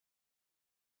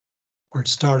We're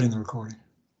starting the recording.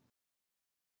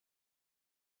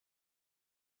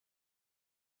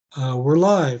 We're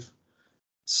live.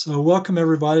 So welcome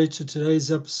everybody to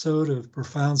today's episode of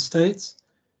Profound States.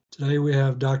 Today we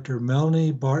have Dr.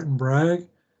 Melanie Barton Bragg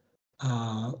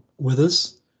with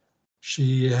us.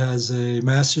 She has a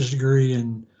master's degree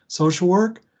in social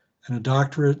work and a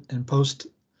doctorate in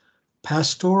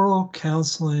pastoral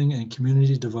counseling and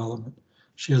community development.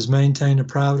 She has maintained a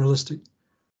private holistic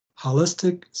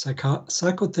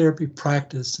psychotherapy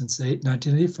practice since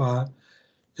 1985,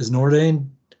 is an ordained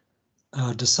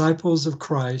Disciples of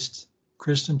Christ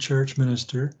Christian church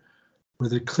minister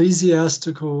with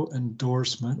ecclesiastical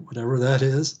endorsement, whatever that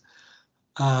is,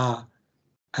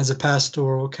 as a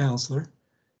pastoral counselor.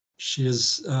 She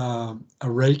is a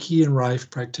Reiki and Rife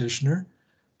practitioner.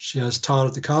 She has taught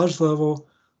at the college level,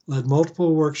 led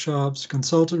multiple workshops,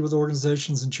 consulted with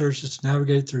organizations and churches to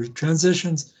navigate through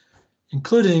transitions,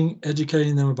 including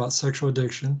educating them about sexual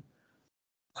addiction.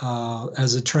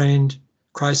 As a trained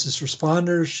crisis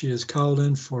responder, she is called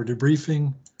in for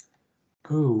debriefing.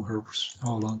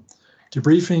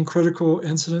 Debriefing critical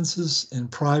incidences in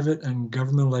private and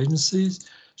governmental agencies.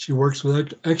 She works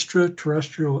with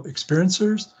extraterrestrial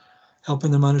experiencers,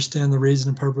 helping them understand the reason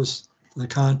and purpose for the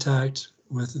contact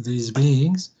with these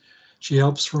beings. She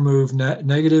helps remove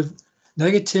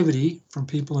negativity from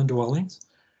people and dwellings.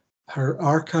 Her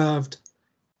archived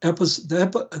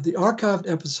the archived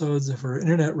episodes of her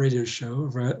internet radio show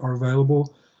are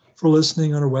available for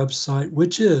listening on her website,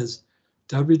 which is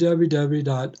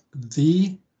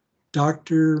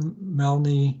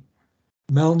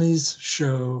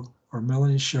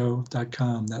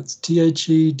www.melanieshow.com. That's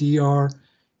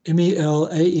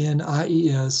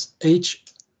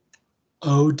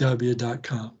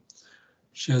THEDRMelaniesSHOW.com.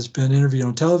 She has been interviewed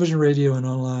on television, radio, and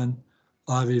online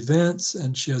live events,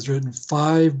 and she has written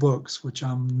 5 books, which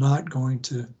I'm not going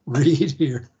to read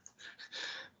here.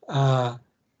 Her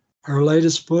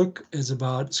latest book is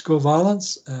about school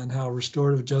violence and how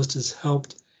restorative justice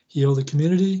helped heal the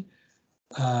community.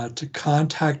 To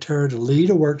contact her to lead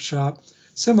a workshop,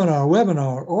 seminar,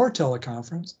 webinar, or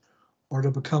teleconference, or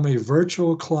to become a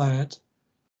virtual client,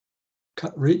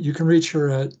 you can reach her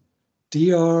at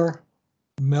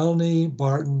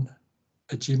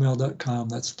drmelaniebarton@gmail.com.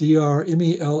 That's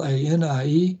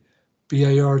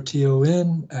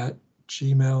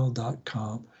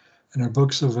drmelaniebarton@gmail.com. And her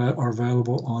books are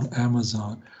available on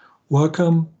Amazon.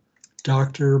 Welcome,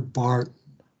 Dr. Barton.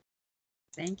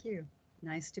 Thank you.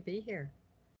 Nice to be here.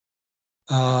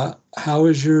 How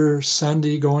is your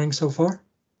Sunday going so far?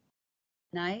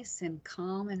 Nice and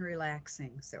calm and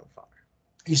relaxing so far.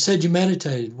 You said you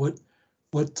meditated. What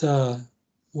do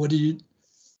you,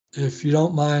 if you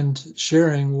don't mind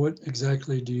sharing, what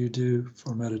exactly do you do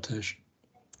for meditation?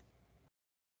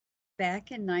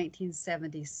 Back in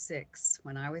 1976,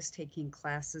 when I was taking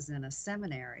classes in a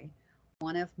seminary,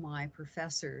 one of my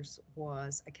professors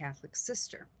was a Catholic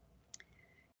sister,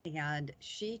 and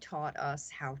she taught us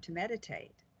how to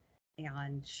meditate.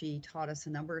 And she taught us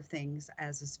a number of things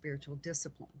as a spiritual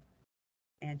discipline.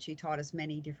 And she taught us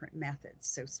many different methods.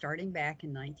 So starting back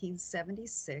in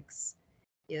 1976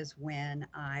 is when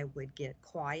I would get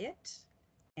quiet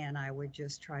and I would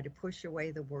just try to push away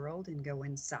the world and go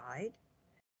inside.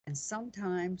 And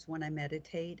sometimes when I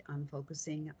meditate, I'm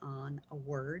focusing on a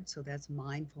word. So that's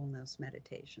mindfulness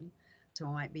meditation. So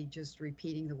I might be just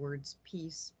repeating the words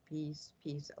peace, peace,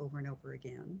 peace over and over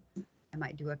again. I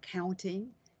might do a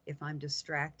counting. If I'm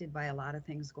distracted by a lot of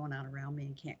things going on around me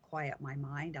and can't quiet my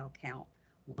mind, I'll count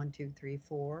 1, 2, 3,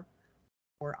 4.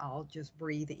 Or I'll just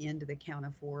breathe into the count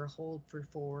of 4, hold for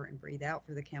 4, and breathe out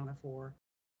for the count of 4,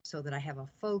 so that I have a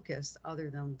focus other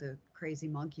than the crazy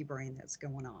monkey brain that's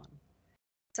going on.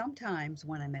 Sometimes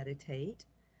when I meditate,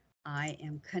 I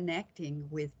am connecting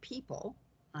with people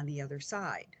on the other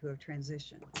side who have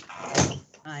transitioned.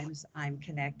 Sometimes I'm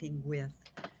connecting with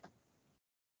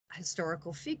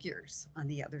historical figures on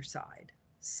the other side.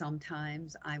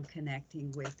 Sometimes I'm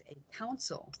connecting with a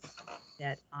council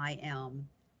that I am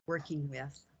working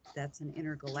with. That's an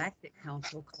intergalactic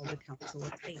council called the Council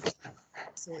of Fate.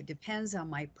 So it depends on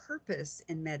my purpose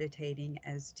in meditating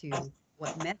as to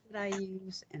what method I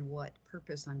use and what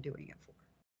purpose I'm doing it for.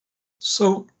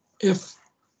 So if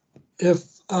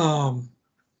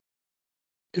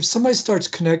somebody starts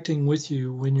connecting with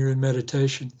you when you're in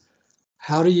meditation,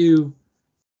 how do you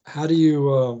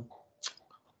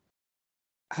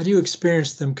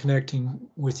experience them connecting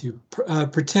with you?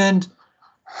 Pretend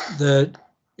that,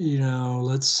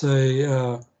 let's say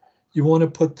you want to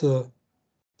put the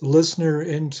listener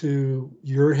into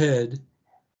your head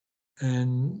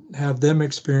and have them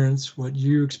experience what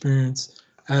you experience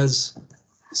as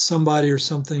somebody or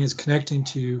something is connecting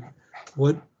to you,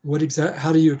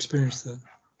 how do you experience that?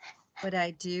 What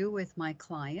I do with my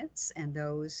clients and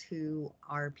those who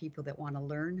are people that want to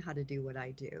learn how to do what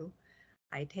I do,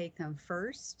 I take them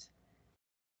first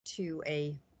to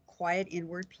a quiet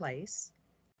inward place,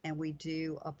 and we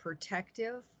do a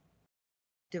protective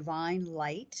divine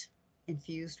light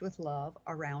infused with love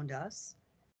around us.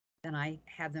 Then I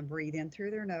have them breathe in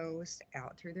through their nose,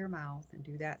 out through their mouth, and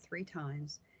do that 3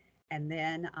 times. And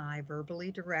then I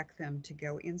verbally direct them to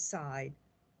go inside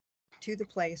to the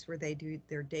place where they do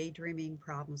their daydreaming,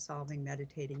 problem solving,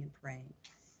 meditating, and praying.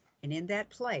 And in that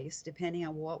place, depending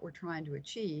on what we're trying to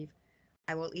achieve,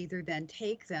 I will either then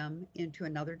take them into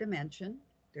another dimension.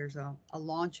 There's a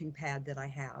launching pad that I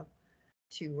have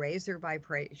to raise their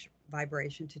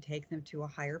vibration to take them to a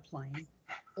higher plane.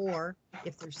 Or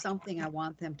if there's something I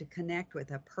want them to connect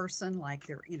with, a person like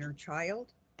their inner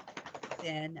child,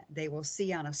 then they will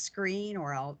see on a screen,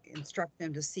 or I'll instruct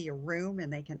them to see a room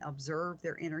and they can observe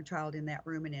their inner child in that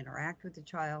room and interact with the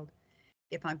child.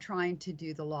 If I'm trying to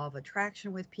do the law of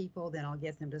attraction with people, then I'll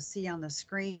get them to see on the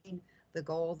screen the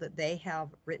goal that they have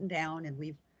written down and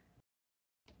we've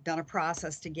done a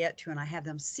process to get to, and I have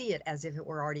them see it as if it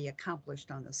were already accomplished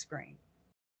on the screen.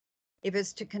 If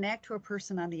it's to connect to a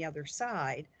person on the other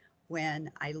side,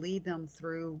 when I lead them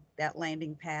through that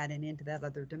landing pad and into that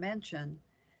other dimension,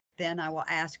 then I will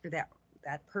ask for that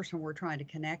person we're trying to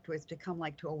connect with to come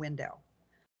like to a window.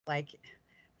 Like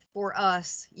for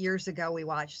us, years ago, we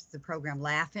watched the program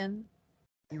Laugh-In.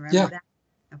 You remember that?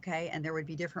 Okay. And there would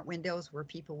be different windows where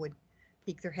people would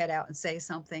peek their head out and say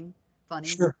something funny.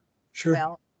 Sure.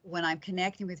 Well, when I'm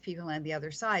connecting with people on the other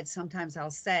side, sometimes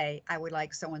I'll say, I would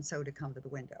like so-and-so to come to the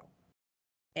window.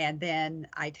 And then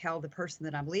I tell the person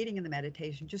that I'm leading in the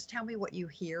meditation, just tell me what you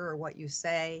hear or what you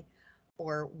say,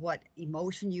 or what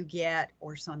emotion you get,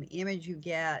 or some image you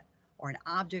get, or an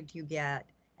object you get.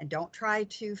 And don't try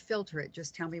to filter it.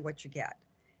 Just tell me what you get.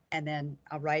 And then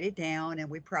I'll write it down and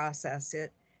we process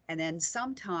it. And then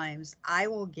sometimes I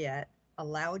will get a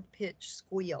loud pitch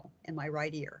squeal in my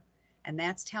right ear. And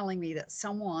that's telling me that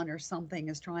someone or something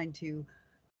is trying to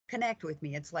connect with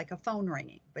me. It's like a phone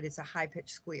ringing, but it's a high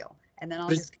pitched squeal. And then I'll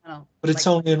just kind of. But it's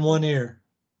only in one ear.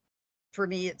 For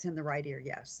me, it's in the right ear,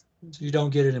 yes. So you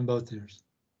don't get it in both ears?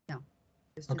 No,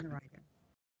 just in the right ear.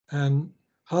 And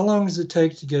how long does it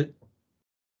take to get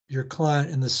your client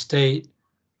in the state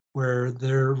where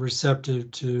they're receptive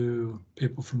to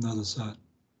people from the other side?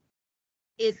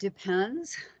 It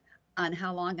depends on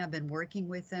how long I've been working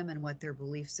with them and what their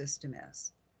belief system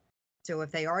is. So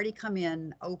if they already come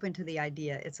in open to the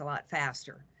idea, it's a lot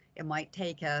faster. It might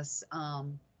take us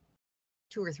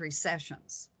 2 or 3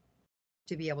 sessions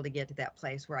to be able to get to that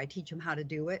place where I teach them how to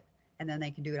do it, and then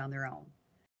they can do it on their own.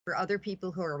 For other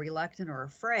people who are reluctant or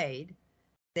afraid,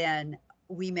 then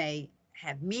we may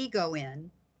have me go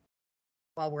in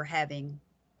while we're having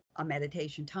a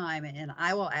meditation time, and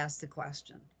I will ask the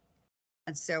question.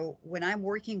 And so when I'm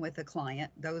working with a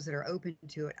client, those that are open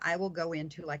to it, I will go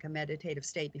into like a meditative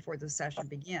state before the session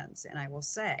begins. And I will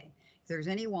say, if there's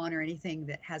anyone or anything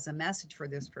that has a message for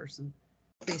this person,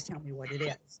 please tell me what it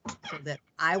is, so that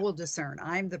I will discern.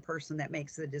 I'm the person that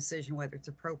makes the decision whether it's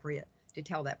appropriate to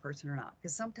tell that person or not.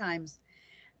 Because sometimes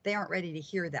they aren't ready to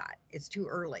hear that. It's too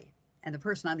early. And the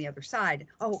person on the other side,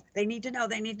 oh, they need to know.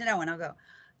 And I'll go,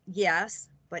 yes,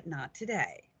 but not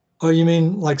today. Oh, you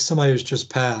mean like somebody who's just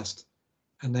passed,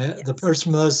 and Yes. the person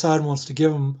from the other side wants to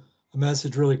give them a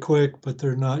message really quick, but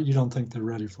they're not, you don't think they're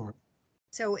ready for it.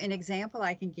 So an example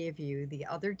I can give you, the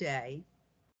other day,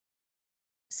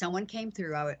 someone came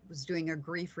through. I was doing a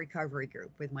grief recovery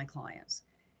group with my clients,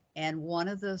 and one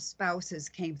of the spouses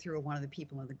came through, one of the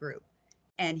people in the group,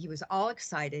 and he was all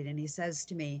excited, and he says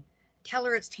to me, tell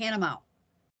her it's tantamount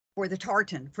for the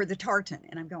tartan.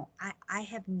 And I'm going, I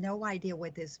have no idea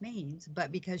what this means,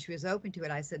 but because she was open to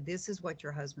it, I said, this is what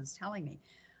your husband's telling me.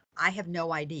 I have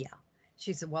no idea.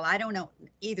 She said, well, I don't know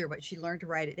either, but she learned to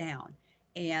write it down.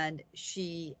 And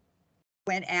she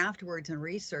went afterwards and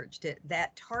researched it.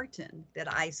 That tartan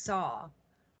that I saw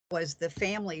was the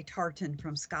family tartan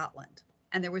from Scotland.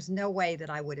 And there was no way that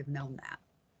I would have known that.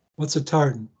 What's a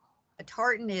tartan? A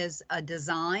tartan is a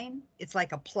design. It's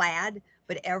like a plaid,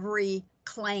 but every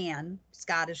clan,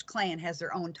 Scottish clan, has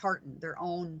their own tartan, their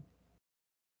own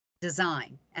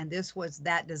design. And this was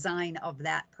that design of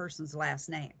that person's last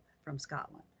name from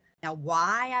Scotland. Now,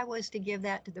 why I was to give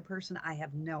that to the person, I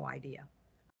have no idea.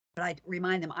 But I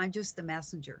remind them, I'm just the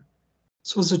messenger.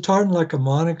 So is a tartan like a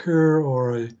moniker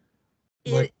or a?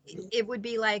 It would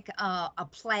be like a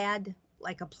plaid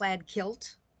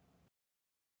kilt.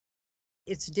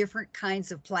 It's different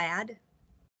kinds of plaid.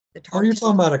 Oh, you're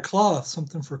talking about a cloth,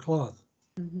 something for cloth.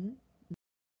 Mm-hmm.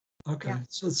 Okay, Yeah.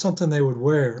 so it's something they would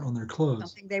wear on their clothes.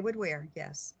 Something they would wear,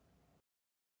 yes.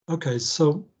 Okay,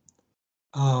 so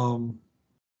all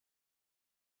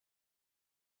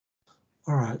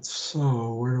right,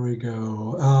 so where do we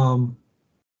go?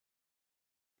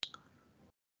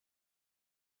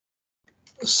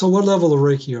 So what level of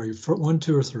Reiki are you? 1,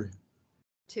 2, or 3?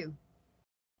 2.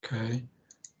 Okay,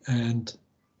 and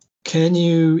can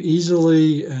you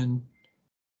easily and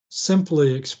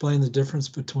simply explain the difference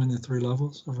between the 3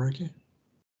 levels of Reiki?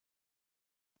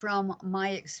 From my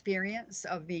experience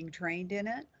of being trained in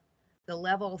it, the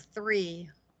level 3,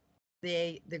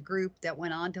 the group that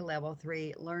went on to level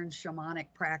 3 learned shamanic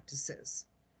practices,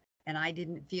 and I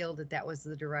didn't feel that that was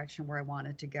the direction where I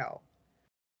wanted to go.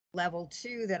 Level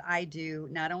 2 that I do,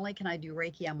 not only can I do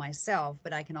Reiki on myself,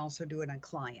 but I can also do it on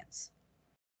clients.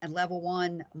 And level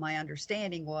 1, my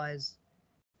understanding was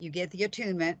you get the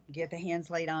attunement, get the hands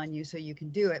laid on you so you can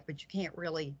do it, but you can't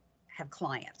really have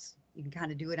clients. You can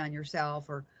kind of do it on yourself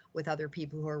or with other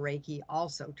people who are Reiki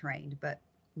also trained, but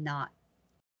not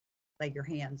lay your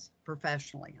hands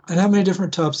professionally on. And how many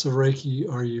different types of Reiki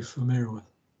are you familiar with?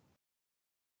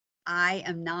 I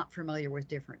am not familiar with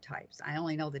different types. I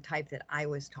only know the type that I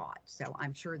was taught. So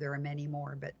I'm sure there are many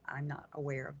more, but I'm not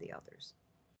aware of the others.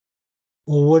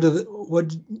 Well,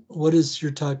 what is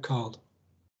your type called?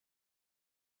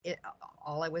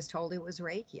 All I was told it was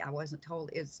Reiki. I wasn't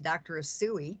told it's Dr.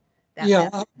 Asui.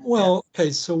 Well,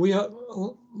 okay, so we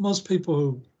most people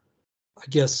who, I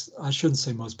guess I shouldn't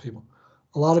say most people,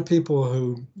 a lot of people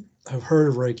who have heard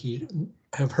of Reiki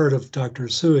have heard of Dr.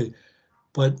 Asui,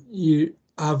 but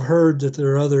I've heard that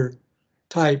there are other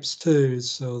types too,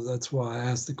 so that's why I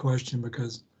asked the question,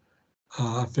 because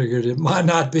I figured it might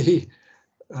not be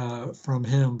from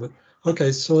him. But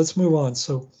okay, so let's move on.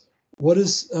 So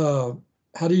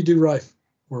how do you do Rife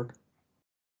work?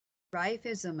 Rife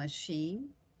is a machine.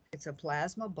 It's a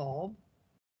plasma bulb.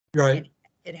 Right. And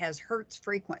it has hertz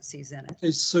frequencies in it.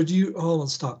 Okay, so hold on,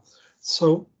 stop.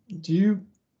 So do you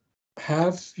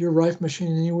have your Rife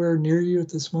machine anywhere near you at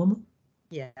this moment?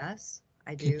 Yes,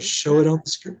 I do. Can you show it on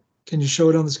the screen? Can you show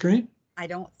it on the screen? I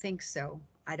don't think so.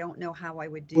 I don't know how I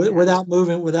would do Without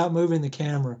moving the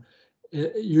camera.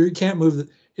 You can't move the,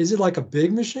 is it like a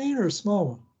big machine or a small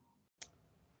one?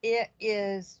 It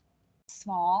is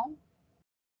small.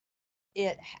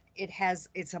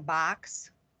 It's a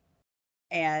box,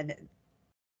 and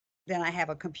then I have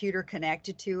a computer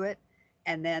connected to it,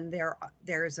 and then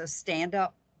there's a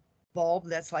stand-up bulb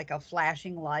that's like a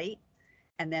flashing light,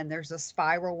 and then there's a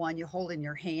spiral one you hold in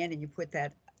your hand and you put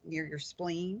that near your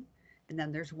spleen, and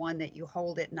then there's one that you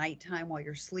hold at nighttime while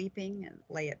you're sleeping and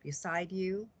lay it beside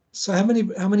you. So how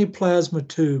many plasma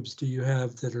tubes do you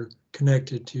have that are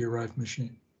connected to your Rife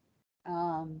machine?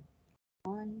 1,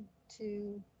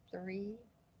 2, 3.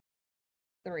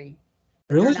 But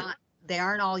Really? they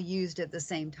aren't all used at the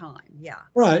same time. Yeah.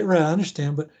 Right, I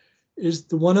understand, but is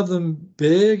the one of them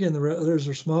big and the others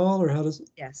are small, or how does it?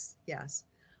 Yes.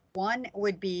 One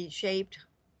would be shaped,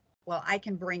 well, I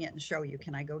can bring it and show you.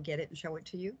 Can I go get it and show it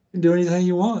to you? You can do anything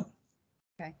you want.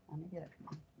 Okay, let me get it.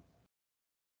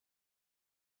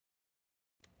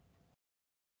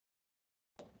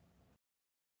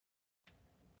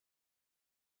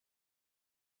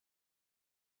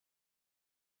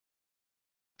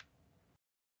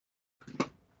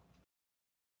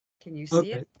 Can you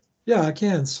see it? Yeah, I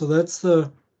can. So that's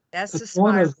the one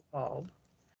spiral of, bulb.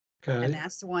 okay. And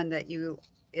that's the one that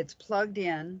it's plugged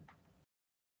in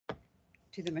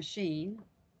to the machine.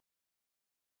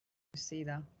 You see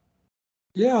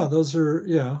Yeah, those are,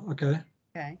 yeah, okay.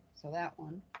 Okay, so that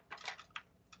one.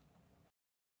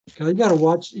 Okay, you got to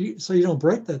watch so you don't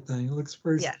break that thing. It looks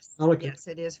very delicate. Yes,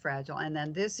 it is fragile. And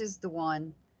then this is the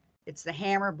one, it's the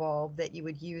hammer bulb that you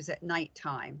would use at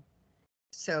nighttime.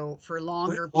 So for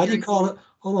longer Why do you call it?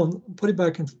 Hold on, put it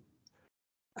back in.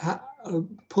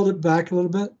 Pull it back a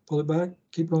little bit. Pull it back.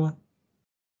 Keep going.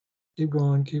 Keep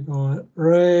going. Keep going.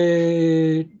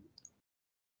 Right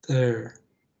there.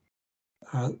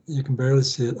 You can barely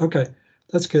see it. Okay,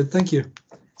 that's good. Thank you.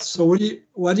 So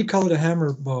why do you call it a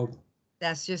hammer bulb?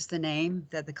 That's just the name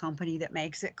that the company that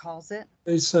makes it calls it.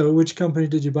 Okay, so which company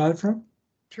did you buy it from?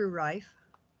 True Rife.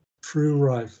 True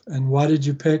Rife. And why did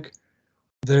you pick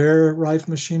their Rife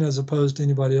machine as opposed to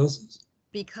anybody else's?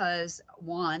 Because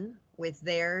one, with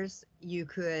theirs, you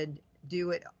could do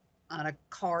it on a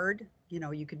card.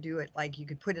 You could do it like you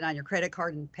could put it on your credit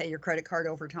card and pay your credit card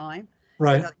over time.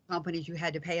 Right. With other companies, you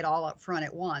had to pay it all up front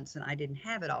at once, and I didn't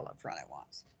have it all up front at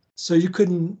once. So you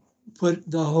couldn't put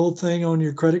the whole thing on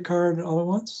your credit card all at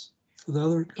once for the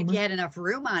other company? If you had enough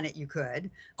room on it, you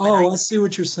could. Oh, I see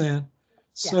what you're saying.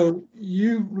 Yeah. So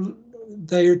you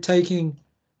they are taking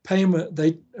payment.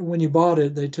 When you bought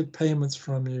it, they took payments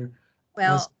from you.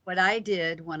 Well, what I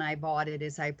did when I bought it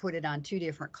is I put it on 2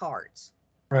 different cards.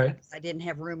 Right. I didn't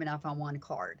have room enough on one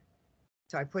card.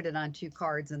 So I put it on 2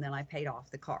 cards and then I paid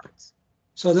off the cards.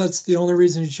 So that's the only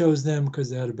reason you chose them, because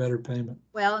they had a better payment.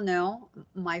 Well, no,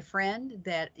 my friend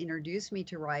that introduced me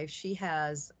to Rife, she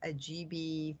has a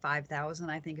GB 5000,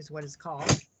 I think is what it's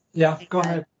called. Yeah, go And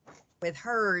ahead. with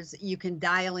hers, you can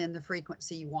dial in the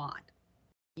frequency you want.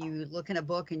 You look in a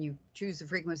book and you choose the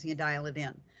frequency and dial it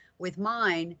in. With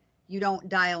mine, you don't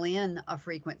dial in a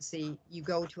frequency, you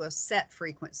go to a set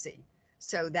frequency,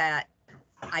 so that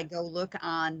I go look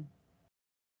on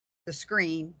the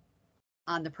screen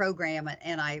on the program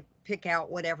and I pick out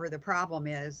whatever the problem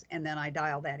is, and then I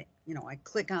dial that, I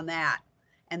click on that,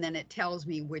 and then it tells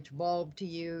me which bulb to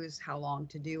use, how long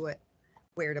to do it,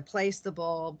 where to place the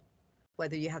bulb,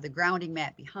 whether you have the grounding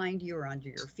mat behind you or under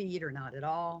your feet or not at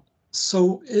all.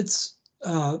 So it's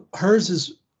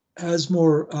hers has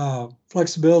more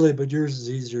flexibility, but yours is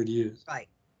easier to use.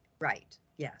 Right,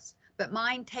 yes. But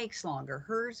mine takes longer.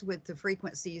 Hers, with the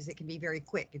frequencies, it can be very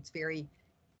quick.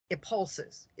 It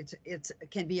pulses. It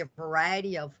can be a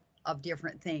variety of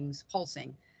different things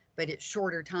pulsing, but it's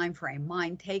shorter time frame.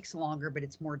 Mine takes longer, but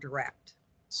it's more direct.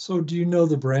 So do you know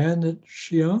the brand that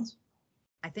she owns?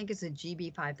 I think it's a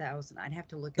GB 5000. I'd have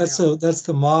to look it up. That's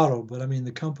the model, but I mean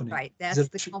the company. Right.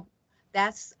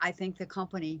 That's I think the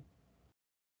company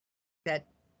that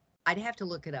I'd have to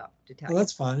look it up to tell Well, you.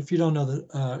 that's fine. If you don't know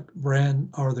the brand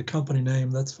or the company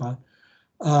name, that's fine.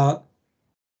 Uh,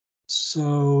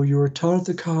 so you were taught at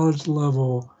the college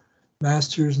level,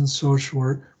 master's in social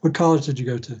work. What college did you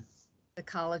go to? The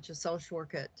College of Social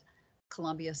Work at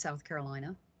Columbia, South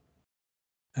Carolina.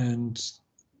 And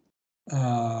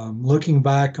looking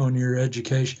back on your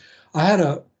education, I had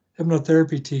a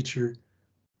hypnotherapy teacher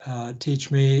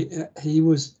teach me. He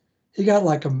got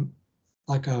like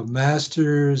a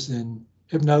master's in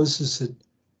hypnosis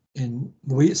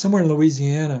somewhere in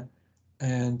Louisiana,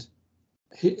 and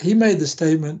he made the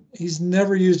statement he's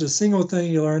never used a single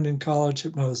thing he learned in college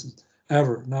hypnosis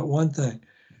ever, not one thing.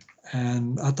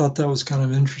 And I thought that was kind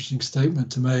of an interesting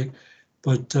statement to make.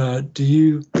 But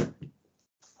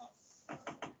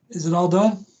is it all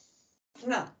done?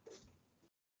 No.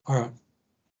 All right.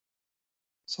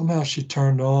 Somehow she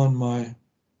turned on my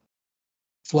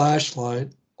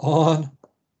flashlight on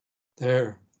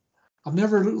there. I've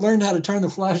never learned how to turn the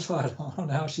flashlight on. I don't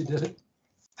know how she did it.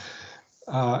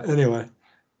 Anyway,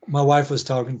 my wife was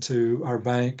talking to our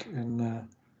bank and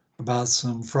about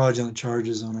some fraudulent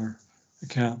charges on her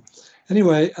account.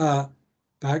 Anyway,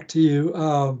 back to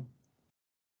you.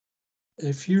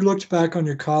 If you looked back on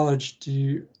your college,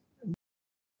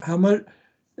 how much,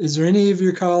 is there any of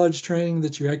your college training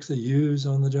that you actually use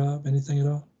on the job? Anything at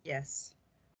all? Yes.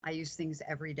 I use things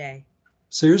every day.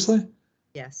 Seriously?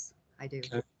 Yes, I do.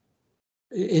 Okay.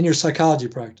 In your psychology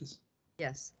practice?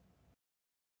 Yes.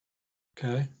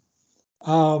 Okay.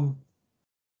 So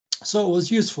it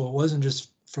was useful. It wasn't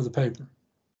just for the paper.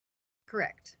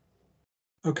 Correct.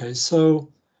 Okay.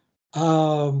 So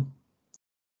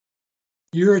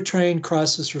you're a trained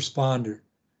crisis responder.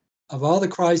 Of all the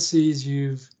crises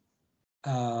you've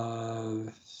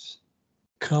come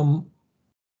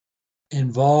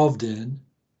involved in,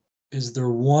 is there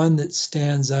one that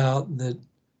stands out that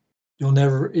you'll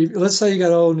never, let's say you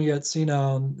got old and you got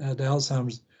senile and had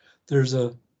Alzheimer's, there's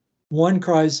one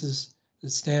crisis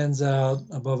that stands out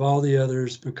above all the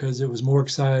others because it was more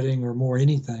exciting or more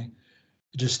anything.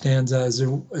 It just stands out.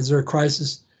 Is there a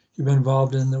crisis you've been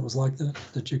involved in that was like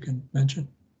that you can mention?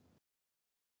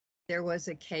 There was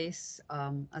a case,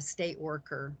 a state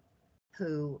worker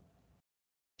who,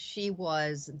 she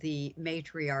was the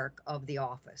matriarch of the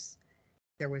office.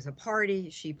 There was a party,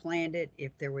 she planned it.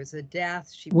 If there was a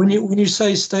death, she When planned. you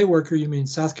say state worker, you mean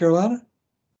South Carolina?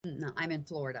 No, I'm in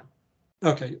Florida.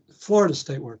 Okay, Florida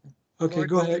state worker. Okay,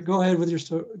 Florida go ahead. Go ahead with your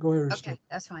story. Go ahead with your Okay, story.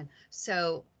 that's fine.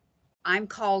 So I'm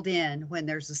called in when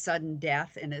there's a sudden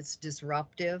death and it's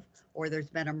disruptive, or there's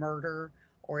been a murder,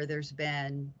 or there's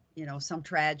been, some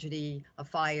tragedy, a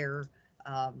fire,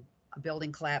 a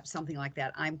building collapse, something like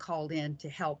that. I'm called in to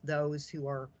help those who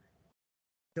are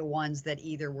the ones that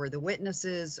either were the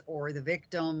witnesses or the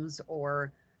victims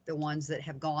or the ones that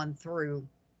have gone through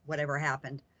whatever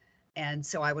happened. And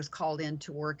so I was called in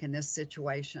to work in this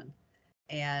situation.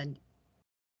 And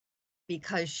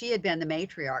because she had been the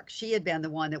matriarch, she had been the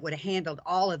one that would have handled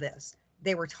all of this.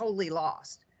 They were totally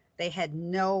lost. They had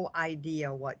no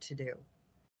idea what to do.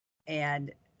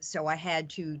 And so I had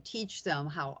to teach them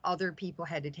how other people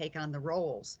had to take on the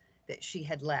roles that she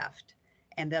had left,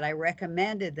 and that I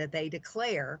recommended that they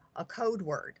declare a code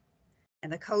word.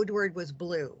 And the code word was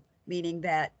blue, meaning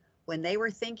that when they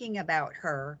were thinking about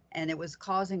her and it was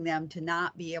causing them to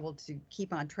not be able to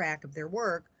keep on track of their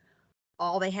work,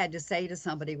 all they had to say to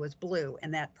somebody was blue.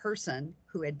 And that person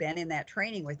who had been in that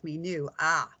training with me knew,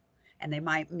 and they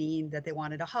might mean that they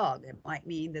wanted a hug. It might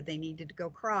mean that they needed to go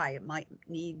cry. It might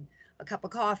need a cup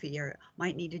of coffee, or it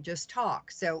might need to just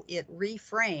talk. So it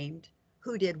reframed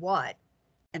who did what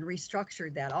and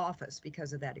restructured that office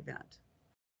because of that event.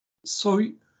 So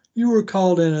you were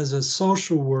called in as a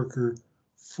social worker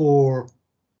for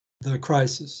the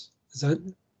crisis. Is that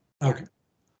okay? Yeah.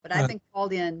 But I've been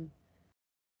called in.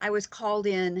 I was called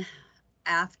in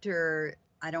after,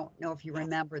 I don't know if you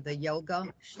remember the yoga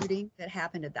shooting that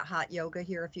happened at the hot yoga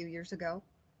here a few years ago.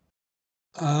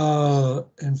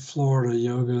 In Florida,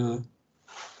 yoga.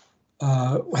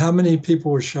 How many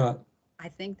people were shot? I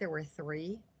think there were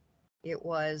 3. It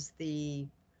was the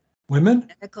Women?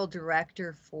 medical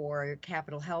director for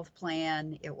Capital Health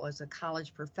Plan. It was a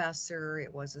college professor.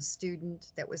 It was a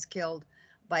student that was killed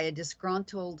by a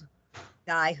disgruntled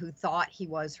guy who thought he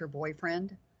was her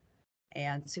boyfriend.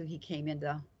 And so he came in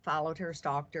to, followed her,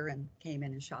 stalked her, and came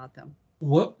in and shot them.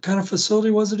 What kind of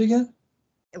facility was it again?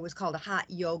 It was called a hot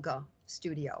yoga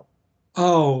studio.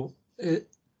 Oh, is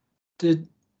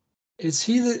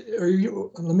he the, are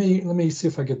you, let me see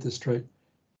if I get this straight.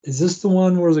 Is this the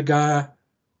one where the guy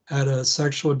had a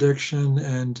sexual addiction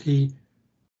and he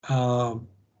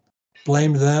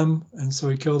blamed them, and so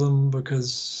he killed them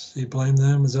because he blamed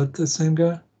them? Is that the same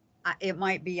guy? It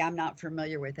might be, I'm not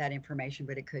familiar with that information,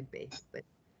 but it could be. But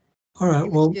All right,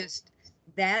 it was well, just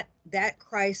that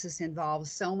crisis involved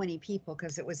so many people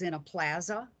because it was in a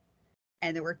plaza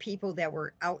and there were people that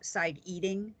were outside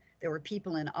eating. There were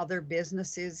people in other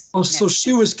businesses. oh, so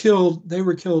she was killed, they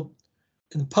were killed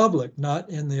in public, not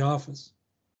in the office.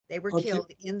 They were Okay,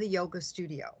 killed in the yoga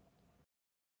studio.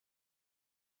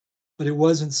 but it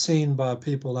wasn't seen by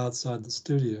people outside the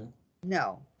studio.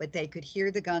 No, but they could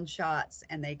hear the gunshots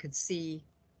and they could see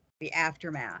the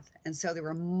aftermath. And so there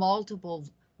were multiple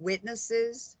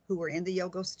witnesses who were in the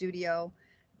yoga studio.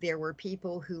 There were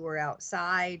people who were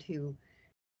outside who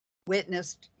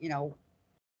witnessed,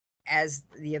 as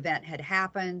the event had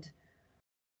happened,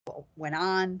 went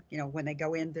on, when they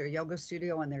go in their yoga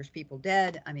studio and there's people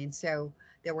dead. I mean, so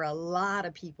there were a lot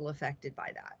of people affected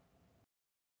by that.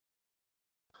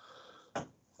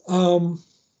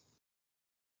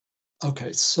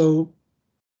 Okay, so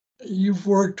you've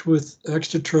worked with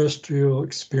extraterrestrial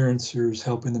experiencers,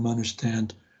 helping them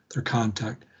understand their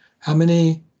contact. How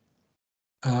many,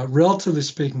 relatively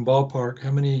speaking, ballpark,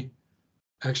 how many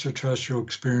extraterrestrial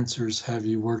experiencers have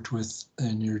you worked with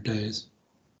in your days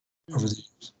over the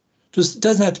years? Just, it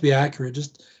doesn't have to be accurate,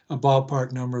 just a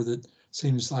ballpark number that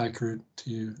seems accurate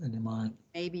to you in your mind.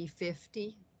 Maybe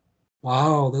 50.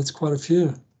 Wow, that's quite a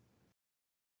few.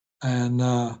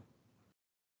 And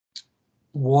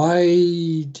why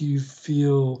do you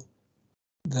feel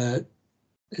that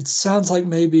it sounds like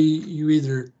maybe you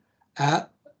either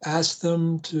asked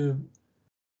them to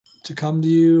come to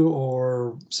you,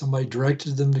 or somebody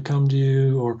directed them to come to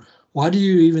you, or why do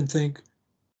you even think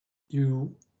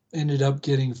you ended up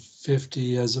getting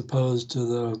 50 as opposed to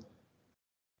the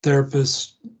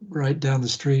therapist right down the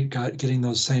street getting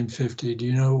those same 50? Do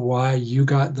you know why you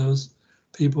got those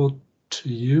people to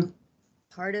you?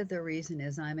 Part of the reason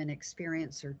is I'm an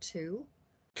experiencer too.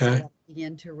 Okay. So I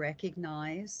begin to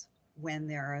recognize when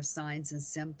there are signs and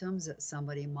symptoms that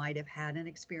somebody might have had an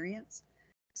experience.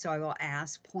 So I will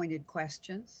ask pointed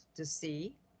questions to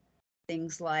see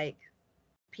things like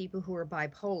people who are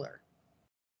bipolar,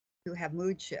 who have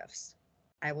mood shifts.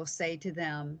 I will say to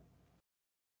them,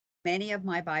 many of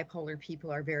my bipolar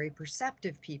people are very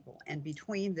perceptive people. And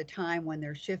between the time when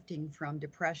they're shifting from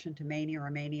depression to mania or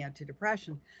mania to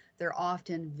depression, they're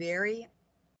often very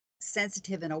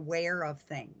sensitive and aware of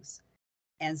things.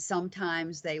 And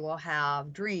sometimes they will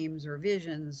have dreams or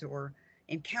visions or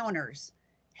encounters.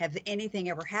 Have anything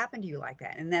ever happened to you like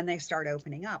that? And then they start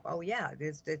opening up. Oh, yeah,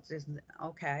 this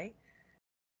okay.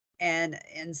 And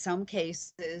in some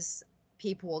cases,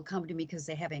 people will come to me because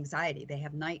they have anxiety, they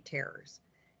have night terrors,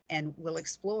 and we'll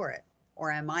explore it.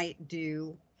 Or I might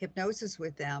do hypnosis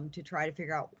with them to try to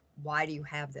figure out, why do you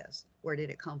have this? Where did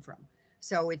it come from?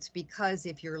 So it's because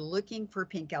if you're looking for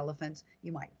pink elephants,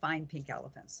 you might find pink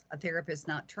elephants. A therapist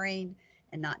not trained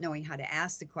and not knowing how to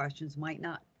ask the questions might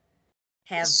not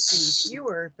have any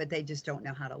fewer, but they just don't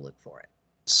know how to look for it.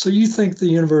 So you think the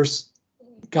universe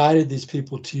guided these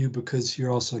people to you because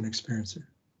you're also an experiencer?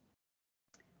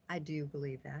 I do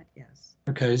believe that, yes.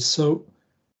 Okay, so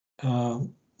now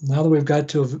that we've got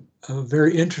to a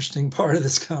very interesting part of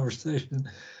this conversation,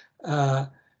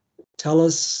 tell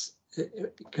us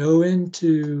go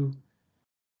into,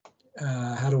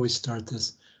 how do we start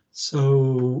this?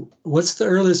 So what's the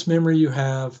earliest memory you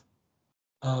have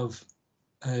of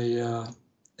any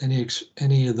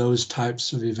of those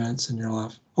types of events in your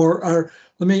life? Or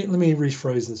let me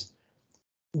rephrase this.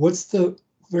 What's the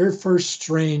very first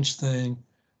strange thing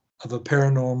of a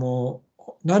paranormal,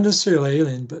 not necessarily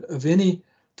alien, but of any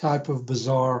type of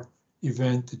bizarre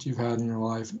event that you've had in your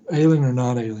life, alien or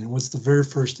not alien? What's the very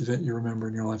first event you remember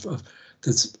in your life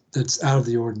that's out of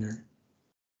the ordinary?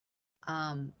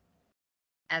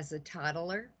 As a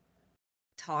toddler,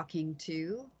 talking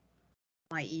to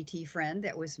my ET friend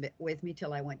that was with me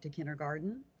till I went to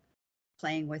kindergarten,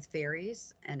 playing with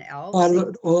fairies and elves.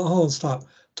 Well, hold on, stop.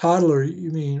 Toddler,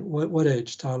 you mean what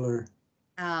age? Toddler?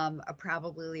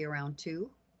 Probably around 2.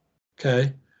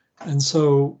 Okay. And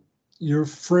so your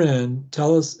friend,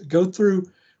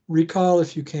 recall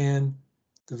if you can,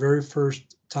 the very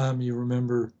first time you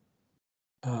remember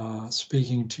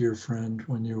speaking to your friend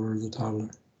when you were the toddler.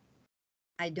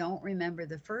 I don't remember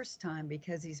the first time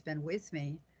because he's been with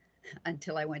me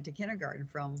until I went to kindergarten,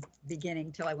 from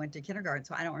beginning till I went to kindergarten.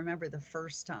 So I don't remember the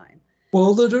first time.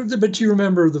 Well, but you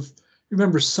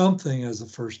remember something as the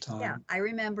first time. Yeah, I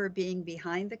remember being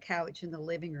behind the couch in the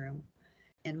living room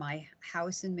in my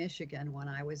house in Michigan when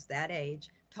I was that age,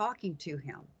 talking to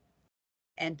him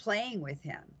and playing with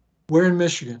him. Where in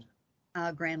Michigan?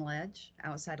 Grand Ledge,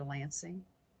 outside of Lansing.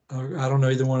 I don't know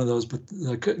either one of those, but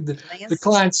the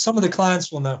clients, some of the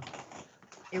clients will know.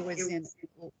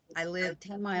 I live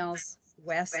 10 miles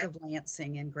west of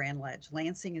Lansing in Grand Ledge.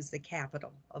 Lansing is the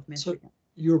capital of Michigan. So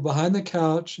you were behind the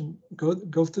couch, and go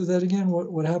through that again.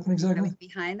 What happened exactly? I was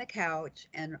behind the couch,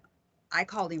 and I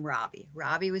called him Robbie.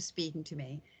 Robbie was speaking to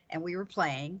me, and we were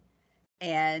playing.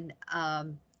 And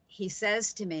he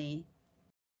says to me,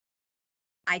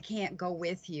 "I can't go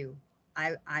with you.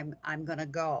 I'm gonna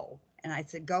go." And I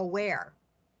said, "Go where?"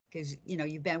 Because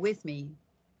you've been with me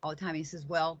all the time. He says,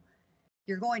 "Well,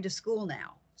 you're going to school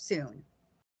now soon."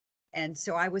 And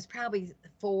so I was probably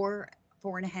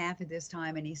 4.5 at this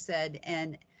time. And he said,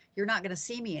 "And you're not going to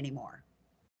see me anymore."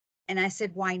 And I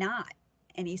said, "Why not?"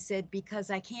 And he said, "Because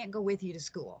I can't go with you to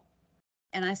school."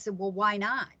 And I said, "Well, why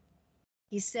not?"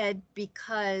 He said,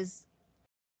 "Because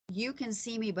you can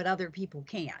see me, but other people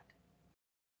can't."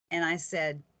 And I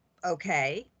said,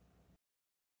 "Okay,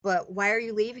 but why are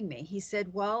you leaving me?" He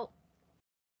said, "Well,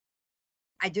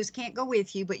 I just can't go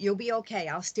with you, but you'll be okay.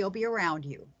 I'll still be around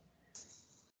you."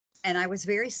 And I was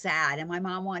very sad. And my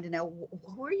mom wanted to know,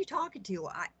 "Who are you talking to?"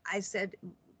 I said,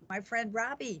 "My friend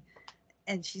Robbie."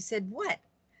 And she said, "What?"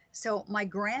 So my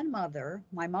grandmother,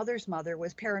 my mother's mother,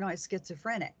 was paranoid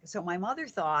schizophrenic. So my mother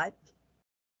thought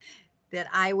that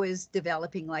I was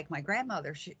developing like my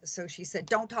grandmother. So she said,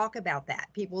 "Don't talk about that.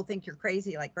 People think you're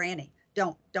crazy like Granny.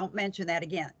 Don't mention that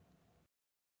again."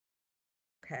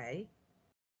 Okay.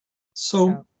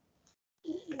 So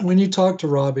when you talked to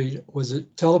Robbie, was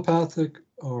it telepathic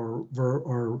or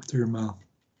through your mouth?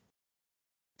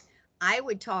 I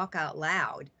would talk out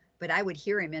loud, but I would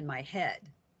hear him in my head.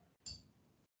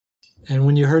 And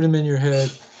when you heard him in your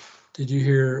head, did you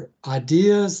hear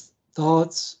ideas,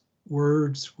 thoughts,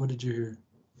 words? What did you hear?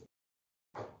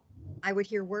 I would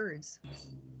hear words.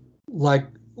 Like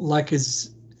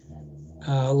as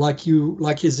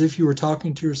if you were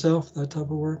talking to yourself, that type of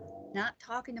word? Not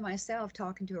talking to myself,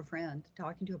 talking to a friend,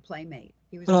 talking to a playmate.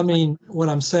 But I mean, what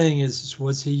I'm saying is,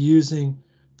 was he using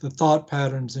the thought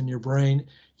patterns in your brain?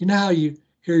 You know how you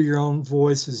hear your own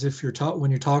voice as if when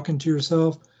you're talking to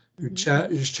yourself, you're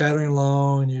just chattering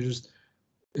along, and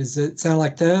does it sound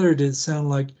like that, or did it sound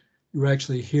like you were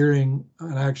actually hearing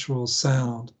an actual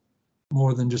sound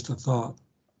more than just a thought?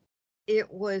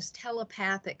 It was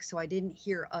telepathic, so I didn't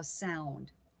hear a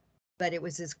sound, but it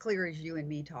was as clear as you and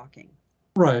me talking.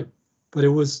 Right, but it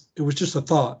was just a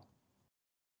thought.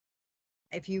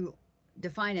 If you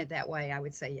define it that way, I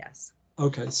would say yes.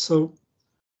 Okay, so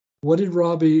what did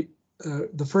Robbie?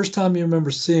 The first time you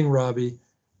remember seeing Robbie,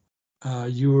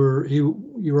 you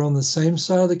were on the same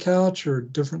side of the couch or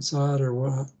different side, or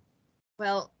what?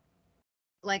 Well,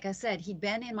 like I said, he'd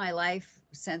been in my life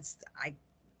since I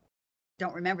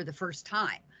don't remember the first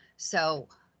time. So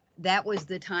that was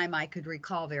the time I could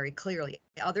recall very clearly.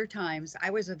 Other times, I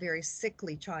was a very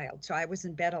sickly child, so I was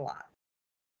in bed a lot.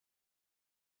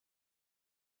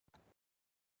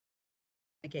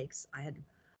 Aches. I had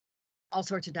all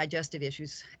sorts of digestive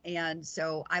issues. And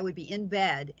so I would be in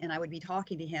bed and I would be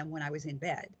talking to him when I was in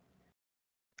bed.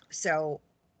 So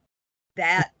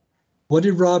that. What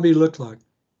did Robbie look like?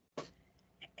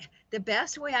 The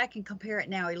best way I can compare it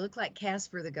now, he looked like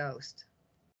Casper the Ghost.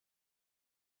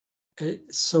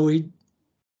 So he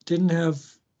didn't have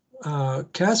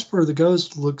Casper the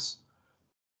ghost looks,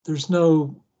 there's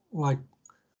no like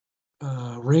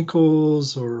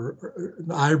wrinkles or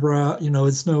eyebrow,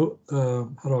 it's no,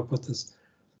 how do I put this?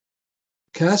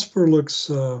 Casper looks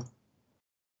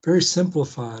very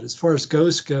simplified as far as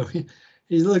ghosts go.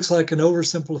 He looks like an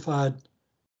oversimplified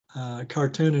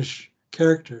cartoonish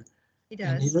character. He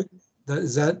And does.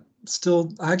 is that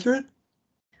still accurate?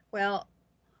 Well,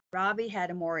 Robbie had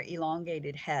a more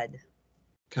elongated head,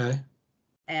 Okay.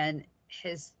 and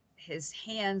his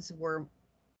hands were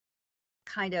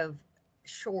kind of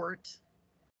short,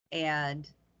 and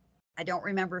I don't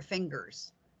remember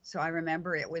fingers. So I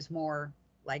remember it was more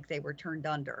like they were turned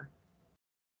under.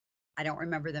 I don't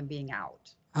remember them being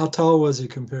out. How tall was he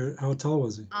how tall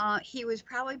was he? He was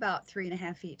probably about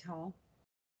 3.5 feet tall.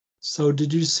 So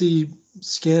did you see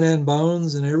skin and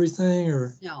bones and everything,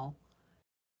 or? No,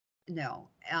 no.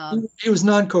 He was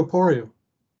non-corporeal.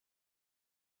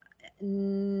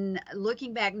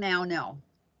 Looking back now, no.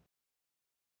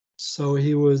 So if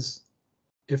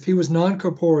he was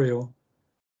non-corporeal,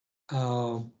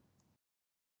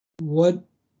 what,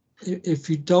 if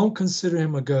you don't consider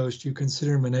him a ghost, you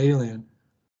consider him an alien.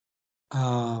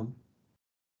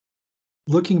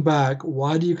 Looking back,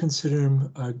 why do you consider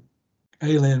him an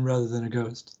alien rather than a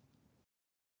ghost?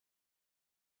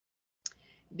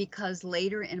 Because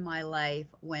later in my life,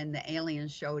 when the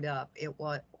aliens showed up,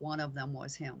 one of them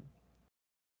was him.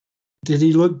 Did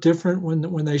he look different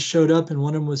when they showed up and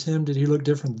one of them was him? Did he look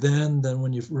different then than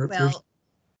when you first? Well,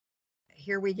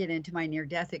 here we get into my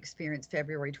near-death experience,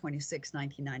 February 26,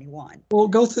 1991. Well,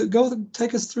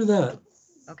 take us through that.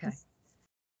 Okay.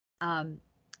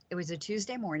 It was a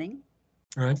Tuesday morning.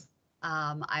 All right.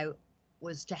 I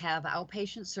was to have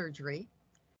outpatient surgery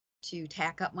to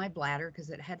tack up my bladder because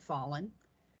it had fallen,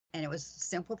 and it was a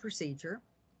simple procedure.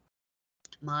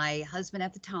 My husband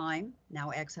at the time, now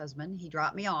ex-husband, he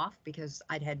dropped me off because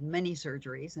I'd had many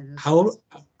surgeries. And how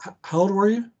old were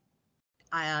you?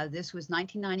 This was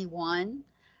 1991,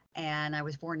 and I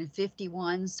was born in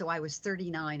 51, so I was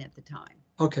 39 at the time.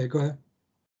 Okay, go ahead.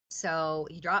 So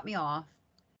he dropped me off,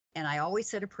 and I always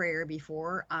said a prayer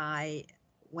before I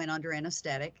went under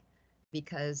anesthetic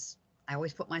because I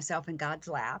always put myself in God's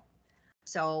lap.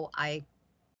 So I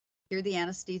hear the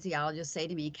anesthesiologist say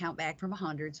to me, count back from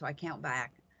 100. So I count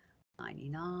back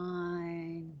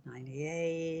 99,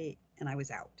 98, and I was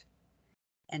out.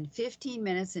 And 15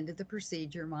 minutes into the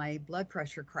procedure, my blood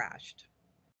pressure crashed.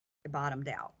 It bottomed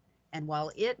out. And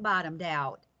while it bottomed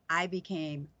out, I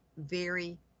became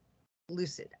very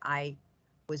lucid. I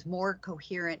was more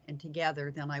coherent and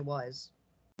together than I was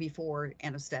before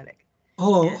anesthetic.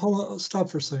 Hold on, stop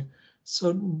for a second.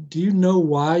 So do you know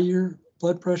why your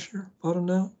blood pressure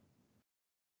bottomed out?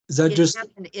 Is that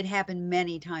it happened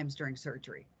many times during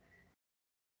surgery.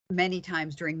 Many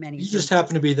times during many you surgeries. just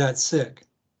happen to be that sick?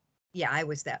 Yeah, I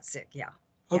was that sick, yeah.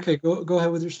 Okay, yeah. Go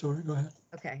ahead with your story. Go ahead.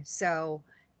 Okay, so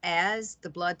as the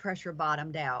blood pressure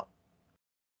bottomed out,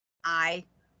 I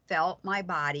felt my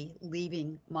body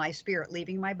leaving, my spirit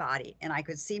leaving my body, and I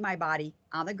could see my body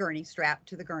on the gurney, strapped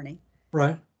to the gurney.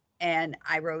 Right. And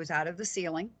I rose out of the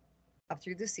ceiling, up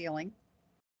through the ceiling,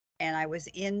 and I was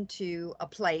into a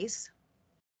place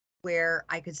where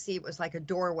I could see it was like a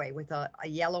doorway with a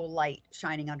yellow light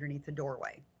shining underneath the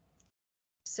doorway.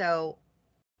 So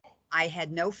I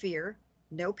had no fear,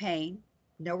 no pain,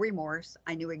 no remorse.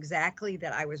 I knew exactly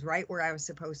that I was right where I was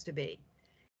supposed to be.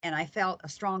 And I felt a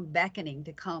strong beckoning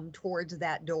to come towards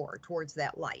that door, towards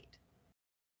that light.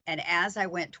 And as I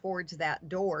went towards that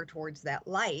door, towards that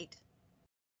light,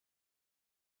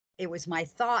 it was my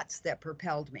thoughts that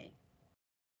propelled me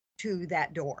to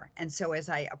that door. And so as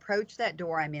I approached that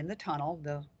door, I'm in the tunnel,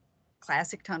 the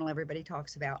classic tunnel everybody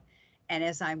talks about. And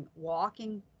as I'm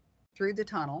walking through the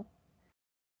tunnel,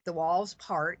 the walls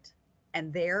part,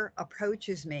 and there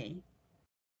approaches me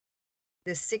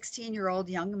this 16-year-old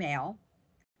young male.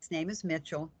 His name is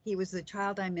Mitchell. He was the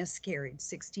child I miscarried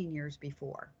 16 years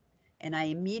before. And I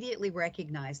immediately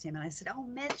recognized him, and I said, "Oh,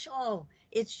 Mitchell,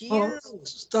 it's you."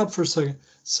 Stop for a second.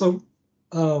 So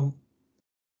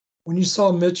when you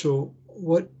saw Mitchell,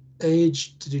 what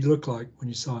age did he look like when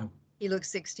you saw him? He looked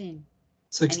 16.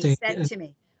 16. And he said to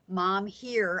me, "Mom,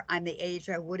 here I'm the age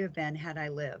I would have been had I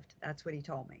lived." That's what he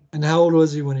told me. And how old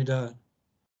was he when he died?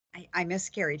 I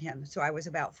miscarried him, so I was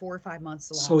about 4 or 5 months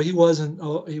along. So he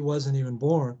wasn't even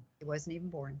born. He wasn't even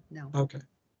born, no. Okay.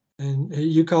 And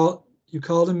you called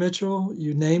him Mitchell?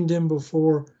 You named him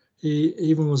before he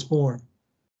even was born?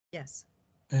 Yes.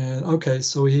 And okay,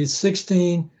 so he's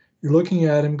 16. You're looking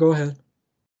at him. Go ahead.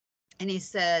 And he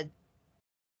said,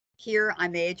 "Here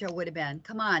I'm the age I would have been.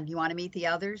 Come on, you want to meet the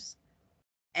others?"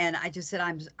 And I just said,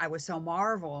 I was so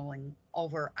marveling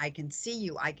over, I can see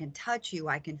you, I can touch you,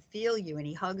 I can feel you. And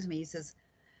he hugs me. He says,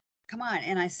 come on.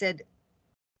 And I said,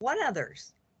 what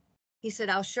others? He said,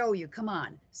 I'll show you. Come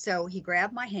on. So he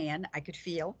grabbed my hand. I could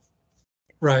feel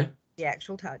Right. the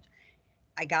actual touch.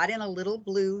 I got in a little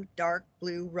blue, dark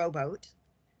blue rowboat,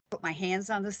 put my hands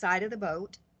on the side of the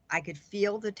boat. I could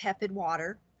feel the tepid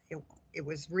water. It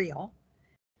was real.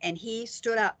 And he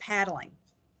stood up paddling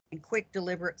in quick,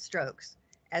 deliberate strokes.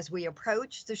 As we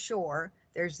approached the shore,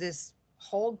 there's this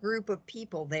whole group of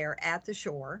people there at the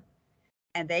shore,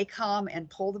 and they come and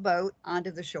pull the boat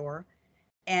onto the shore.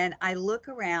 And I look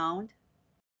around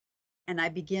and I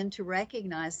begin to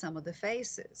recognize some of the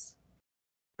faces.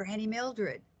 Granny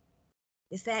Mildred,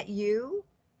 is that you?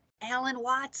 Alan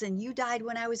Watson, you died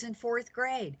when I was in 4th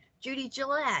grade. Judy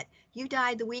Gillette, you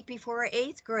died the week before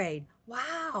 8th grade.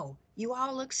 Wow, you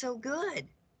all look so good.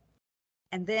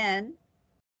 And then,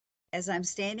 as I'm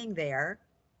standing there,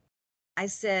 I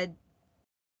said,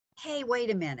 hey, wait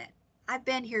a minute. I've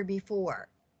been here before.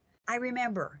 I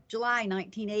remember July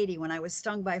 1980 when I was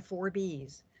stung by 4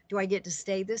 bees. Do I get to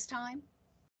stay this time?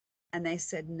 And they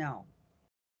said, no.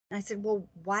 And I said, well,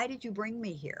 why did you bring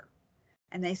me here?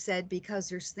 And they said, because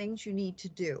there's things you need to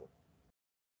do.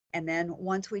 And then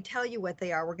once we tell you what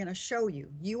they are, we're going to show you.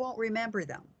 You won't remember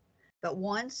them. But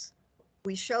once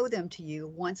we show them to you,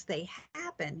 once they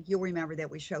happen, you'll remember that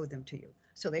we showed them to you.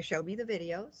 So they showed me the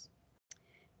videos.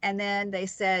 And then they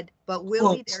said, but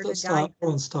we'll be there to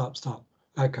guide. Stop.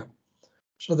 Back up.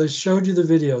 So they showed you the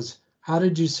videos. How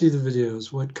did you see the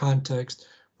videos? What context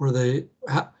were they?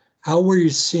 How were you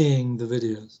seeing the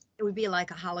videos? It would be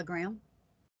like a hologram.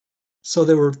 So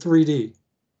they were 3D.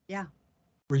 Yeah.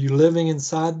 Were you living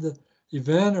inside the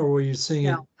event or were you seeing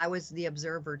it? No, I was the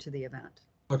observer to the event.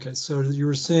 Okay, so you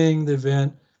were seeing the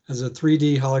event as a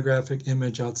 3D holographic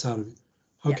image outside of you.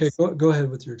 Okay, Yes. go ahead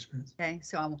with your experience. Okay,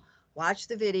 so I watched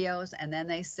the videos and then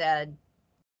they said,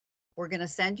 we're going to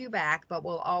send you back, but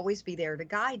we'll always be there to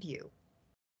guide you.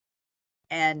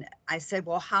 And I said,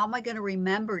 well, how am I going to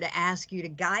remember to ask you to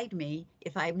guide me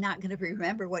if I'm not going to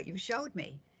remember what you showed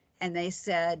me? And they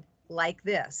said, like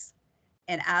this.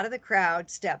 And out of the crowd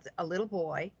stepped a little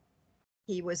boy.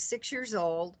 He was 6 years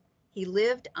old. He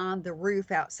lived on the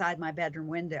roof outside my bedroom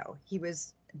window. He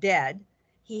was dead.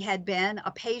 He had been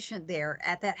a patient there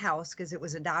at that house because it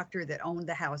was a doctor that owned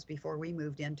the house before we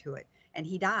moved into it. And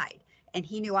he died. And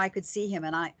he knew I could see him,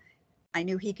 and I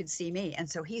knew he could see me. And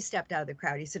so he stepped out of the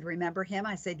crowd. He said, remember him?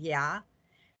 I said, yeah.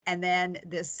 And then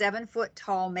this 7-foot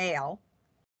tall male,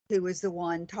 who was the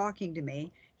one talking to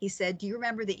me, he said, do you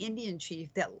remember the Indian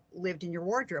chief that lived in your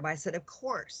wardrobe? I said, of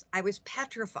course. I was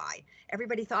petrified.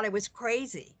 Everybody thought I was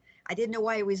crazy. I didn't know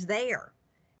why I was there.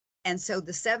 And so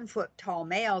the 7-foot tall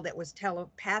male that was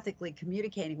telepathically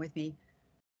communicating with me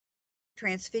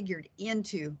transfigured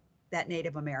into that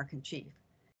Native American chief.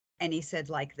 And he said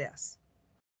like this.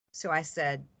 So I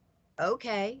said,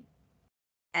 okay.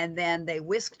 And then they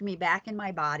whisked me back in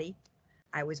my body.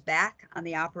 I was back on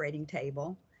the operating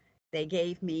table. They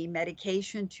gave me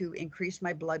medication to increase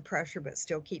my blood pressure, but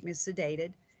still keep me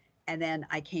sedated. And then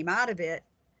I came out of it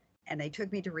and they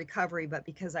took me to recovery, but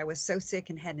because I was so sick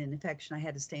and had an infection, I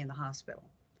had to stay in the hospital.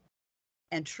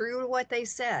 And true to what they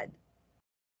said,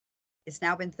 it's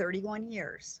now been 31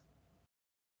 years.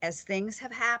 As things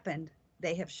have happened,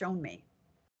 they have shown me.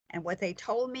 And what they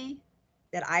told me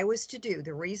that I was to do,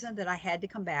 the reason that I had to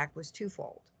come back was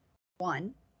twofold.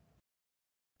 One,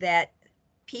 that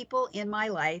people in my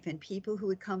life and people who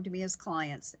would come to me as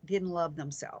clients didn't love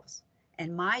themselves.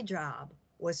 And my job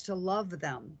was to love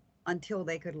them until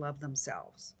they could love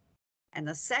themselves. And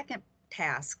the second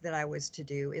task that I was to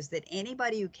do is that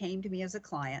anybody who came to me as a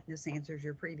client, and this answers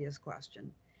your previous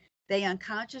question, they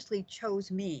unconsciously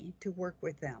chose me to work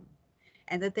with them,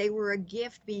 and that they were a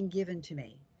gift being given to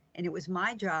me. And it was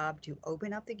my job to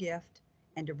open up the gift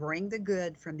and to bring the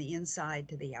good from the inside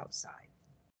to the outside.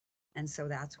 And so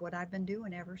that's what I've been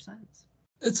doing ever since.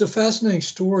 It's a fascinating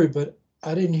story, but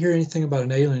I didn't hear anything about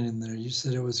an alien in there. You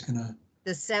said it was gonna.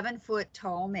 The 7-foot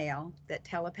tall male that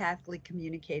telepathically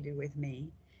communicated with me,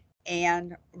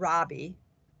 and Robbie,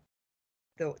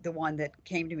 the one that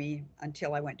came to me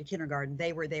until I went to kindergarten,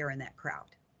 they were there in that crowd.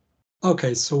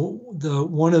 Okay, so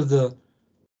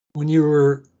when you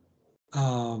were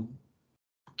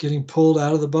getting pulled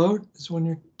out of the boat is when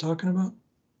you're talking about?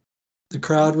 The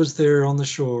crowd was there on the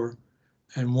shore,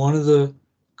 and one of the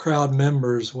crowd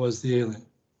members was the alien.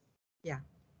 Yeah.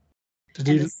 Did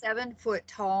And you? the 7-foot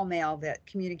tall male that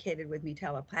communicated with me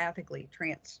telepathically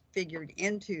transfigured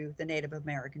into the Native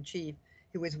American chief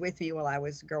who was with me while I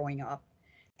was growing up.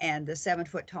 And the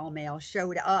 7-foot tall male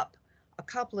showed up a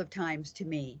couple of times to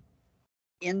me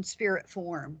in spirit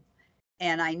form.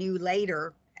 And I knew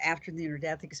later, after the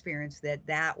near-death experience, that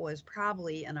that was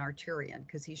probably an Arcturian,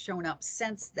 because he's shown up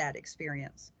since that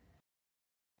experience.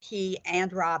 He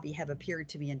and Robbie have appeared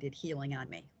to me and did healing on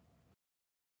me.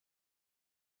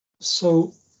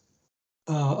 So,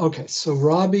 okay, so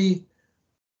Robbie,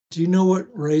 do you know what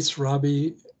race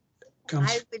Robbie comes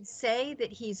I from? would say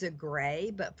that he's a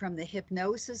gray, but from the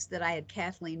hypnosis that I had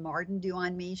Kathleen Martin do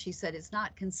on me, she said it's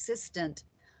not consistent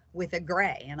with a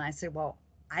gray. And I said, well,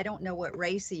 I don't know what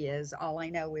race he is. All I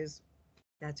know is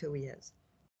that's who he is.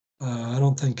 I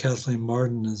don't think Kathleen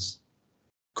Martin is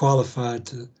qualified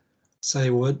to say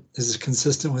what is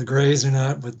consistent with grays or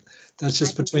not, but that's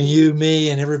just between you, me,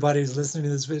 and everybody who's listening to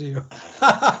this video.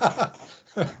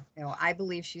 I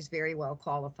believe she's very well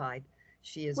qualified.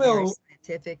 She is very Well,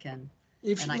 scientific, and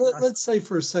if I trust. let's say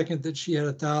for a second that she had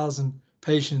 1,000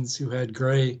 patients who had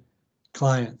gray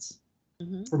clients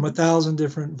from 1,000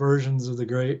 different versions of the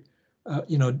gray,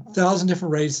 1,000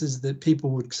 different races that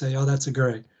people would say, oh, that's a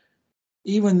gray.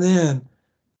 Even then,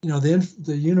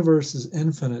 the universe is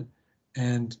infinite,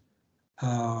 and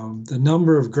the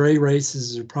number of gray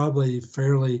races are probably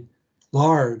fairly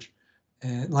large,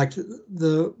 and like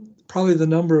probably the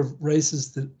number of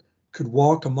races that could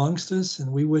walk amongst us and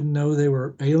we wouldn't know they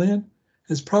were alien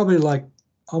is probably like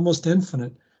almost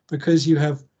infinite, because you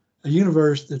have a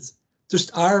universe that's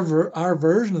just our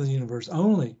version of the universe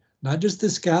only, not just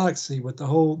this galaxy, but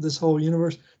this whole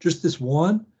universe. Just this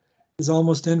one is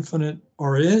almost infinite,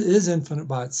 or it is infinite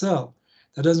by itself.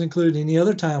 That doesn't include any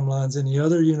other timelines, any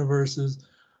other universes,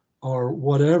 or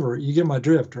whatever. You get my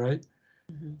drift, right?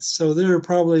 Mm-hmm. So there are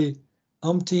probably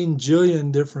umpteen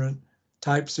jillion different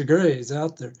types of grays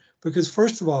out there. Because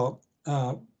first of all,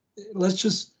 let's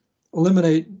just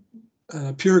eliminate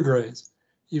pure grays.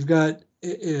 You've got,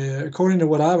 according to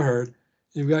what I've heard,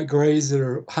 you've got grays that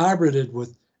are hybrided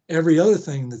with every other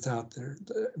thing that's out there,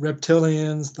 the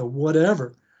reptilians, the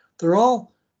whatever. They're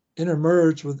all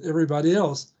intermerged with everybody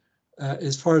else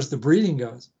as far as the breeding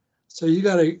goes. So you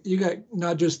got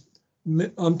not just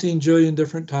umpteen jillion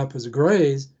different types of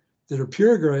grays that are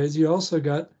pure grays. You also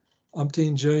got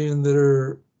umpteen jillion that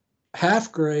are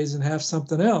half grays and half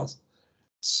something else.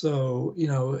 So,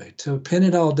 to pin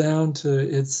it all down to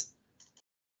it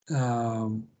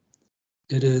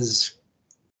is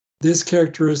this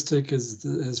characteristic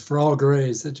is for all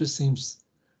grays. That just seems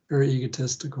very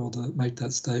egotistical to make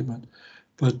that statement,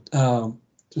 but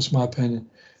just my opinion.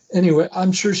 Anyway,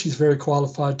 I'm sure she's very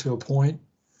qualified to a point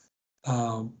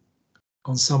on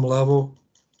some level,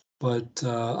 but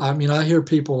I mean, I hear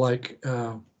people like,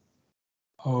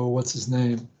 what's his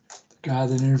name? The guy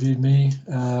that interviewed me.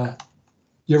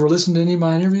 You ever listen to any of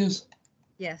my interviews?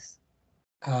 Yes.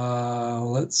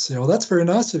 Let's see. Well, that's very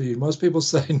nice of you. Most people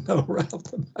say no right off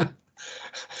the bat.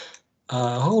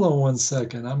 Hold on one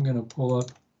second. I'm going to pull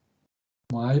up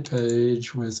my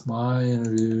page with my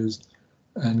interviews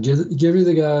and give you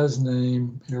the guy's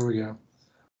name. Here we go.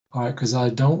 All right, because I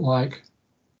don't like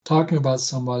talking about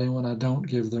somebody when I don't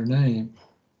give their name.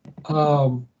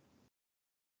 Oh,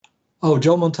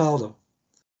 Joe Montaldo.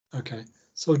 Okay.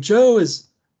 So Joe is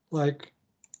like,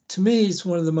 to me, he's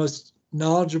one of the most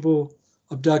knowledgeable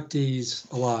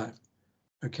abductees alive.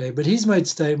 Okay. But he's made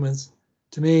statements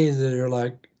to me that are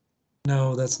like,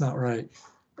 no, that's not right.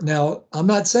 Now, I'm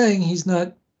not saying he's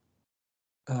not,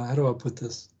 how do I put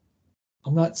this?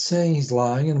 I'm not saying he's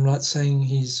lying, and I'm not saying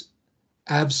he's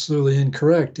absolutely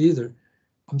incorrect either.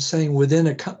 I'm saying within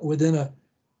a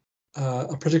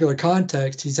particular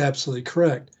context, he's absolutely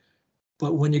correct.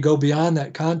 But when you go beyond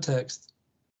that context,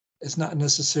 it's not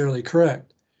necessarily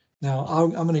correct. Now,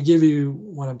 I'm going to give you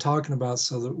what I'm talking about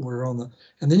so that we're on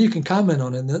and then you can comment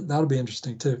on it, and that'll be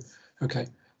interesting too. Okay,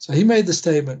 so he made the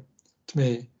statement to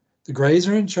me, the Greys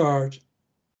are in charge,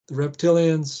 the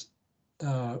reptilians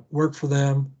work for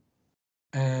them,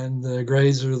 and the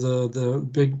Greys are the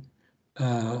big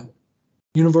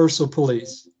universal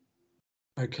police.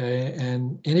 Okay,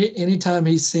 and anytime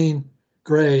he's seen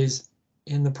Greys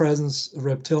in the presence of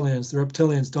reptilians, the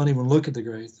reptilians don't even look at the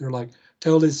Greys. They're like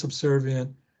totally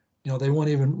subservient. They won't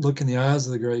even look in the eyes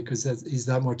of the Grey because he's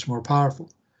that much more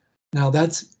powerful. Now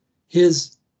that's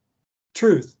his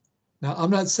truth. Now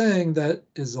I'm not saying that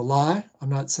is a lie. I'm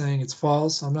not saying it's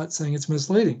false. I'm not saying it's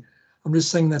misleading. I'm just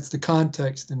saying that's the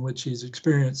context in which he's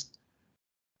experienced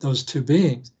those two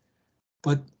beings.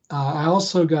 But I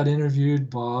also got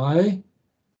interviewed by,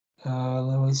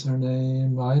 what was her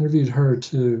name? I interviewed her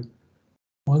too.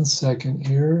 One second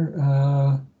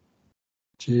here.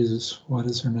 Jesus, what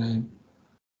is her name?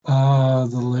 The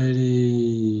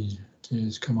lady.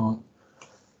 Jeez, come on.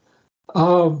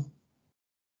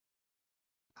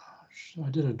 I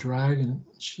did a dragon.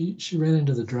 She ran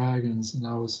into the dragons, and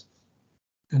I was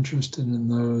interested in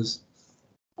those.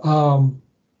 There's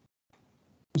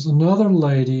another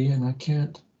lady, and I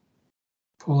can't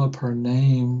pull up her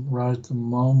name right at the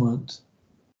moment.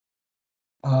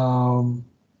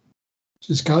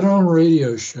 She's got her own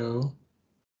radio show.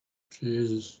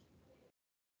 Jesus.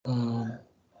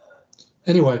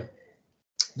 Anyway,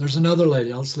 there's another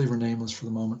lady. I'll just leave her nameless for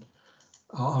the moment.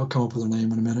 I'll come up with her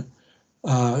name in a minute.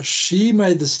 She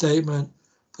made the statement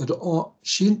that the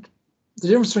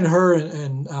difference between her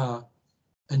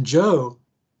and Joe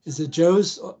is that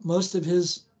Joe's most of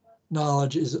his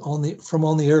knowledge is from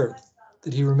on the earth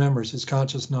that he remembers, his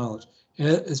conscious knowledge.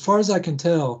 As far as I can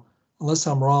tell, unless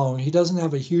I'm wrong, he doesn't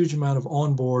have a huge amount of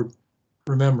onboard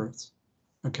remembrance.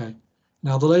 Okay.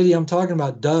 Now the lady I'm talking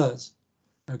about does.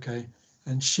 Okay.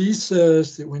 And she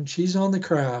says that when she's on the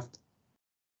craft,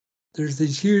 there's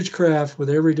these huge craft with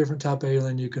every different type of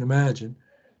alien you can imagine.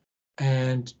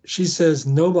 And she says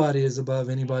nobody is above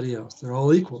anybody else. They're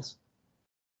all equals.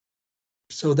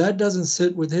 So that doesn't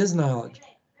sit with his knowledge.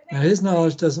 Now, his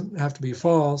knowledge doesn't have to be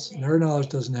false, and her knowledge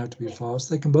doesn't have to be false.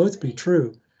 They can both be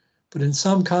true. But in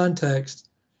some context,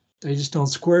 they just don't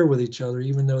square with each other,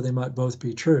 even though they might both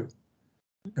be true.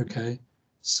 Okay?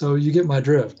 So you get my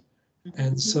drift.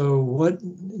 And so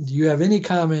do you have any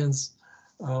comments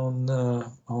on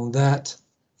that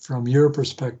from your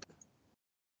perspective?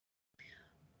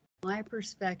 My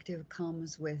perspective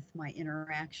comes with my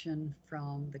interaction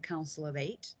from the Council of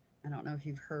Eight. I don't know if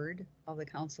you've heard of the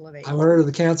Council of Eight. I've heard of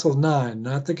the Council of Nine,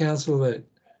 not the Council of Eight.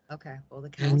 Okay, well, the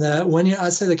Council. And when I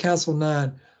say the Council of Nine,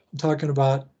 I'm talking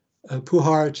about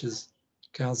Puharich's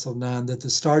Council of Nine, that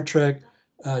the Star Trek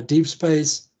Deep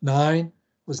Space Nine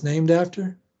was named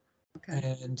after.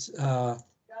 Okay. And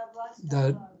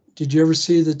did you ever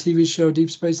see the TV show Deep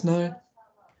Space Nine?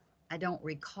 I don't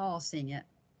recall seeing it.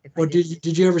 Or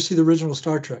did you ever see the original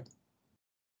Star Trek?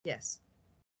 Yes.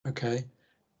 Okay.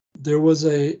 There was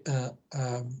a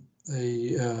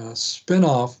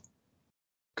spinoff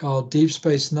called Deep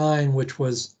Space Nine, which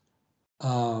was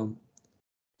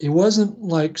it wasn't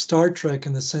like Star Trek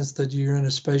in the sense that you're in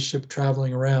a spaceship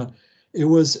traveling around. It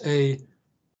was a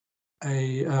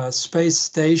space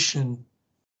station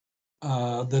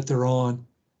that they're on.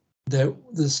 That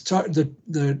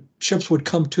the ships would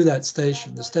come to that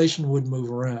station. The station would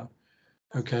move around.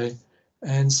 Okay,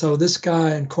 and so this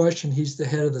guy in question, he's the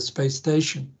head of the space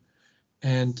station,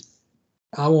 and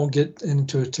I won't get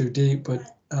into it too deep,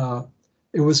 but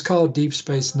it was called Deep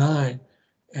Space Nine,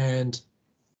 and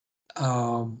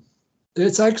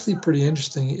it's actually pretty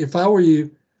interesting. If I were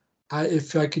you,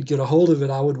 if I could get a hold of it,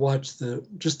 I would watch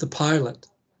just the pilot.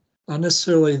 Not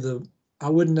necessarily I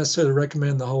wouldn't necessarily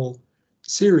recommend the whole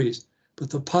series, but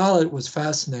the pilot was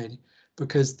fascinating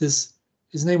because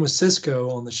his name was Cisco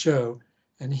on the show,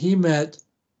 and he met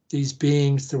these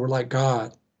beings that were like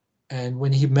God. And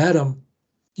when he met them,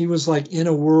 he was like in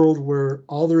a world where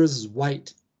all there is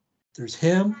white. There's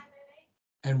him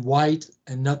and white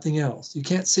and nothing else. You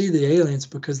can't see the aliens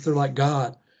because they're like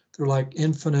God. They're like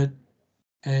infinite,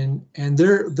 and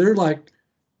they're like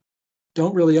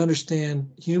don't really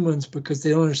understand humans because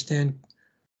they don't understand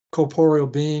corporeal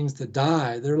beings that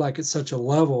die. They're like at such a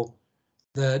level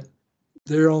that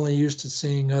they're only used to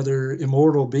seeing other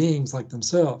immortal beings like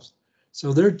themselves.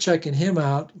 So they're checking him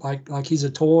out like he's a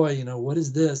toy. What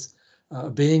is this? A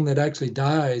being that actually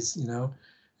dies.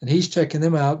 And he's checking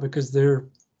them out because they're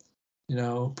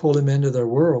pulled him into their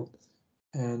world.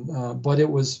 And but it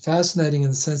was fascinating in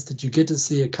the sense that you get to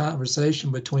see a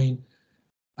conversation between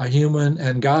a human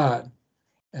and God,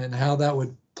 and how that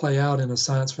would play out in a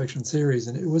science fiction series.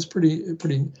 And it was pretty.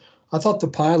 I thought the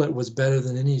pilot was better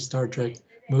than any Star Trek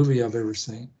movie I've ever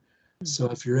seen. So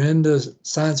if you're into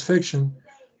science fiction,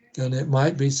 then it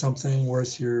might be something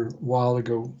worth your while to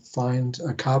go find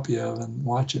a copy of and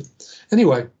watch it.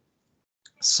 Anyway,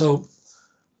 so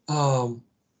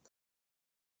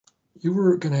you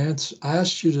were going to answer. I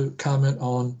asked you to comment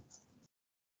on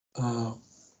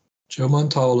Joe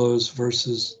Montalo's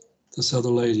versus this other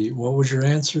lady. What was your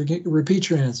answer? Repeat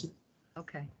your answer.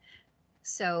 Okay.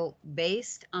 So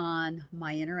based on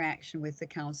my interaction with the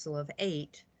Council of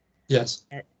Eight, yes,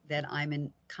 that I'm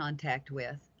in contact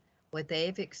with, what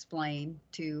they've explained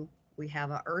we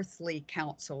have an earthly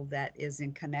council that is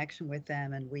in connection with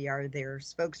them, and we are their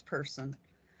spokesperson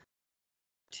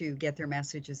to get their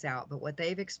messages out. But what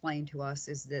they've explained to us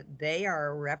is that they are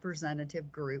a representative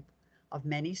group of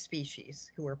many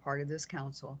species who are part of this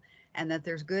council, and that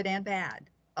there's good and bad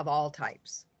of all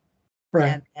types. Right.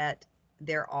 And that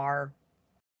there are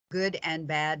good and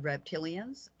bad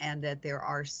reptilians, and that there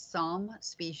are some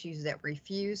species that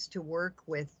refuse to work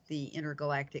with the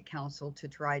Intergalactic Council to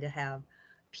try to have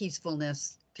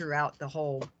peacefulness throughout the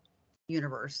whole,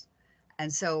 universe.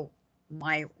 And so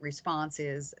my response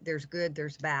is there's good,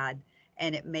 there's bad.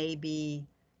 And it may be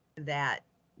that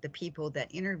the people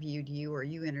that interviewed you or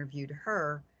you interviewed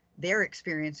her, their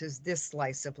experience is this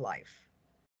slice of life.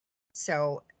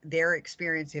 So their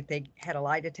experience, if they had a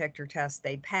lie detector test,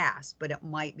 they'd pass, but it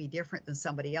might be different than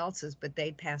somebody else's, but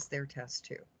they'd pass their test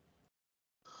too.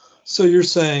 So you're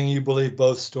saying you believe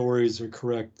both stories are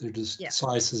correct. They're just Yeah.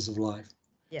 slices of life.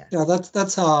 Yeah. Yeah,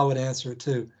 that's how I would answer it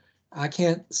too. I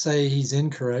can't say he's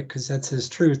incorrect because that's his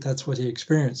truth. That's what he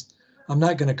experienced. I'm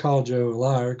not going to call Joe a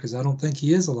liar because I don't think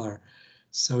he is a liar.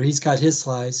 So he's got his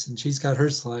slice and she's got her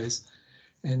slice.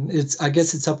 And I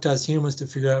guess it's up to us humans to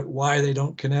figure out why they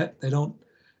don't connect. They don't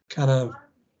kind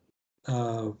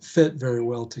of fit very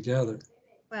well together.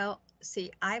 Well,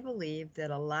 see, I believe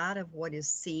that a lot of what is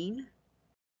seen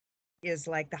is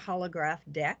like the holograph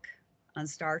deck on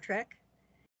Star Trek,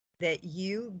 that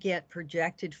you get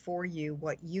projected for you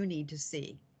what you need to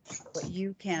see, what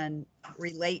you can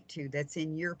relate to that's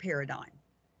in your paradigm.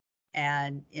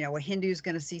 And, you know, a Hindu's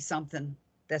going to see something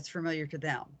that's familiar to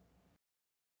them.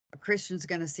 A Christian's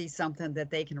going to see something that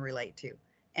they can relate to.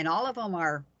 And all of them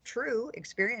are true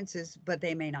experiences, but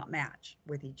they may not match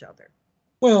with each other.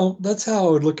 Well, that's how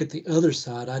I would look at the other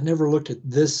side. I never looked at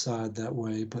this side that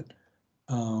way, but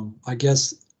I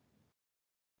guess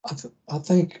I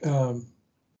think one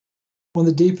of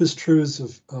the deepest truths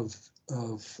of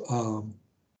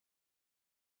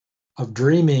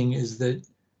dreaming is that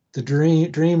the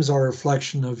dreams are a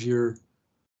reflection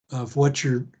of what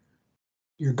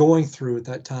you're going through at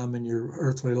that time in your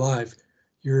earthly life.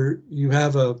 You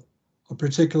have a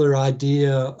particular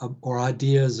idea or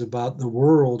ideas about the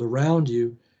world around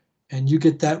you, and you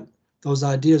get those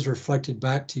ideas reflected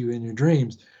back to you in your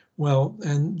dreams. Well,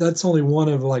 and that's only one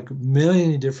of like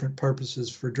many different purposes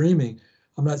for dreaming.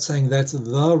 I'm not saying that's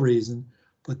the reason,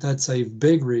 but that's a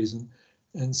big reason.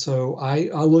 And so I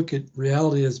look at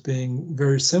reality as being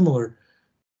very similar.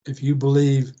 If you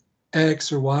believe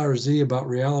X or Y or Z about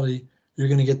reality, you're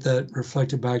going to get that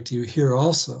reflected back to you here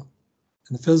also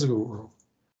in the physical world.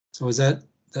 So is that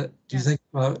do you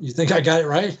Yes, think I got it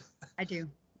right? I do.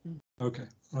 Okay.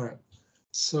 All right.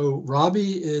 So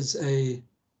Robbie is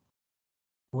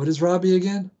what is Robbie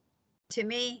again? To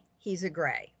me, he's a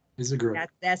gray. He's a gray.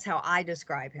 That's how I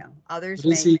describe him. But Others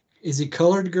is may, he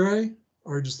colored gray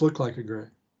or just look like a gray?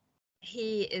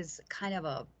 he is kind of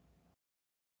a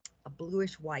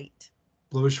bluish white.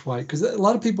 Bluish white. Because a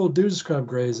lot of people do describe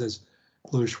grays as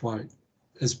bluish white,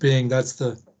 as being that's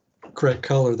the correct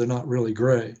color. They're not really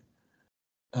gray.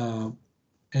 Um,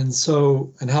 and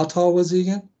how tall was he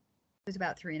again? He was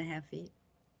about 3.5 feet.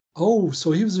 Oh,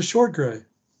 so he was a short gray.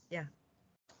 Yeah.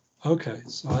 Okay,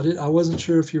 so I wasn't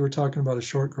sure if you were talking about a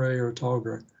short gray or a tall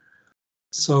gray.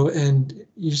 So, and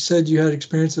you said you had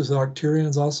experiences with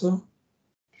Arcturians also?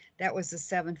 That was a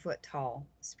 7 foot tall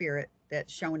spirit that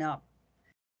shown up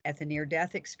at the near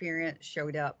death experience,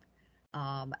 showed up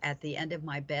at the end of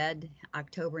my bed,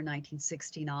 October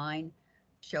 1969,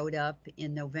 showed up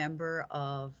in November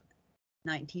of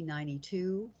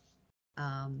 1992,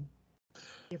 um,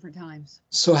 different times.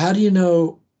 So how do you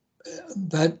know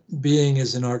that being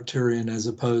is an Arcturian as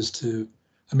opposed to,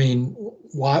 I mean,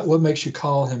 what makes you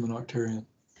call him an Arcturian?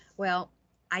 Well,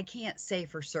 I can't say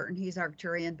for certain he's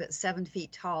Arcturian, but 7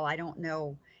 feet tall, I don't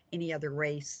know any other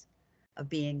race of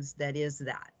beings that is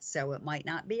that. So it might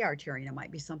not be Arcturian, it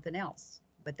might be something else,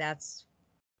 but that's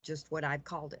just what I've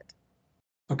called it.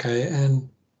 Okay, and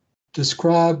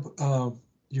describe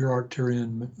your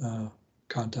Arcturian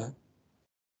contact.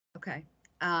 Okay.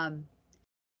 Um,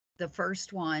 the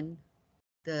first one,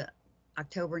 the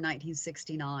October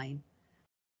 1969,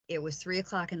 it was 3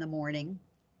 o'clock in the morning.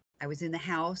 I was in the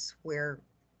house where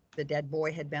the dead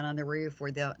boy had been on the roof,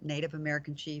 where the Native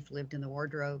American chief lived in the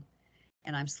wardrobe.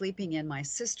 And I'm sleeping in my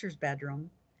sister's bedroom.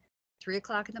 3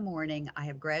 o'clock in the morning. I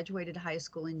have graduated high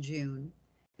school in June.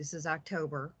 This is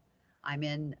October. I'm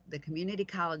in the community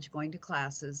college going to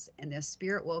classes, and this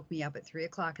spirit woke me up at 3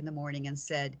 o'clock in the morning and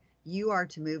said, "You are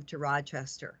to move to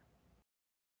Rochester."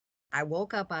 I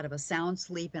woke up out of a sound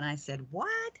sleep and I said,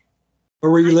 "What?"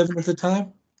 Where were you I, living at the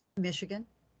time? Michigan,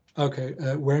 Okay,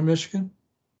 where in Michigan?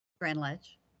 Grand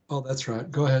Ledge. Oh, that's right.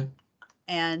 Go ahead.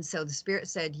 And so the spirit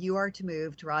said, "You are to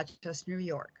move to Rochester, New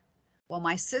York." Well,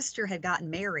 my sister had gotten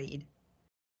married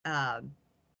um,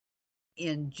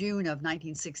 in June of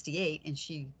 1968, and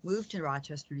she moved to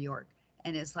Rochester, New York.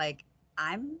 And it's like,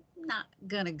 I'm not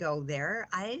going to go there.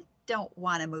 I don't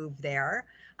want to move there.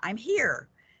 I'm here.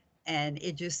 And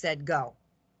it just said, go.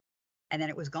 And then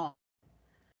it was gone.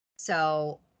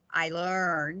 So I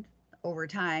learned over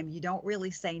time, you don't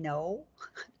really say no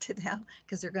to them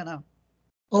because they're going to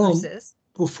Oh, persist.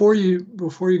 before you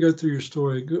go through your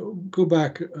story, go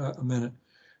back a minute.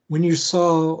 When you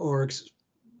saw or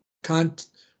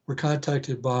were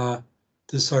contacted by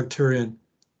this Arcturian,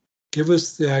 give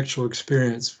us the actual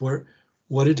experience.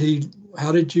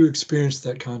 How did you experience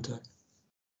that contact?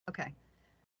 Okay.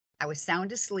 I was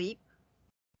sound asleep.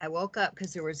 I woke up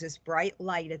because there was this bright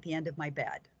light at the end of my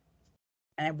bed.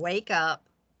 And I wake up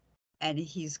and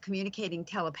he's communicating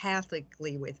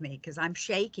telepathically with me because I'm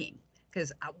shaking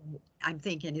because I'm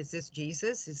thinking, is this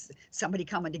Jesus? Is somebody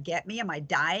coming to get me? Am I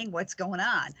dying? What's going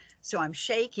on? So I'm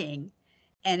shaking,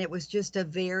 and it was just a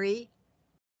very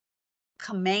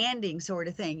commanding sort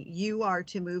of thing. You are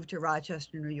to move to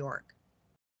Rochester, New York.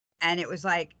 And it was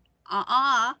like,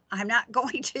 I'm not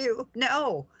going to,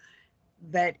 no.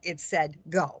 But it said,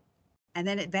 go. And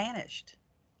then it vanished.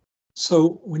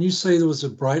 So when you say there was a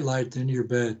bright light at the end of your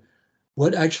bed,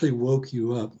 what actually woke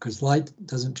you up? Because light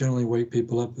doesn't generally wake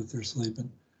people up if they're sleeping.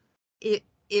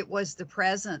 It was the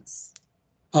presence.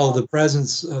 Oh, the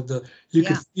presence of you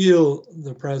could feel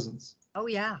the presence. Oh,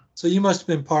 yeah. So you must have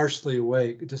been partially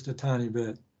awake, just a tiny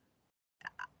bit.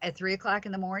 At 3 o'clock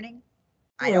in the morning?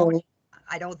 Well,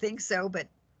 I don't think so, but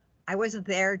I wasn't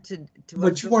there to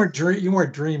But you weren't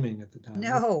dreaming at the time.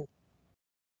 No.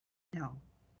 Right? No.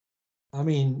 I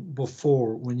mean,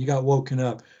 before when you got woken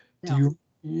up, No.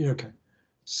 Okay.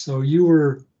 So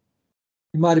you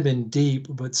might have been deep,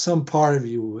 but some part of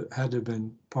you had to have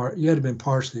been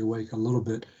partially awake a little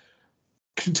bit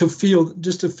to feel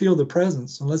the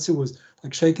presence, unless it was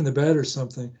like shaking the bed or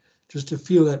something, just to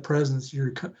feel that presence.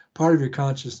 Your part of your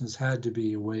consciousness had to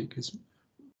be awake, is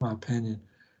my opinion.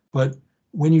 But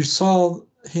when you saw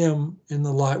him in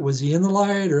the light, was he in the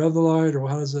light or of the light, or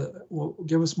how does it? Well,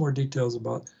 give us more details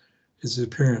about his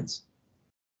appearance.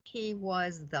 He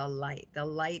was the light. The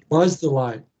light Was the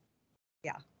light?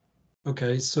 Yeah.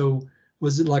 Okay, so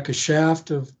was it like a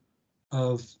shaft of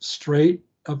straight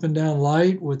up and down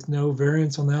light with no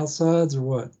variance on the outsides, or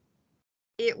what?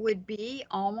 It would be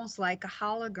almost like a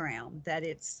hologram that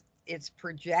it's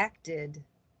projected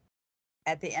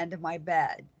at the end of my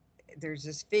bed. There's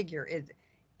this figure.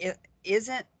 It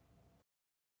isn't.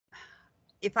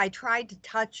 If I tried to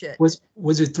touch it, Was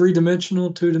it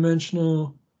 3-dimensional,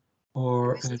 2-dimensional,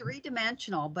 or? it was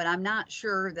 3-dimensional, but I'm not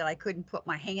sure that I couldn't put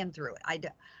my hand through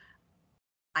it.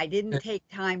 I didn't take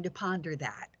time to ponder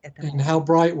that at the moment. And how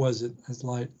bright was it as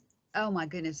light? Oh my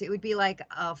goodness, it would be like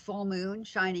a full moon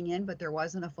shining in, but there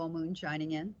wasn't a full moon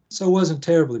shining in. So it wasn't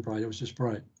terribly bright, it was just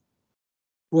bright. It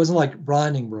wasn't like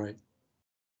blinding bright.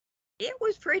 It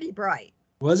was pretty bright.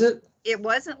 Was it? It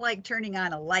wasn't like turning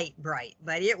on a light bright,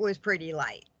 but it was pretty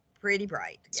light, pretty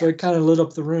bright. So it kind of lit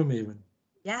up the room even.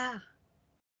 Yeah.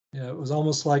 Yeah, it was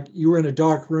almost like you were in a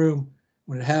dark room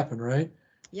when it happened, right?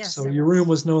 Yes. So your room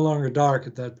was no longer dark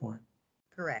at that point.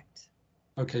 Correct.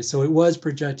 Okay, so it was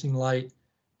projecting light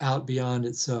out beyond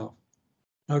itself.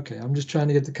 Okay, I'm just trying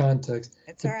to get the context.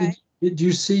 It's all right. Did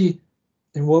you see,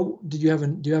 and what do you have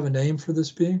a name for this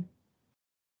being?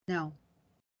 No.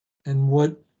 And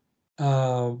what,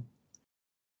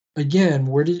 again,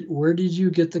 where did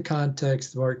you get the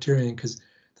context of Arcturian? Because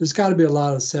there's got to be a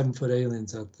lot of 7-foot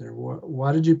aliens out there.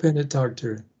 Why did you pin it to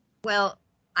Arcturian? Well,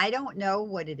 I don't know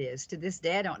what it is. To this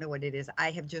day, I don't know what it is.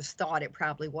 I have just thought it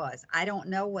probably was. I don't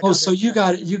know what. Oh, so you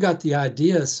got the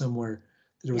idea somewhere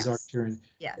that it was Arcturian.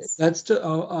 Yes. That's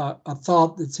a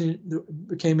thought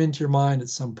that came into your mind at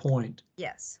some point.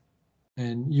 Yes.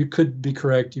 And you could be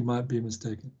correct. You might be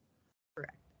mistaken.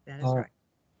 Correct. That is right.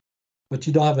 But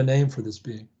you don't have a name for this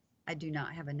being. I do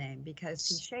not have a name because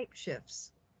he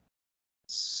shapeshifts.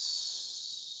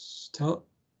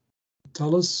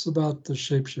 Tell us about the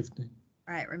shapeshifting.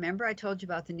 All right. Remember I told you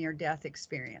about the near-death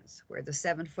experience where the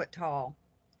 7-foot tall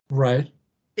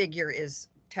figure is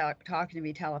talking to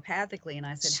me telepathically, and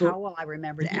I said, how will I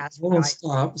remember to ask for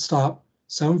guidance? Stop.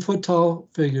 7-foot tall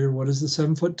figure. What does the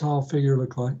 7-foot tall figure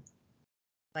look like?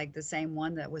 Like the same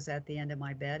one that was at the end of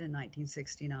my bed in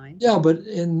 1969. Yeah, but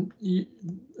you're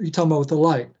talking about with the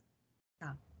light.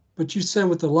 Yeah. But you said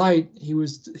with the light, he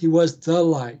was the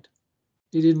light.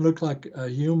 He didn't look like a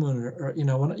human, or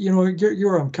you're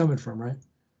where I'm coming from, right?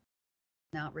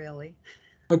 Not really.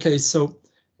 Okay, so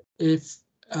if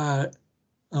how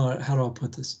do I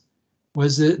put this?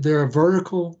 Was there a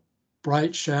vertical,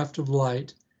 bright shaft of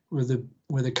light with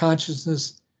the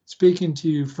consciousness speaking to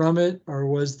you from it, or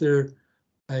was there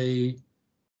a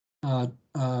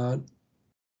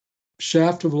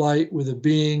shaft of light with a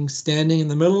being standing in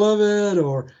the middle of it,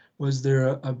 or was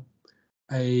there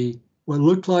a what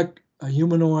looked like a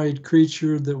humanoid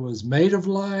creature that was made of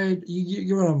light? You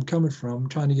get where I'm coming from. I'm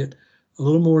trying to get a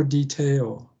little more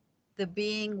detail. The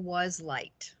being was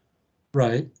light.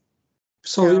 Right.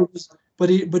 So it was,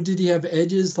 But did he have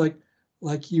edges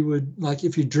like you would, like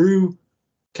if you drew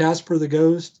Casper the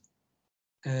Ghost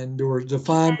and there were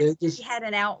defined edges? He had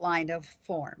an outline of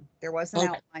form. There was an Okay,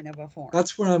 outline of a form.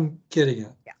 that's what I'm getting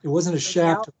at. Yeah. It wasn't a So the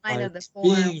shaft of outline light, of the it's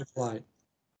form being of light.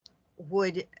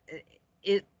 would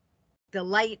the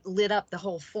light lit up the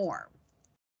whole form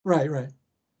Right, right.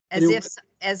 But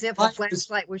as if a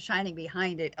flashlight was shining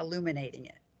behind it, illuminating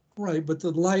it. Right, but the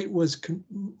light was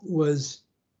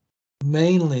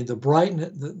mainly the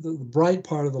brightness. The bright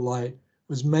part of the light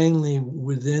was mainly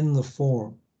within the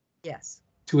form. Yes.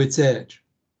 To its edge.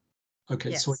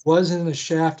 Okay, Yes. so it wasn't a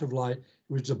shaft of light; it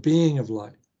was a being of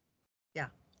light. Yeah.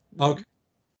 Okay.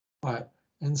 All right.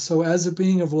 And so, as a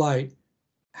being of light,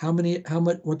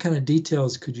 what kind of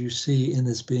details could you see in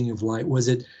this being of light? Was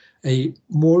it a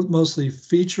mostly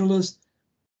featureless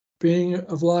being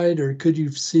of light, or could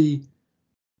you see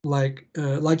like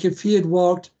if he had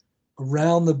walked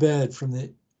around the bed from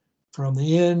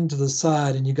the end to the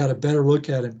side, and you got a better look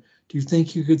at him? Do you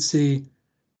think you could see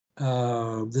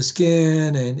the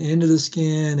skin and into the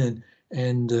skin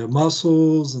and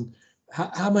muscles, and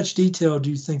how much detail do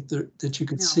you think that you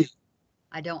could see?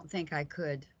 I don't think I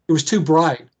could. It was too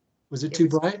bright. Was it too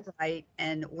bright? Bright.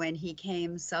 And when he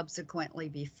came subsequently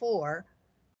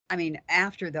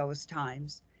after those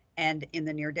times and in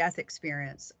the near-death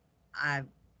experience, I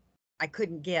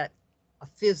couldn't get a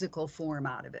physical form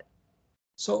out of it.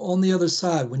 So on the other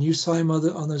side, when you saw him on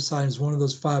the other side as one of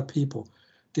those 5 people,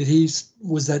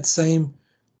 was that same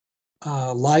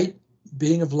light,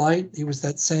 being of light? He was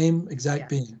that same exact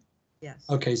being? Yes.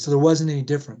 Okay, so there wasn't any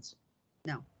difference?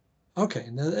 No. Okay,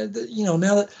 now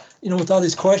that, with all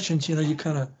these questions, you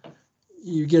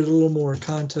get a little more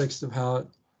context of how it,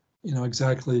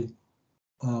 exactly.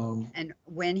 And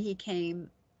when he came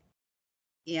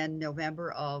in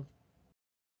November of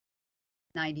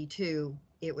 92,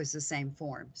 it was the same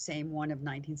form, same one of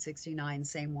 1969,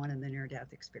 same one in the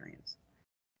near-death experience.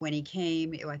 When he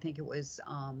came, I think it was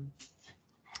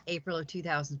April of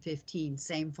 2015,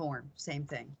 same form, same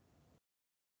thing.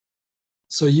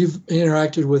 So you've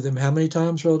interacted with him how many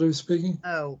times, relatively speaking?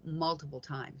 Oh, multiple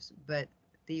times, but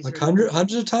these like are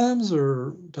hundreds of times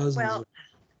or dozens? Well,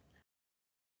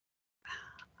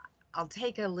 I'll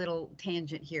take a little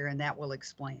tangent here and that will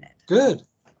explain it. Good.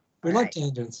 We like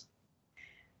tangents.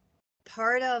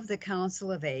 Part of the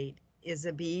Council of Eight is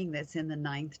a being that's in the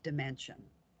 9th dimension.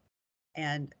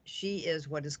 And she is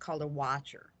what is called a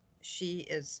watcher.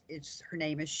 Her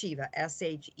name is Shiva,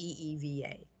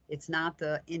 Sheeva. It's not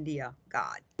the India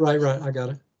god. Right, I got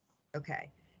it. Okay.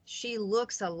 She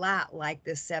looks a lot like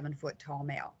this 7-foot tall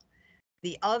male.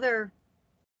 The other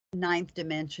 9th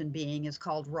dimension being is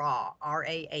called Ra,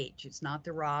 R-A-H. It's not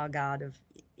the Ra god of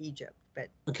Egypt, but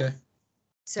okay.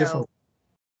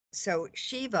 So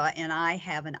Shiva and I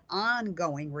have an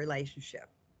ongoing relationship.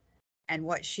 And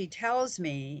what she tells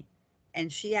me,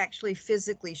 and she actually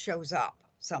physically shows up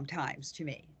sometimes to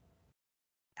me.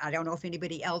 I don't know if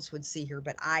anybody else would see her,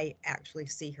 but I actually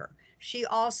see her. She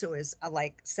also is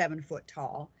like 7 foot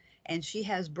tall, and she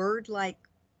has bird-like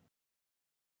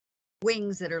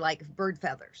wings that are like bird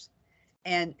feathers.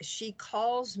 And she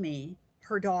calls me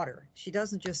her daughter. She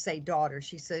doesn't just say daughter,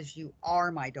 she says, "You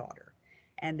are my daughter."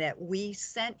 And that we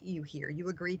sent you here. You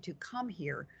agreed to come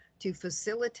here to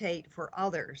facilitate for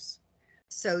others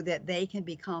so that they can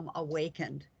become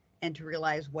awakened and to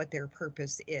realize what their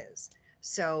purpose is.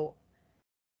 So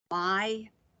my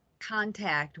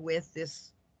contact with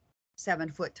this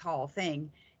 7 foot tall thing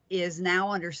is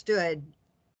now understood.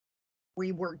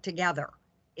 We work together.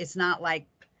 It's not like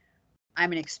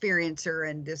I'm an experiencer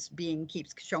and this being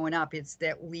keeps showing up. It's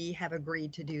that we have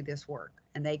agreed to do this work,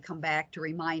 and they come back to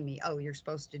remind me, oh, you're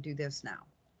supposed to do this now.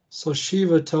 So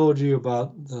Shiva told you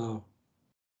about the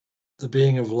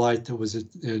being of light that was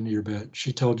in your bed.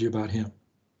 She told you about him.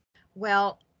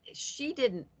 Well, she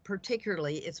didn't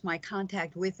particularly. It's my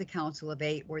contact with the Council of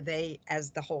Eight, where they,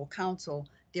 as the whole council,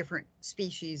 different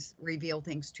species, reveal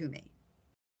things to me.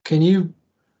 Can you,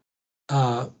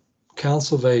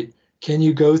 Council of Eight, can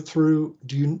you go through,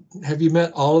 have you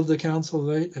met all of the Council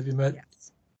of Eight? Have you met?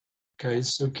 Yes. Okay,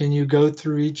 yes. So can you go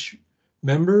through each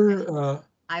member?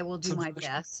 I will do my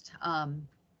best.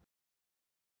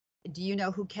 Do you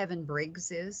know who Kevin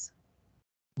Briggs is?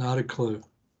 Not a clue.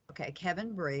 Okay,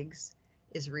 Kevin Briggs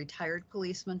is a retired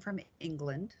policeman from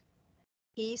England.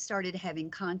 He started having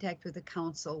contact with the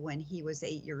council when he was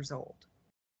 8 years old.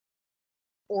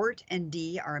 Ort and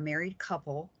Dee are a married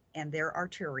couple, and they're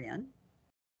Arturian,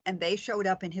 and they showed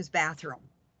up in his bathroom,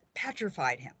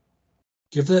 petrified him.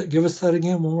 Give us that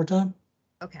again one more time.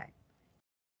 Okay.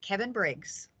 Kevin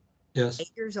Briggs, yes, 8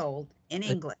 years old, in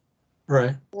England.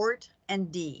 Right. Ort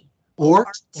and Dee. Ort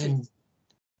and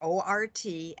ORT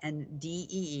and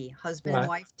DEE, husband and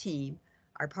Right. wife team,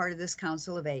 are part of this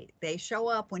Council of Eight. They show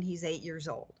up when he's 8 years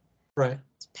old. Right.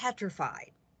 He's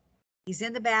petrified. He's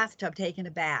in the bathtub taking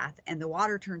a bath, and the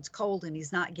water turns cold, and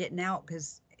he's not getting out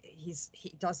because he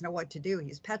doesn't know what to do.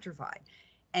 He's petrified.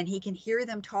 And he can hear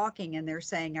them talking, and they're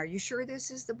saying, "Are you sure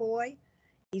this is the boy?"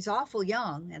 He's awful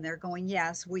young, and they're going,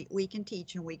 "Yes, we can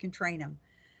teach him, we can train him."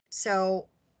 So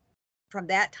from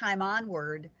that time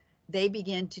onward, they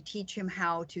begin to teach him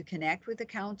how to connect with the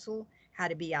council, how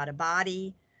to be out of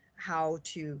body, how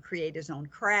to create his own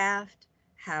craft,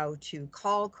 how to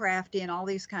call craft in, all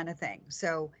these kind of things.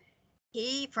 So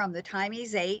he, from the time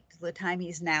he's 8 to the time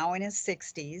he's now in his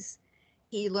 60s,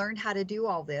 he learned how to do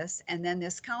all this. And then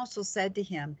this council said to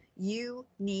him, "You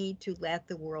need to let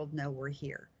the world know we're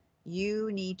here.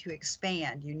 You need to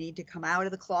expand. You need to come out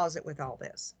of the closet with all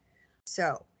this."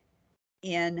 So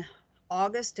in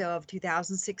August of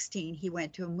 2016, he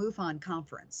went to a MUFON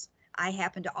conference. I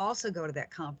happened to also go to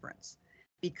that conference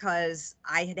because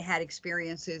I had had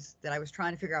experiences that I was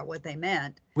trying to figure out what they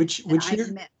meant. Which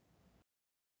year? Met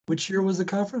Which year was the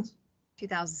conference?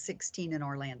 2016 in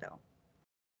Orlando.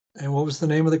 And what was the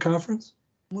name of the conference?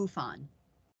 MUFON.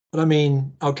 But I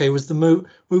mean, okay, it was the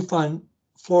MUFON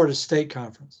Florida State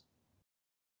Conference.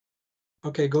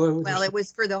 Okay, go ahead. Well, it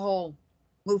was for the whole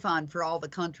MUFON for all the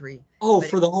country. Oh, but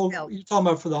for the whole, you're talking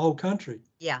about for the whole country.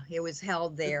 Yeah, it was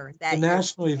held there The that year.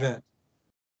 national event.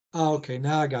 Oh, okay,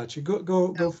 now I got you.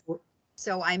 Go for it.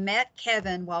 So I met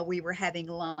Kevin while we were having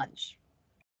lunch,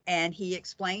 and he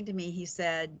explained to me, he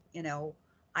said,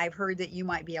 "I've heard that you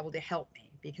might be able to help me,"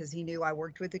 because he knew I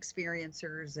worked with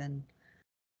experiencers and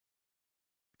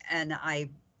I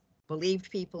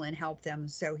believed people and helped them.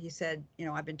 So he said,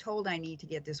 "I've been told I need to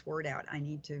get this word out. I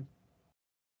need to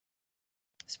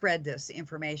spread this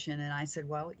information." And I said,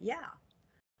 "Well, yeah."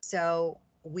 So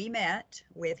we met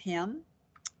with him,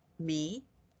 me,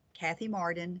 Kathy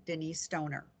Martin, Denise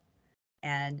Stoner.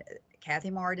 And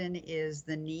Kathy Martin is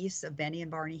the niece of Benny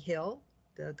and Barney Hill,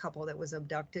 the couple that was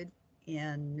abducted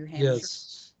in New Hampshire,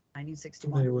 Yes.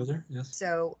 1961. Familiar with her, yes.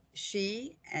 So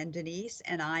she and Denise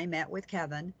and I met with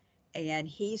Kevin, and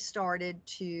he started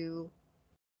to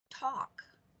talk.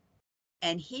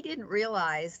 And he didn't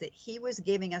realize that he was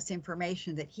giving us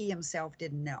information that he himself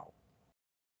didn't know.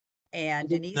 And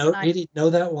Denise and I, he didn't know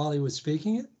that while he was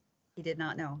speaking it? he did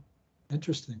not know.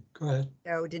 Interesting. Go ahead.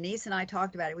 So Denise and I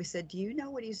talked about it. We said, "Do you know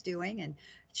what he's doing?" And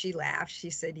she laughed. She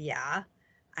said, "Yeah."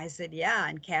 I said, "Yeah."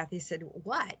 And Kathy said,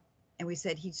 "What?" And we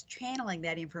said, "He's channeling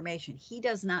that information. He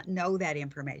does not know that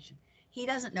information. He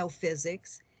doesn't know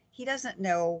physics. He doesn't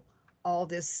know all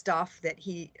this stuff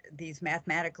these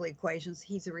mathematical equations.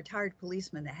 He's a retired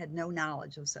policeman that had no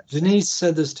knowledge of such things." Denise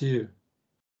said this to you.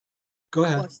 Go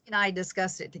ahead. Well, she and I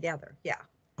discussed it together. Yeah.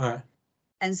 All right.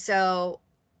 And so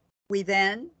we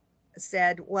then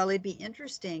said, well, it'd be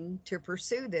interesting to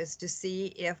pursue this to see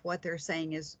if what they're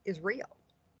saying is real.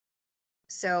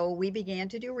 So we began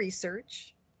to do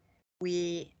research.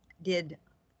 We did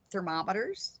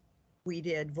thermometers. We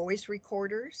did voice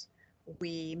recorders.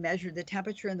 We measured the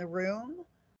temperature in the room.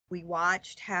 We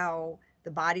watched how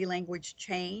the body language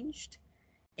changed.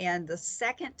 And the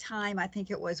second time, I think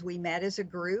it was, we met as a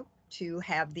group to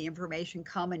have the information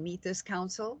come and meet this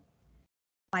council,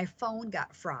 my phone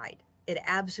got fried. It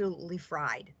absolutely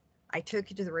fried. I took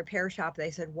it to the repair shop.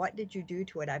 They said, "What did you do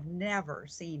to it? I've never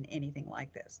seen anything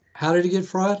like this." How did it get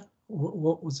fried?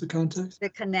 What was the context? The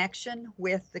connection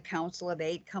with the Council of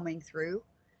Eight coming through.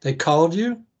 They called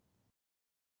you?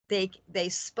 They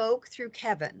spoke through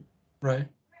Kevin. Right.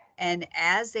 And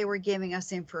as they were giving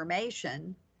us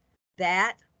information,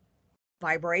 that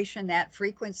vibration, that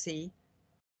frequency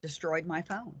destroyed my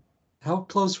phone. How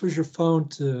close was your phone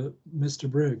to Mr.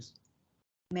 Briggs?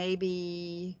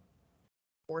 Maybe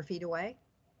 4 feet away.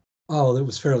 Oh, that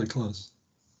was fairly close.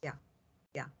 Yeah.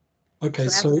 Yeah. Okay,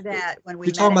 so after that, when we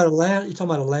you're talking about you're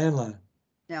talking about a landline.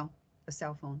 No, a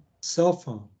cell phone. Cell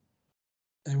phone.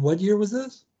 And what year was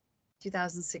this?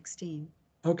 2016.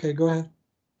 Okay, go ahead.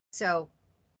 So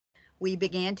we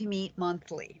began to meet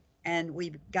monthly, and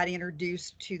we got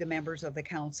introduced to the members of the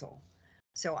council.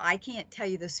 So I can't tell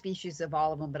you the species of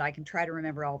all of them, but I can try to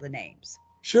remember all the names.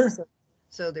 Sure.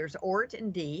 So there's Ort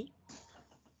and Dee,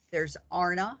 there's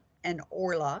Arna and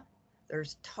Orla,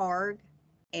 there's Targ,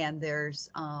 and there's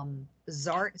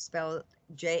Zark, spelled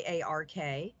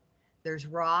Jark. There's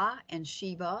Ra and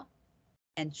Shiva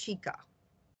and Chica.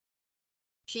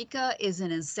 Chica is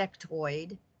an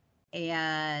insectoid,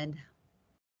 and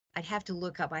I'd have to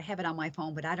look up. I have it on my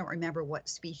phone, but I don't remember what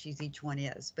species each one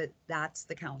is, but that's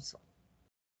the council.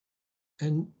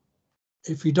 And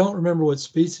if you don't remember what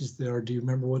species they are, do you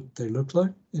remember what they look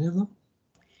like, any of them?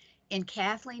 In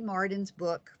Kathleen Martin's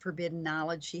book, Forbidden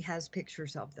Knowledge, she has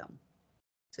pictures of them.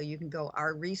 So you can go,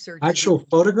 our research. Actual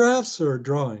photographs or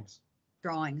drawings?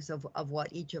 Drawings of what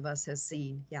each of us has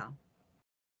seen, yeah.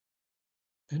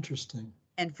 Interesting.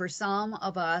 And for some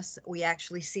of us, we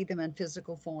actually see them in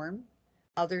physical form.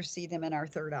 Others see them in our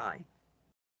third eye.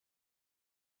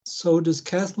 So does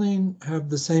Kathleen have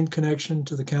the same connection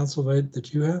to the Council of Eight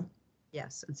that you have?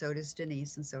 Yes, and so does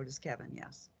Denise, and so does Kevin,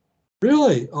 yes.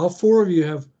 Really? All four of you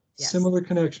have Yes. similar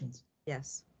connections?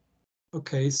 Yes.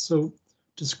 Okay, so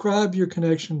describe your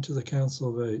connection to the Council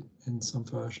of Eight in some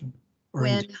fashion.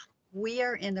 When we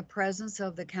are in the presence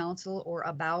of the council or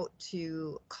about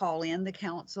to call in the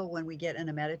council, when we get in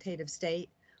a meditative state,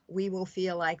 we will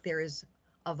feel like there is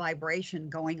a vibration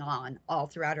going on all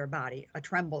throughout our body, a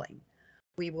trembling.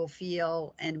 We will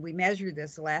feel, and we measured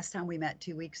this the last time we met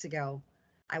 2 weeks ago.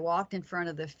 I walked in front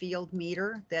of the field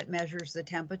meter that measures the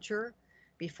temperature.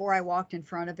 Before I walked in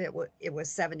front of it, it was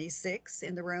 76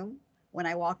 in the room. When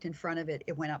I walked in front of it,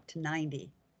 it went up to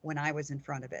 90 when I was in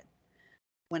front of it.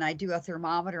 When I do a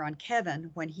thermometer on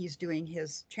Kevin, when he's doing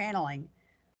his channeling,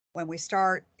 when we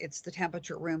start, it's the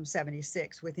temperature room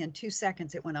 76. Within 2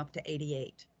 seconds, it went up to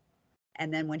 88.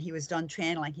 And then when he was done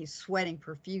channeling, he's sweating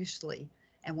profusely.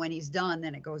 And when he's done,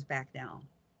 then it goes back down.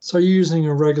 So you're using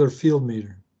a regular field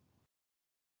meter.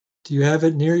 Do you have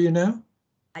it near you now?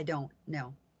 I don't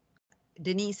know.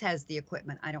 Denise has the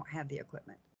equipment. I don't have the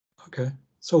equipment. Okay.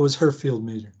 So it was her field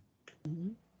meter. Mm-hmm.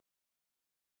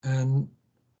 And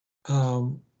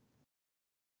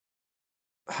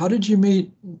how did you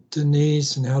meet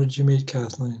Denise and how did you meet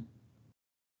Kathleen?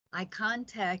 I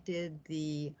contacted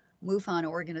the MUFON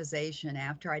organization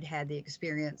after I'd had the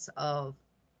experience of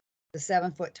the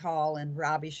 7-foot tall and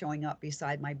Robbie showing up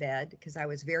beside my bed because I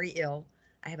was very ill.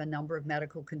 I have a number of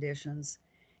medical conditions.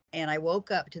 And I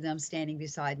woke up to them standing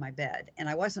beside my bed. And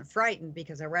I wasn't frightened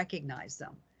because I recognized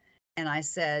them. And I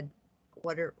said,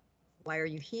 why are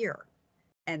you here?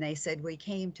 And they said, we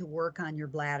came to work on your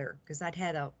bladder because I'd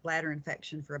had a bladder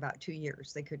infection for about 2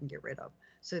 years they couldn't get rid of.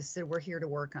 So they said, we're here to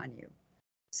work on you.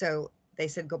 So they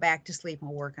said, go back to sleep and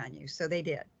we'll work on you. So they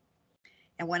did.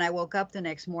 And when I woke up the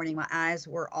next morning, my eyes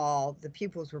were the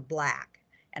pupils were black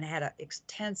and I had an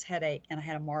intense headache and I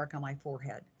had a mark on my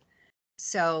forehead.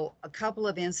 So a couple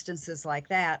of instances like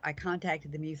that, I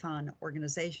contacted the MUFON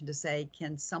organization to say,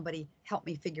 can somebody help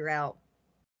me figure out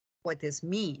what this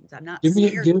means? I'm not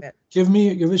scared of it.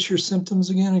 Give us your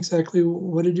symptoms again. Exactly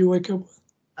what did you wake up with?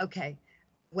 Okay.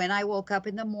 When I woke up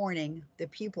in the morning, the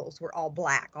pupils were all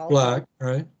black. Black,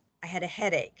 right? I had a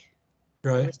headache.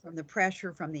 Right. It was from the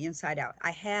pressure from the inside out. I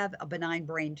have a benign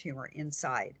brain tumor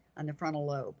inside on the frontal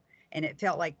lobe, and it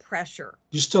felt like pressure.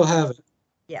 You still have it?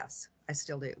 Yes, I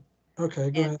still do.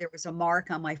 Okay, go ahead. There was a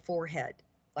mark on my forehead,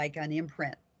 like an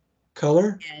imprint.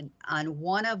 Color? And on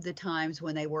one of the times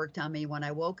when they worked on me, when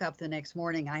I woke up the next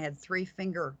morning, I had 3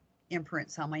 finger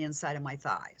imprints on my inside of my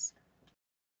thighs.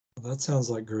 Well, that sounds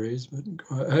like grays, but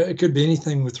it could be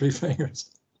anything with 3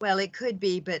 fingers. Well, it could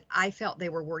be, but I felt they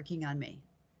were working on me.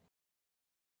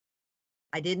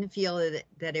 I didn't feel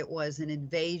that it was an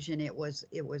invasion. It was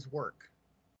work,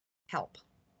 help.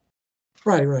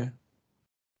 Right.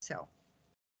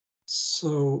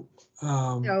 So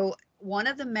one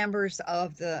of the members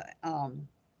of the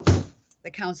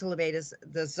Council of Eight is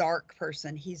the Zark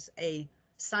person. He's a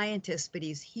scientist, but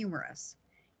he's humorous.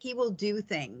 He will do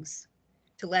things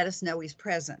to let us know he's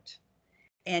present.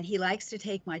 And he likes to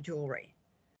take my jewelry.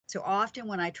 So often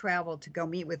when I travel to go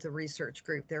meet with the research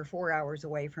group, they're 4 hours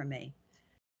away from me.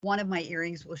 One of my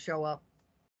earrings will show up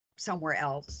somewhere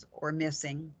else or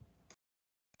missing.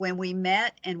 When we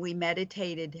met and we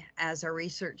meditated as our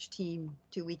research team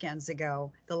 2 weekends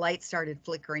ago, the light started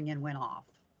flickering and went off.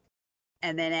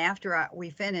 And then after we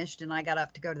finished and I got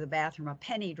up to go to the bathroom, a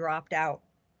penny dropped out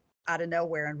of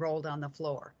nowhere and rolled on the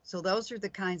floor. So those are the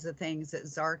kinds of things that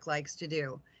Zark likes to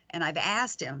do. And I've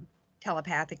asked him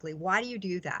telepathically, why do you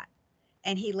do that?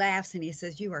 And he laughs and he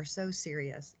says, you are so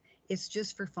serious. It's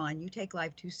just for fun. You take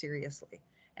life too seriously.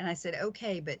 And I said,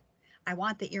 okay, but I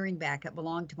want the earring back. It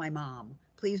belonged to my mom.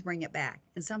 Please bring it back.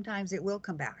 And sometimes it will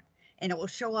come back and it will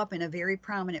show up in a very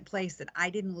prominent place that I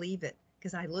didn't leave it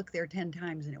because I looked there 10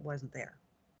 times and it wasn't there.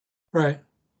 Right.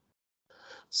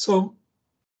 So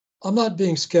I'm not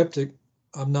being skeptic.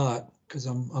 I'm not, because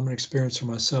I'm an experiencer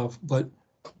myself, but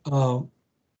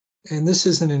and this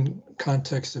isn't in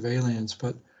context of aliens,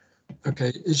 but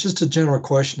okay, it's just a general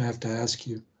question I have to ask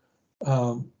you.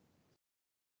 A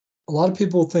lot of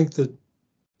people think that,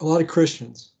 a lot of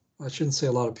Christians, I shouldn't say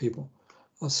a lot of people,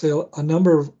 I'll say a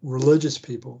number of religious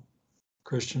people,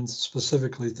 Christians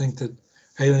specifically, think that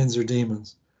aliens are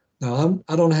demons. Now,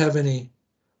 I don't have any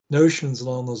notions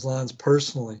along those lines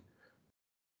personally.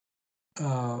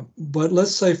 But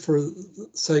let's say, for the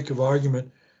sake of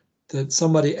argument, that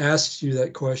somebody asks you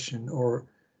that question, or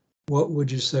what would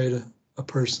you say to a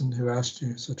person who asked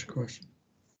you such a question?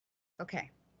 Okay.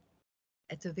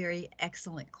 It's a very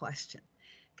excellent question,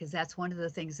 because that's one of the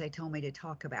things they told me to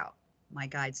talk about. My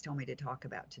guides told me to talk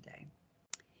about today.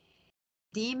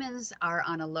 Demons are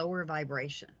on a lower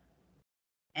vibration.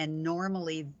 And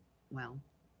normally, well,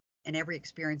 in every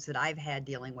experience that I've had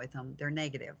dealing with them, they're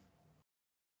negative.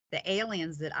 The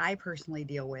aliens that I personally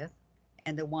deal with,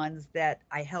 and the ones that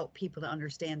I help people to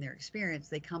understand their experience,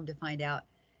 they come to find out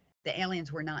the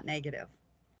aliens were not negative.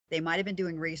 They might have been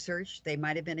doing research, they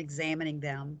might have been examining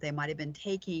them, they might have been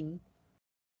taking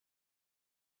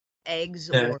eggs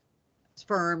or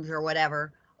sperms or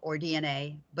whatever, or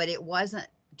DNA, but it wasn't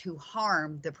to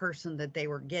harm the person that they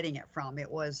were getting it from.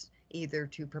 It was either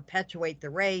to perpetuate the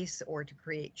race or to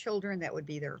create children that would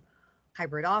be their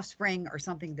hybrid offspring or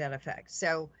something to that effect.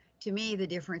 So to me, the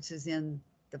difference is in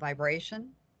the vibration.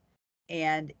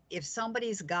 And if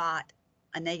somebody's got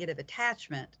a negative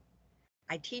attachment,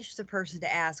 I teach the person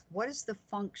to ask, what is the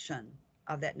function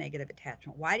of that negative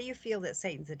attachment? Why do you feel that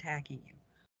Satan's attacking you?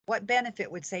 What benefit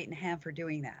would Satan have for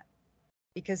doing that?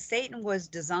 Because Satan was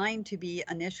designed to be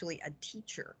initially a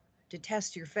teacher, to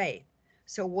test your faith.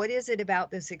 So what is it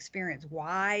about this experience?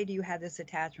 Why do you have this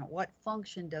attachment? What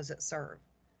function does it serve?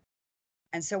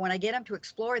 And so when I get them to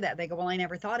explore that, they go, well, I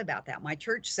never thought about that. My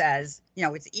church says,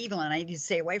 it's evil and I need to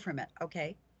stay away from it.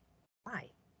 Okay, why?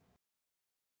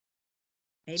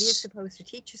 Maybe it's supposed to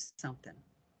teach you something.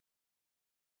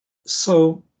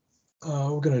 So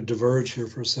we're going to diverge here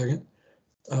for a second.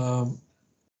 How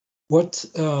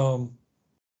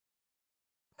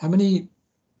many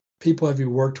people have you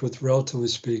worked with, relatively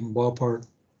speaking, ballpark,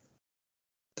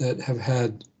 that have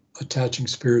had attaching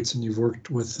spirits, and you've worked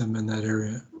with them in that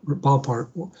area? Ballpark,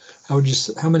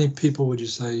 how many people would you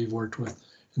say you've worked with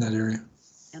in that area?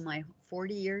 In my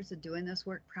 40 years of doing this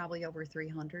work, probably over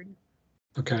 300.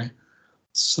 Okay.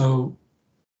 So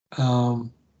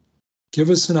give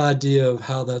us an idea of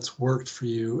how that's worked for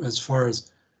you, as far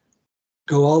as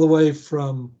go all the way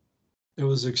from it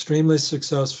was extremely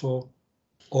successful,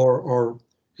 or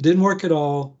it didn't work at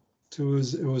all, to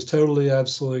it was totally,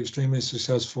 absolutely, extremely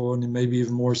successful, and maybe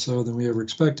even more so than we ever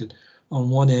expected on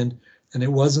one end, and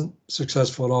it wasn't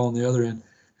successful at all on the other end.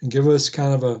 And give us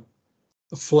kind of a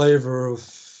flavor of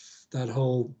that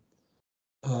whole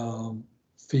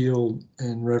field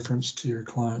in reference to your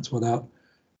clients, without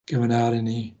giving out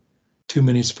any too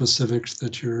many specifics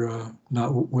that you're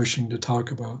not wishing to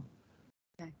talk about.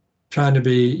 Okay. Trying to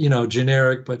be,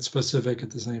 generic but specific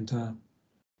at the same time.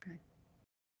 Okay.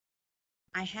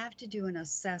 I have to do an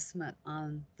assessment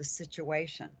on the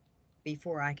situation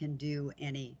before I can do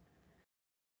any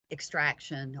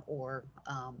extraction or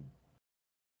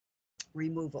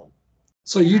removal.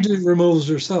 So you do removals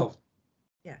yourself?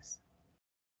 Yes.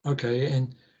 Okay,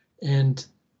 and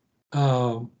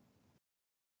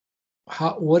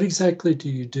what exactly do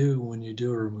you do when you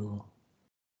do a removal,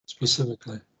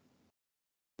 specifically?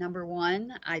 Number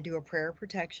one, I do a prayer of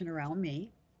protection around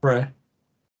me. Right.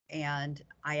 And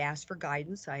I ask for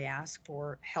guidance. I ask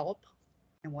for help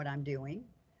in what I'm doing.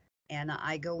 And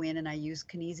I go in and I use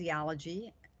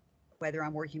kinesiology, whether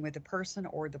I'm working with a person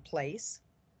or the place.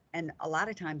 And a lot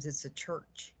of times it's a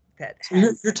church that So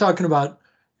has. you're talking about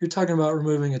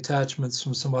removing attachments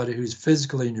from somebody who's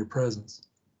physically in your presence.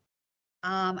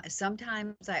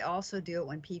 Sometimes I also do it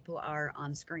when people are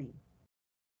on screen.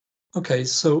 Okay,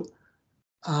 so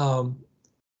go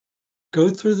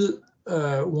through the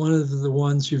one of the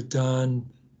ones you've done,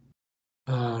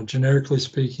 generically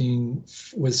speaking,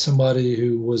 with somebody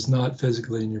who was not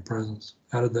physically in your presence.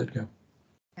 How did that go?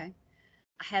 Okay.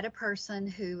 I had a person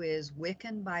who is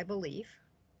Wiccan by belief.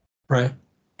 Right.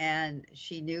 And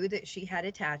she knew that she had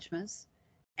attachments,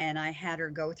 and I had her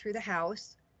go through the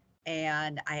house,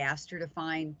 and I asked her to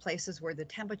find places where the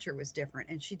temperature was different,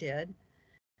 and she did.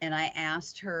 And I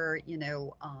asked her,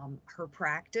 her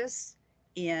practice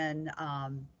in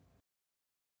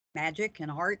magic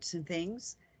and arts and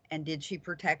things, and did she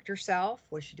protect herself?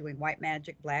 Was she doing white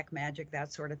magic, black magic,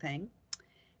 that sort of thing?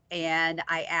 And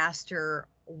I asked her,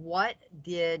 what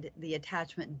did the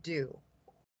attachment do?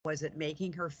 Was it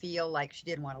making her feel like she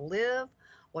didn't want to live?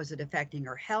 Was it affecting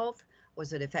her health?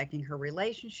 Was it affecting her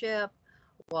relationship?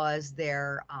 Was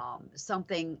there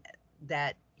something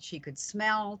that she could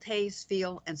smell, taste,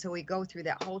 feel? And so we go through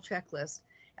that whole checklist.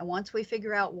 And once we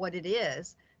figure out what it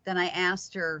is, then I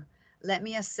asked her, let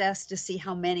me assess to see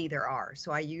how many there are.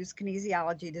 So I use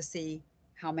kinesiology to see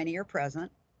how many are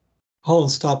present. Hold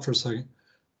and stop for a second.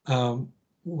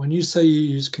 when you say you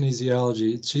use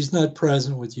kinesiology, she's not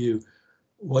present with you.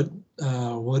 What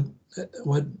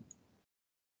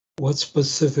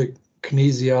specific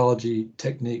kinesiology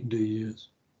technique do you use?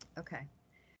 Okay.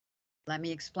 Let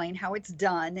me explain how it's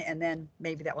done, and then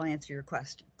maybe that will answer your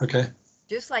question. Okay.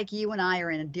 Just like you and I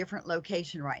are in a different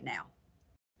location right now,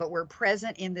 but we're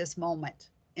present in this moment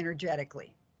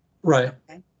energetically. Right.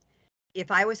 Okay?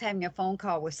 If I was having a phone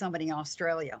call with somebody in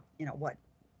Australia,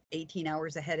 18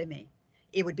 hours ahead of me,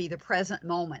 it would be the present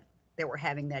moment that we're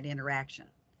having that interaction.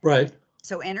 Right.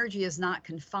 So energy is not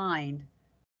confined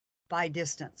by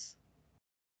distance.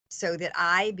 So that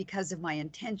I, because of my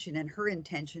intention and her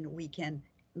intention, we can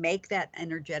make that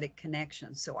energetic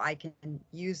connection. So I can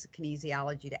use the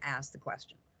kinesiology to ask the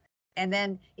question. And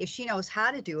then if she knows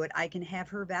how to do it, I can have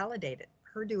her validate it,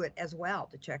 her do it as well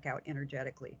to check out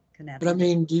energetically, kinetically. But I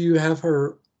mean, do you have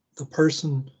the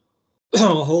person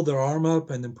hold their arm up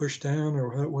and then push down,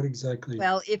 or what exactly?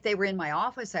 Well, if they were in my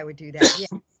office, I would do that.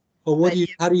 Yeah. Well,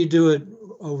 how do you do it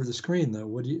over the screen though?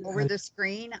 Over the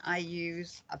screen, I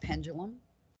use a pendulum.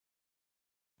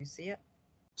 You see it?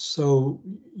 So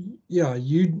yeah,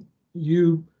 you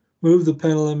move the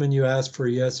pendulum and you ask for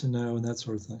a yes and no and that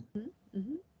sort of thing. Mm-hmm.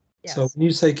 Mm-hmm. Yes. So when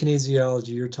you say kinesiology,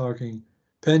 you're talking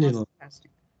pendulum.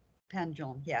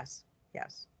 Pendulum, yes,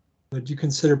 yes. Would you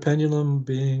consider pendulum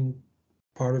being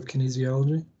part of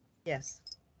kinesiology? Yes.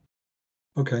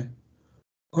 Okay.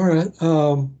 All right.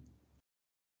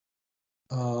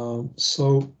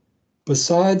 So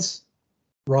besides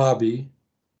Robbie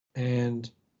and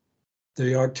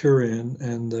the Arcturian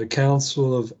and the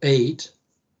Council of Eight,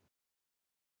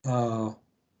 what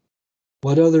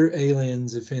other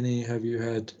aliens, if any, have you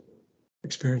had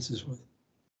experiences with?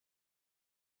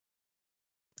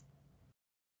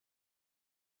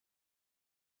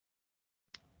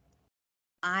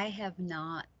 I have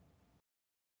not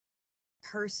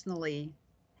personally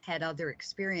had other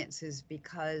experiences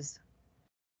because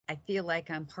I feel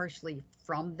like I'm partially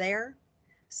from there.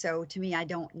 So to me, I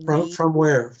don't need From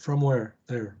where? From where?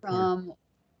 There. from where?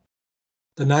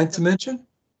 The ninth dimension?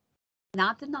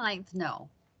 Not the ninth, no.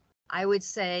 I would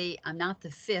say I'm not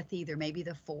the fifth either, maybe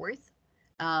the fourth.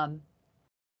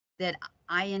 That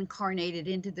I incarnated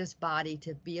into this body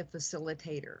to be a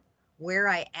facilitator. Where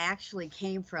I actually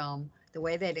came from, the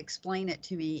way they'd explain it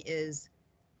to me is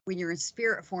when you're in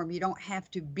spirit form, you don't have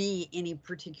to be any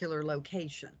particular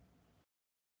location.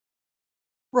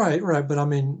 Right, right. But I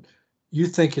mean, you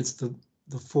think it's the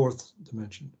fourth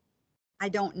dimension. I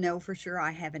don't know for sure.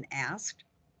 I haven't asked.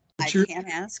 But I can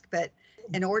ask, but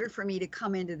in order for me to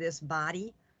come into this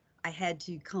body, I had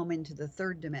to come into the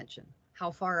third dimension. How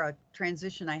far a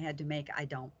transition I had to make, I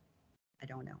don't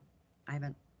know. I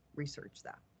haven't researched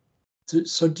that.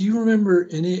 So do you remember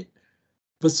any,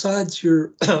 besides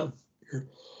your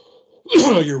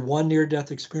your one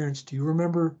near-death experience, do you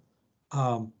remember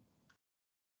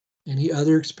any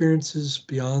other experiences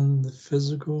beyond the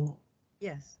physical?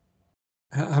 Yes.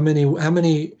 How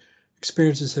many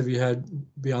experiences have you had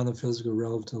beyond the physical,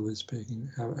 relatively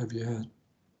speaking? Have you had?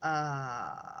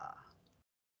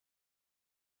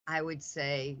 I would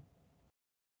say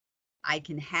I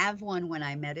can have one when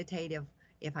I meditate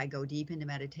if I go deep into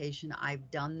meditation. I've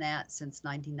done that since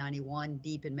 1991,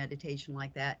 deep in meditation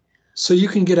like that. So you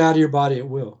can get out of your body at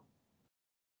will?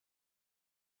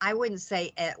 I wouldn't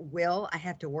say at will. I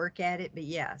have to work at it, but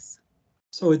yes.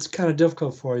 So it's kind of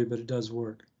difficult for you, but it does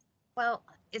work. Well,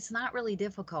 it's not really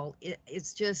difficult.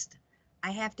 It's just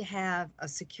I have to have a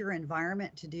secure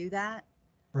environment to do that.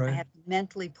 Right. I have to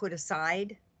mentally put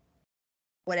aside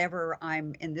whatever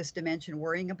I'm in this dimension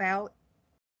worrying about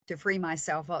to free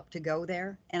myself up to go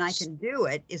there. And I can do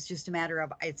it. It's just a matter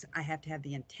of I have to have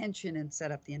the intention and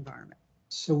set up the environment.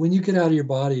 So when you get out of your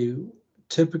body,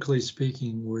 typically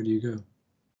speaking, where do you go?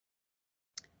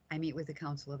 I meet with the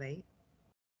Council of Eight.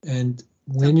 And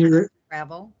when you're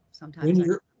travel, sometimes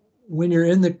when you're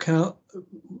in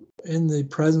the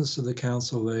presence of the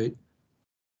Council of Eight,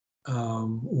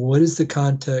 what is the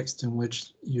context in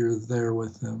which you're there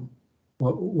with them?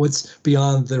 What's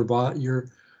beyond their body,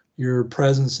 your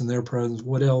presence and their presence?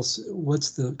 What else?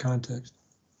 What's the context?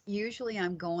 Usually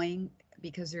I'm going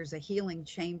because there's a healing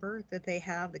chamber that they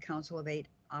have, the Council of Eight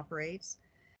operates,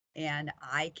 and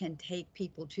I can take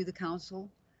people to the council,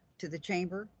 to the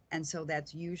chamber, and so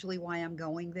that's usually why I'm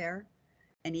going there.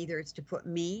 And either it's to put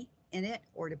me in it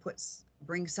or to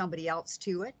bring somebody else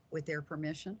to it with their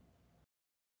permission.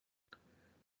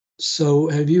 So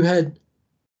have you had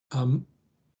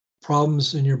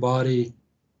problems in your body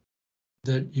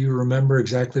that you remember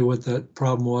exactly what that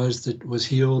problem was that was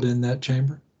healed in that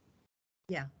chamber?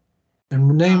 Yeah. And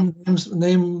name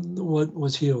what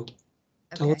was healed.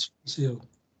 Okay. Tell us what was healed.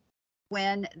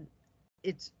 when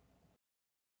it's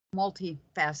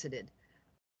multifaceted.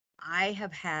 I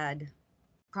have had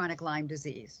chronic Lyme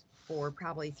disease for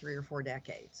probably 3 or 4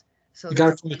 decades. So You there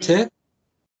got are it from a many, tick?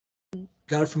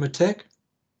 Got it from a tick?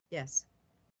 yes.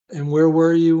 And where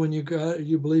were you when you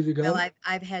believe you got Well, it?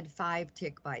 I've had 5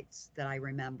 tick bites that I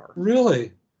remember.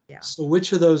 Really? Yeah, So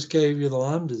which of those gave you the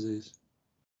Lyme disease?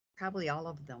 probably all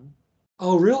of them.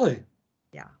 Oh, really?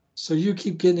 Yeah, So you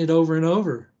keep getting it over and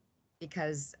over.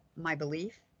 because my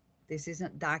belief, this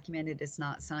isn't documented, it's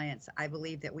not science. I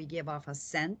believe that we give off a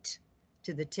scent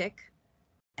to the tick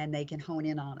and they can hone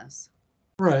in on us.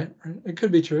 Right. It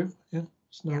could be true. Yeah.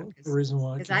 There's Yeah, no reason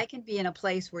why it because I can't. can be in a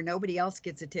place where nobody else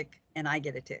gets a tick and I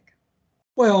get a tick.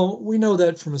 Well, we know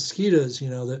that from mosquitoes,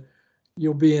 that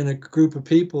you'll be in a group of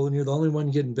people and you're the only one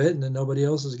getting bitten and nobody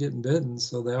else is getting bitten.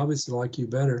 So they obviously like you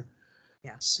better.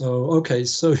 Yeah. So, okay.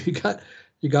 So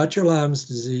you got your Lyme's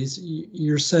disease.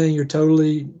 You're saying you're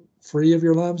totally free of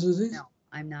your Lyme's disease? No,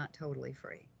 I'm not totally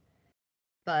free.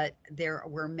 But there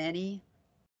were many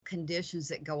conditions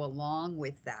that go along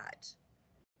with that.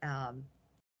 Um,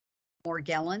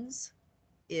 Morgellons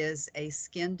is a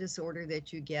skin disorder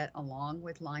that you get along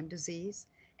with Lyme disease.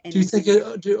 And Do you in think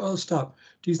stop.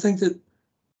 Do you think that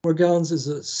Morgellons is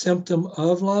a symptom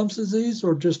of Lyme's disease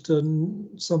or just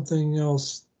something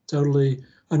else totally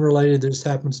unrelated that just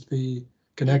happens to be it,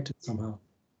 connected somehow?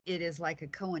 it is like a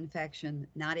co-infection.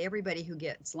 Not everybody who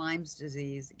gets Lyme's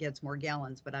disease gets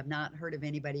Morgellons, but I've not heard of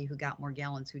anybody who got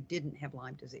Morgellons who didn't have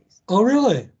Lyme disease. Oh,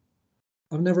 really?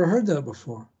 I've never heard that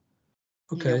before.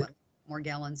 Do you know Okay. what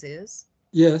Morgellons is?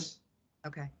 Yes.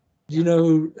 Okay. Do Yeah. you know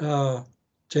who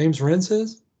James Renz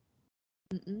is?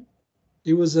 Mm-mm.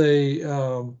 He was a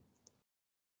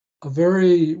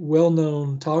very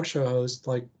well-known talk show host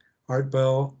like Art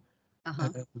Bell, Uh-huh.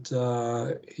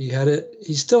 and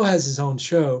he still has his own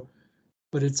show,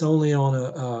 but it's only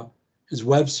on his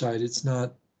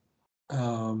website.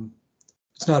 Um,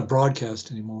 it's not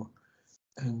broadcast anymore.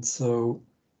 And so,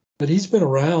 but he's been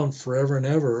around forever and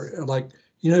ever. Like,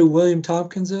 you know who William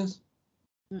Tompkins is?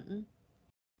 Mm-mm.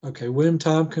 Okay, William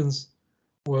Tompkins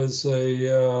was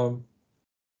a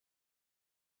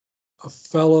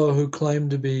fellow who claimed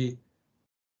to be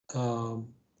um,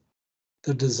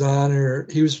 the designer.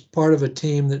 He was part of a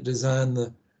team that designed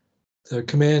the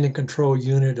command and control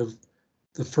unit of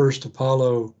the first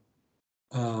Apollo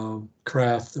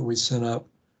craft that we sent up,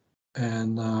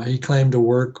 and he claimed to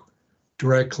work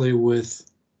directly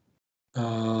with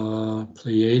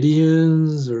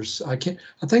Pleiadians, or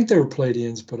I think they were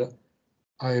Pleiadians, but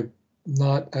I'm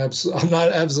I'm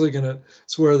not absolutely going to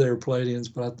swear they were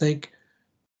Pleiadians, but I think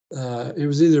it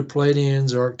was either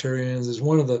Pleiadians or Arcturians. It's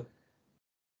one of the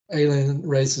alien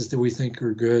races that we think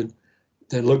are good,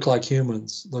 that look like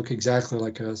humans, look exactly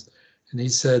like us. And he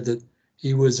said that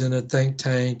he was in a think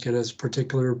tank at a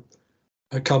particular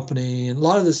company, and a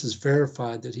lot of this is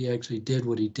verified that he actually did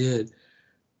what he did.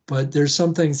 But there's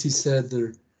some things he said that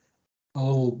are a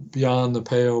little beyond the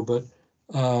pale,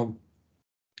 um,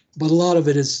 but a lot of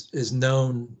it is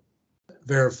known,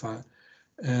 verified,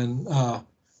 and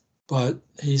but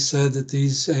he said that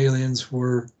these aliens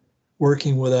were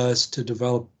working with us to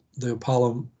develop the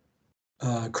Apollo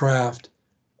craft,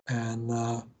 and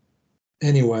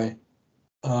anyway,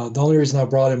 the only reason I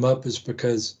brought him up is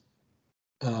because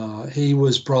he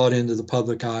was brought into the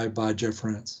public eye by Jeff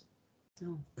Rense.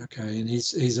 Oh. Okay, and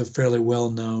he's a fairly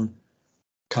well-known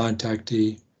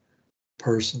contactee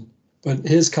person, but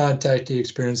his contactee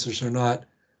experiences are not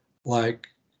like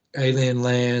alien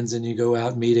lands and you go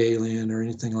out and meet alien or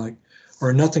anything like,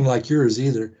 or nothing like yours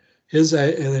either. His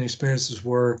alien experiences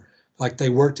were like they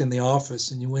worked in the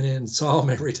office and you went in and saw them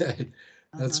every day,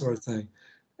 that Uh-huh. sort of thing.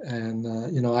 And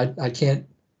I can't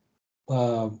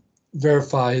uh,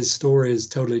 verify his story is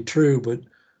totally true, but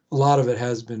a lot of it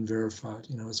has been verified,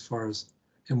 as far as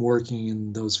him working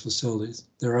in those facilities.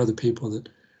 There are other people that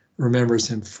remembers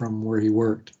him from where he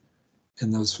worked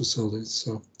in those facilities.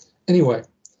 So anyway,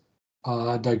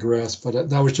 I digress, but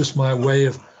that was just my way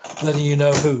of letting you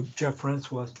know who Jeff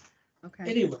Prince was. Okay.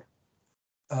 Anyway,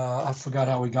 I forgot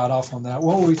how we got off on that.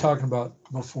 What were we talking about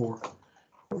before?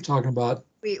 We're talking about.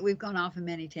 We've gone off on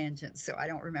many tangents, so I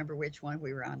don't remember which one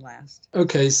we were on last.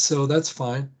 Okay, so that's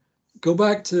fine. Go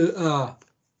back to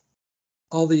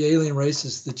all the alien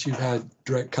races that you've had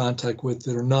direct contact with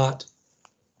that are not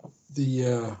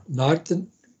the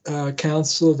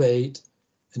Council of Eight,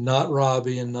 and not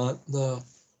Robbie, and not the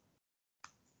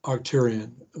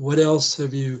Arcturian. What else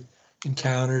have you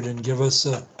encountered? And give us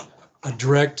a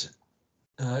direct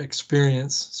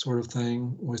experience sort of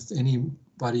thing with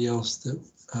anybody else that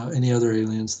any other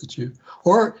aliens that you,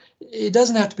 or it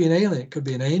doesn't have to be an alien. It could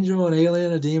be an angel, an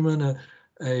alien, a demon,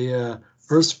 a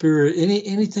earth spirit,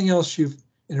 anything else you've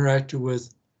interacted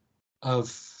with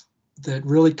that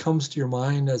really comes to your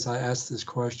mind as I ask this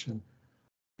question?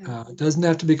 It doesn't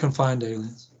have to be confined to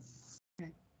aliens.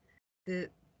 Okay.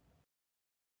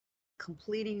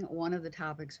 Completing one of the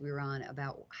topics we were on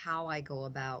about how I go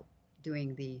about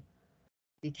doing the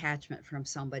detachment from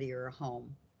somebody or a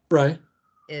home. Right.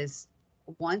 Is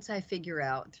once I figure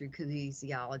out through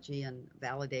kinesiology and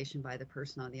validation by the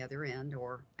person on the other end,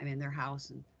 or I'm in their house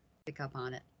and pick up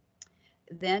on it,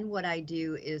 then what I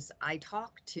do is I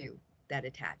talk to that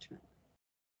attachment,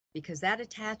 because that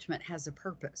attachment has a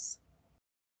purpose.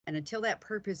 And until that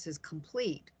purpose is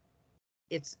complete,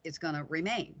 it's going to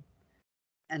remain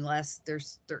unless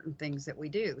there's certain things that we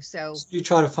do. So you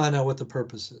try to find out what the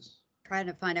purpose is. Trying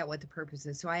to find out what the purpose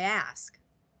is. So I ask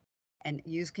and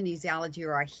use kinesiology,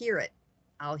 or I hear it.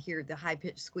 I'll hear the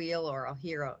high-pitched squeal, or I'll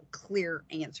hear a clear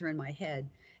answer in my head.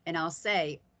 And I'll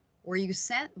say, were you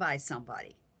sent by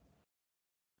somebody?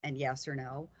 And yes or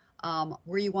no.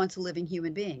 Were you once a living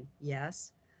human being?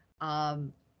 Yes.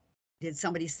 Did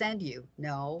somebody send you?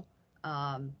 No.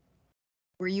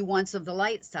 Were you once of the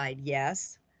light side?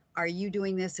 Yes. Are you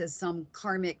doing this as some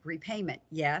karmic repayment?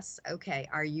 Yes. Okay.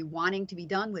 Are you wanting to be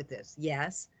done with this?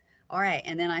 Yes. All right.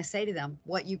 And then I say to them,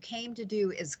 what you came to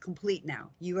do is complete now.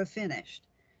 You have finished.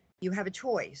 You have a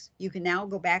choice. You can now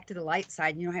go back to the light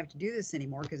side and you don't have to do this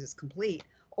anymore because it's complete.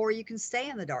 Or you can stay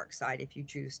on the dark side if you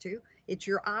choose to. It's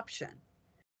your option.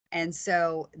 And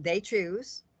so they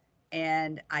choose,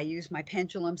 and I use my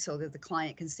pendulum so that the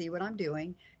client can see what I'm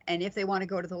doing. And if they want to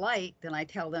go to the light, then I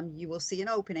tell them you will see an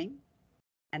opening,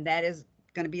 and that is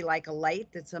going to be like a light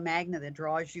that's a magnet that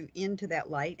draws you into that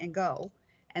light and go.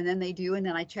 And then they do, and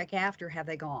then I check after, have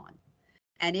they gone?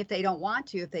 And if they don't want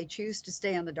to, if they choose to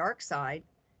stay on the dark side,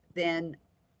 then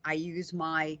I use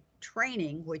my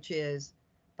training, which is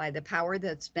by the power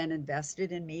that's been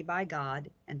invested in me by God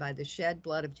and by the shed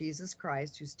blood of Jesus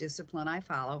Christ, whose discipline I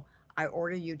follow. I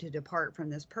order you to depart from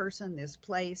this person, this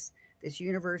place, this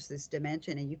universe, this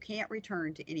dimension, and you can't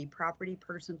return to any property,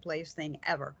 person, place, thing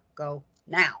ever. Go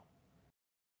now.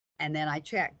 And then I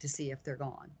check to see if they're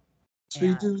gone. So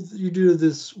you do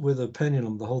this with a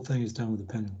pendulum. The whole thing is done with a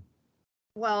pendulum.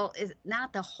 Well, it's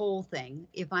not the whole thing.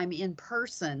 If I'm in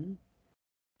person,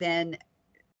 then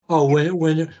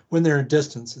when they're in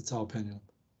distance, it's all pendulum.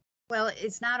 Well,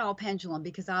 it's not all pendulum,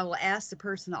 because I will ask the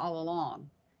person all along,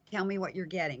 tell me what you're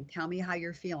getting, tell me how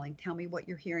you're feeling, tell me what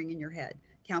you're hearing in your head,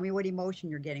 tell me what emotion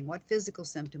you're getting, what physical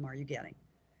symptom are you getting.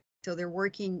 So they're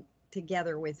working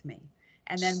together with me.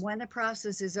 And then when the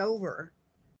process is over,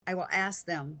 I will ask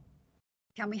them,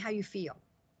 tell me how you feel.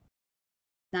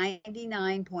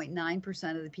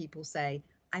 99.9% of the people say,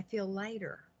 I feel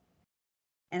lighter.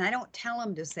 And I don't tell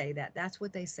them to say that. That's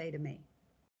what they say to me.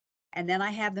 And then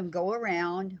I have them go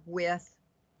around with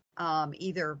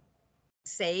either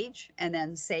sage, and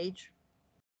then sage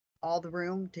all the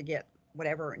room to get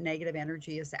whatever negative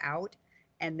energy is out.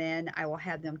 And then I will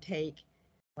have them take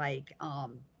like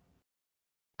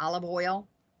olive oil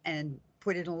and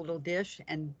put it in a little dish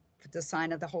and put the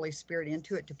sign of the Holy Spirit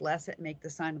into it to bless it, and make the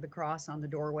sign of the cross on the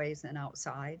doorways and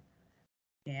outside.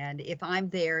 And if I'm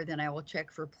there, then I will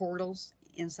check for portals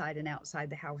inside and outside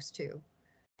the house too.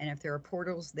 And if there are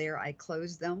portals there, I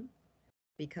close them,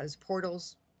 because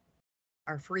portals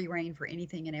are free reign for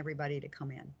anything and everybody to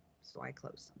come in. So I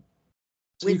close them.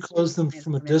 So you close them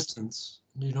from a distance.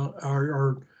 You don't,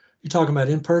 are you talking about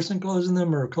in person closing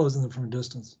them, or closing them from a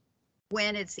distance?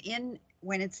 When it's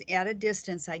at a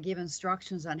distance, I give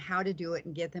instructions on how to do it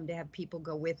and get them to have people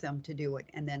go with them to do it,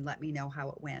 and then let me know how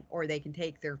it went. Or they can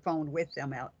take their phone with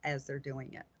them out as they're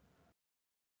doing it.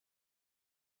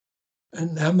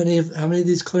 And how many of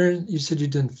these clearings? You said you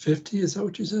did 50. Is that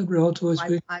what you said, relatively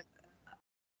speaking?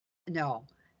 No,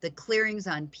 the clearings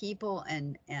on people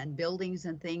and buildings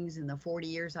and things in the 40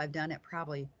 years I've done it,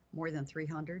 probably more than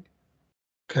 300.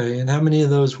 Okay, and how many of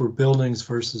those were buildings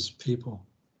versus people?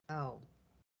 Oh,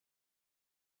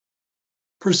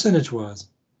 percentage-wise,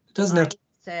 it doesn't have to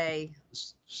say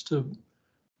just to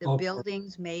the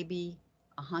buildings maybe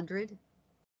 100.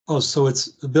 Oh, so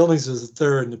it's the buildings is a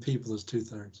third and the people is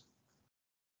 2/3.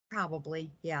 Probably,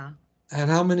 yeah. And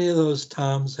how many of those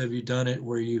times have you done it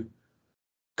where you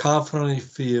confidently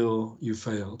feel you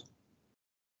failed?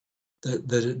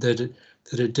 That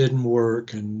it didn't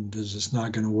work and is just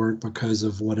not going to work because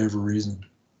of whatever reason?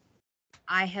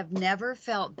 I have never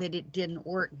felt that it didn't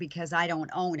work because I don't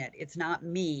own it. It's not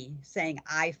me saying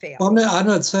I failed. Well, I'm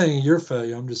not saying your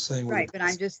failure. I'm just saying. Right, but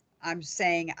I'm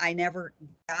saying I never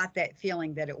got that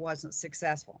feeling that it wasn't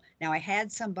successful. Now, I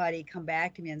had somebody come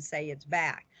back to me and say it's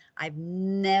back. I've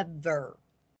never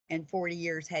in 40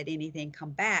 years had anything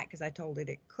come back because I told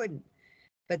it couldn't.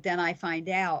 But then I find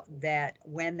out that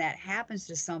when that happens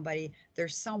to somebody,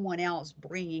 there's someone else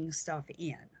bringing stuff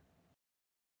in.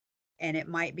 And it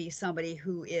might be somebody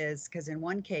who is, because in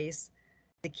one case,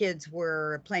 the kids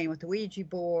were playing with the Ouija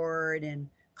board and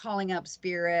calling up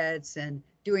spirits and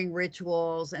doing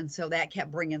rituals. And so that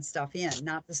kept bringing stuff in,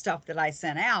 not the stuff that I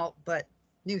sent out, but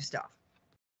new stuff.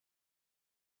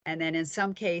 And then in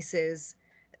some cases,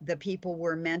 the people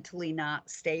were mentally not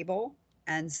stable.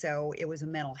 And so it was a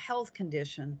mental health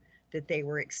condition that they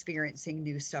were experiencing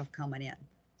new stuff coming in.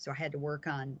 So I had to work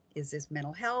on, is this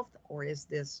mental health or is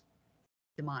this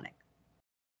demonic?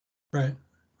 Right,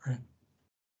 right.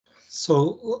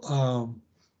 So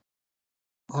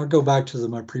I'll go back to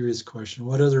my previous question.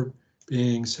 What other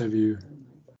beings have you,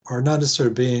 or not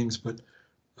necessarily beings, but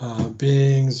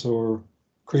beings or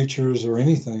creatures or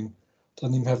anything,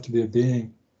 doesn't even have to be a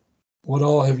being. What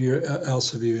all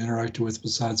else have you interacted with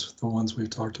besides the ones we've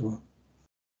talked about?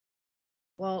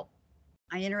 Well,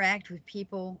 I interact with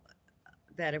people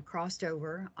that have crossed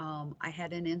over. I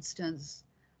had an instance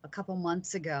a couple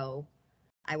months ago.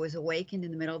 I was awakened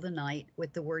in the middle of the night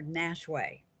with the word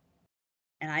Nashway,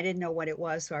 and I didn't know what it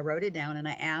was, so I wrote it down and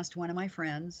I asked one of my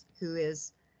friends who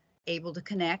is able to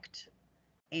connect,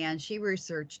 and she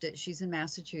researched it. She's in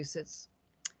Massachusetts.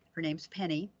 Her name's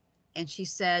Penny, and she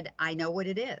said, I know what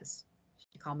it is.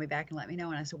 She called me back and let me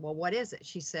know, and I said, well, what is it?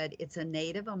 She said, it's a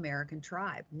Native American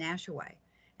tribe, Nashaway,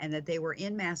 and that they were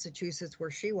in Massachusetts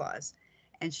where she was.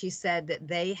 And she said that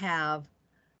they have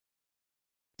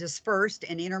dispersed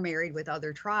and intermarried with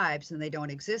other tribes and they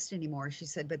don't exist anymore. She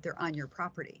said, but they're on your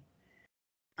property.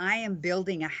 I am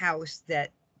building a house that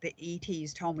the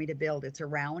ETs told me to build. It's a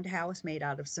round house made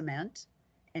out of cement,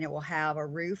 and it will have a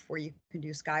roof where you can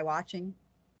do sky watching.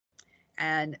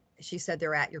 And she said,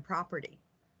 they're at your property.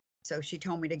 So she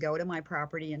told me to go to my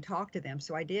property and talk to them.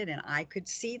 So I did, and I could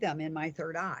see them in my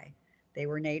third eye. They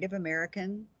were Native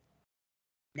American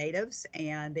natives,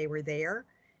 and they were there.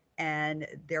 And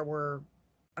there were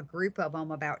a group of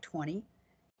them, about 20.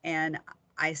 And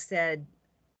I said,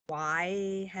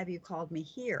 why have you called me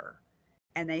here?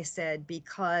 And they said,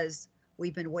 because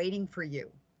we've been waiting for you.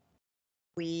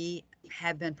 We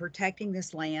have been protecting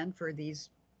this land for these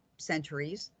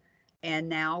centuries, and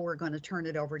now we're going to turn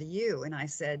it over to you. And I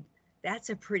said, that's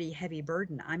a pretty heavy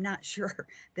burden. I'm not sure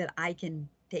that I can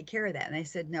take care of that. And they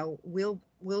said, no,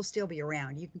 we'll still be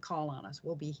around. You can call on us.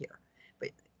 We'll be here. But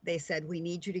they said, we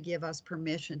need you to give us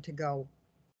permission to go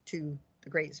to the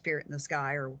Great Spirit in the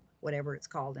Sky, or whatever it's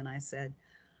called. And I said,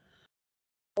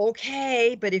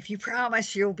 okay, but if you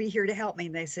promise you'll be here to help me.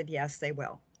 And they said, yes, they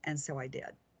will. And so I did.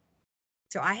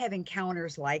 So I have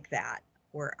encounters like that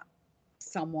where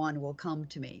someone will come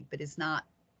to me, but it's not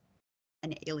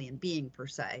an alien being per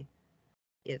se.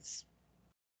 It's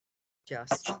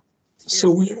just spirit.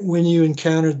 So when you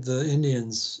encountered the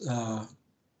Indians,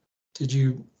 did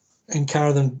you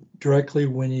encounter them directly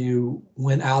when you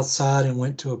went outside and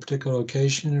went to a particular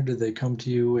location, or did they come to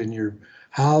you in your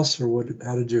house, or what?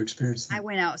 How did you experience them? I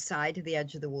went outside to the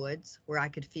edge of the woods where I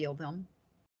could feel them.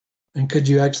 And could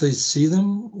you actually see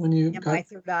them when you In my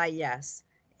third eye, yes.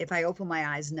 If I open my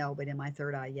eyes, no, but in my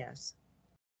third eye, yes.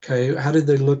 Okay, how did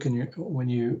they look when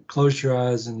you closed your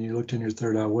eyes and you looked in your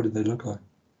third eye? What did they look like?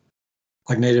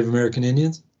 Like Native American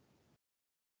Indians?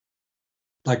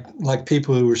 Like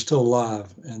people who were still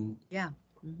alive, and Yeah.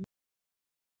 Mm-hmm.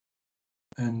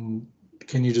 And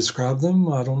can you describe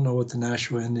them? I don't know what the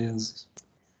Nashua Indians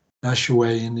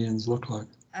look like.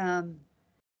 Were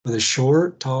they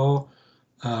short, tall,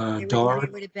 They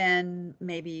dark? would have been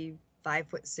maybe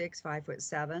 5'6",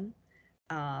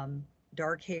 5'7",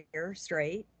 dark hair,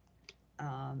 straight,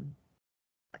 kind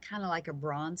of like a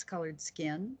bronze colored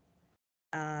skin.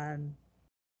 And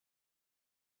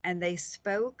they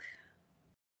spoke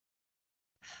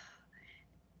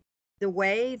the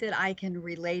way that I can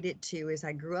relate it to is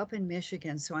I grew up in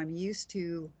Michigan, so I'm used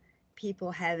to people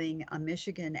having a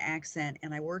Michigan accent,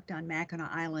 and I worked on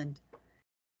Mackinac Island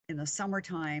in the summer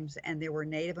times, and there were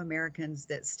Native Americans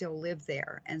that still lived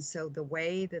there. And so the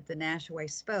way that the Nashaway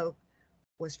spoke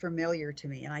was familiar to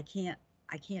me, and I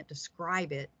can't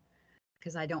describe it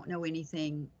because I don't know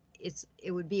anything.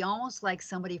 It would be almost like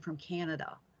somebody from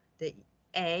Canada that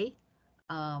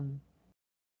um,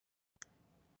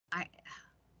 I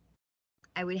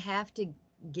I would have to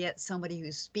get somebody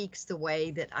who speaks the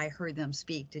way that I heard them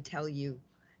speak to tell you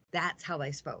that's how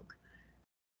they spoke.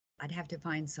 I'd have to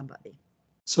find somebody.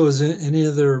 So is any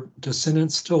of their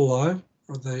descendants still alive,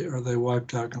 or are they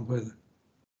wiped out completely?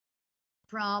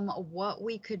 From what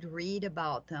we could read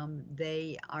about them,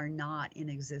 they are not in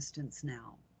existence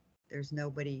now. There's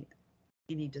nobody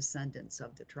any descendants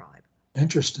of the tribe.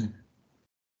 Interesting.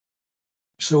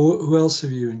 So who else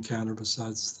have you encountered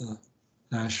besides the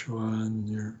Nashua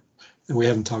and that we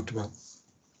haven't talked about?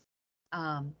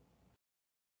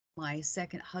 My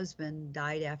second husband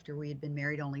died after we had been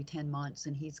married only 10 months,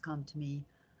 and he's come to me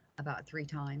about 3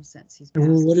 times since he's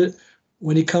passed.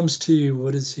 When he comes to you,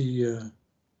 what is he,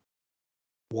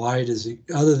 why does he,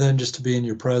 other than just to be in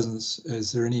your presence,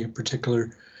 is there any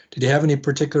particular, did he have any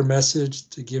particular message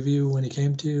to give you when he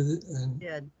came to you? He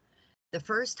did. The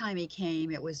first time he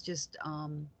came, it was just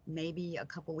maybe a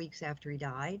couple weeks after he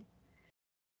died.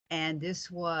 And this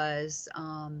was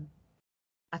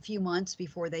a few months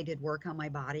before they did work on my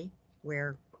body,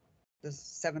 where the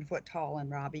 7 foot tall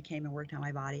and Robbie came and worked on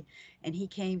my body. And he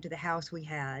came to the house we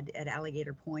had at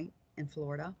Alligator Point in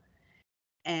Florida.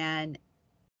 And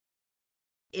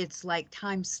it's like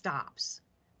time stops.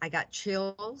 I got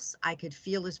chills. I could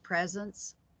feel his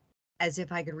presence as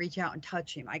if I could reach out and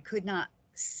touch him. I could not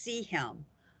see him,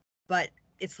 but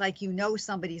it's like you know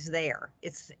somebody's there.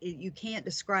 You can't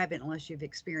describe it unless you've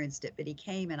experienced it. But he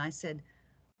came and I said,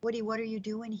 Woody, what are you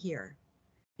doing here?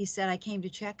 He said, I came to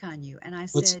check on you. And I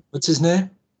said, what's his name?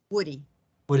 Woody.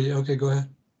 Woody, okay, go ahead.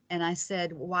 And I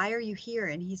said, why are you here?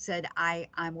 And he said,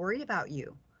 I'm worried about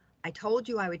you. I told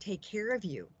you I would take care of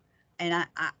you. And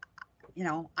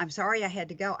I'm sorry I had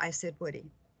to go. I said,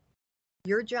 Woody,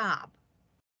 your job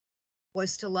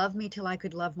was to love me till I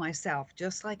could love myself,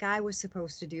 just like I was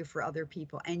supposed to do for other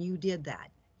people. And you did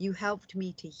that. You helped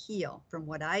me to heal from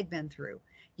what I'd been through.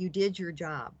 You did your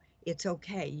job. It's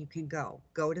okay. You can go.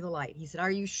 Go to the light. He said, are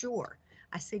you sure?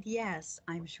 I said, yes,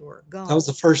 I'm sure. Go. That was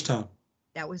the first time.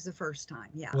 That was the first time.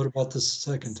 Yeah. What about the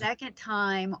second time? Second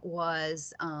time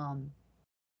was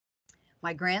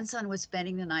my grandson was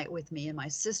spending the night with me and my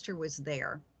sister was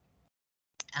there.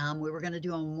 We were going to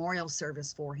do a memorial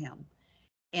service for him.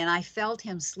 And I felt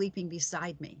him sleeping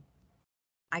beside me.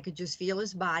 I could just feel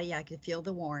his body. I could feel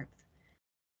the warmth.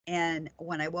 And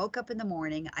when I woke up in the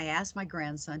morning, I asked my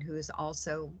grandson, who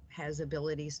also has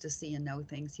abilities to see and know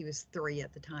things. He was 3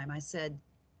 at the time. I said,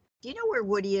 do you know where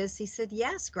Woody is? He said,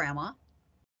 yes, Grandma.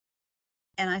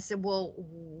 And I said, well,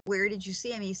 where did you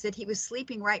see him? He said, he was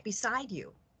sleeping right beside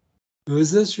you. Who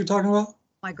is this you're talking about?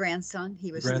 My grandson.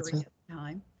 He was 3 at the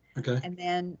time. Okay. And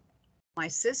then my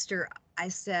sister, I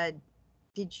said,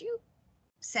 did you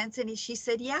sense any? She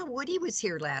said, yeah, Woody was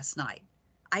here last night.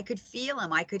 I could feel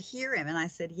him. I could hear him. And I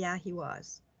said, yeah, he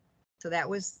was. So that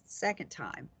was the second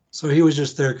time. So he was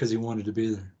just there because he wanted to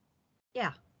be there.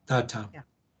 Yeah. That time. Yeah.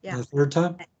 Yeah. And the third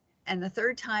time? And the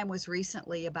third time was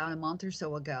recently, about a month or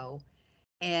so ago.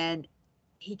 And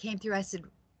he came through. I said,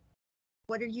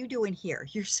 what are you doing here?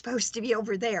 You're supposed to be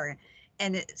over there.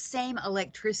 And the same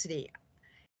electricity.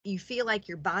 You feel like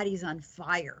your body's on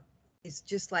fire. It's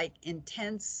just like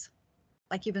intense,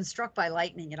 like you've been struck by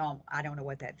lightning. I don't know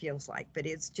what that feels like, but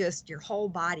it's just your whole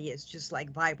body is just like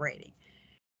vibrating.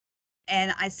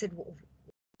 And I said, well,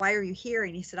 why are you here?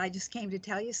 And he said, I just came to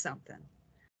tell you something.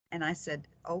 And I said,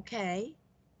 okay.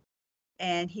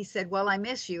 And he said, well, I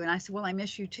miss you. And I said, well, I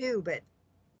miss you too, but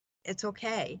it's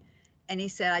okay. And he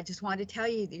said, I just wanted to tell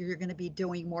you that you're going to be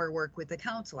doing more work with the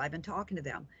council. I've been talking to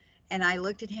them. And I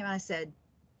looked at him and I said,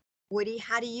 Woody,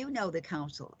 how do you know the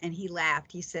council? And he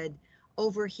laughed. He said,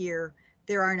 over here,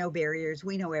 there are no barriers.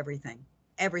 We know everything.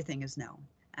 Everything is known.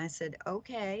 I said,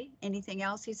 okay. Anything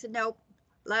else? He said, nope.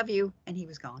 Love you. And he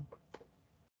was gone.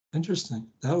 Interesting.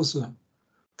 That was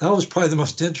probably the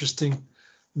most interesting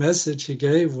message he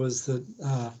gave, was that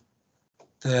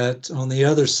that on the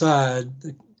other side,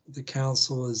 the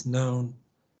council is known.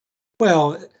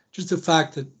 Well, just the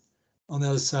fact that on the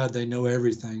other side they know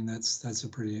everything. That's a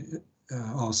pretty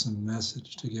awesome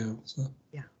message to give. So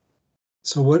yeah.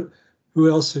 So who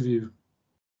else have you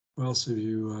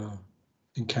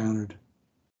encountered?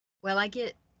 Well, I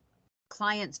get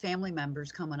clients, family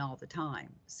members coming all the time,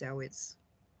 so it's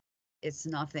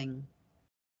nothing.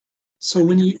 So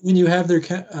when you have their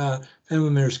family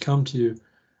members come to you,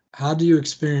 how do you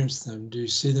experience them? Do you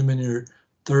see them in your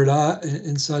third eye,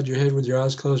 inside your head with your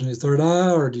eyes closed and your third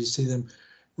eye, or do you see them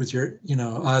with your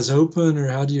eyes open, or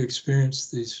how do you experience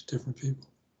these different people?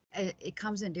 It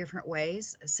comes in different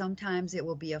ways. Sometimes it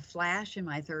will be a flash in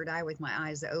my third eye with my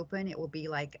eyes open. It will be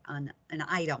like an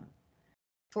item.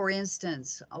 For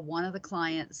instance, one of the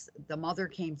clients, the mother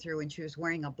came through and she was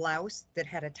wearing a blouse that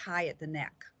had a tie at the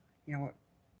neck,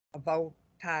 a bow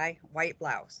tie, white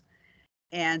blouse.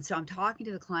 And so I'm talking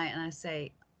to the client and I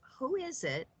say, who is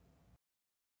it?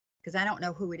 Because I don't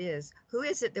know who it is. Who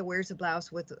is it that wears a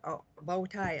blouse with a bow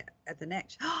tie at the neck?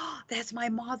 Oh, that's my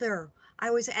mother. I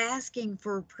was asking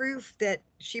for proof that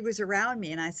she was around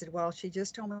me. And I said, well, she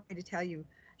just told me to tell you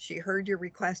She heard your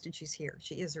request and she's here.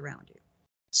 She is around you.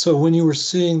 So when you were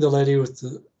seeing the lady with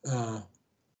the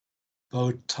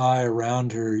bow tie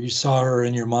around her, you saw her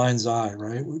in your mind's eye,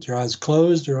 right? With your eyes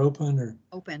closed or open or?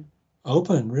 Open.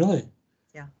 Open, really?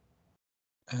 Yeah.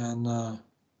 And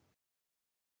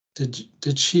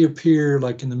did she appear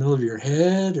like in the middle of your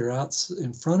head or out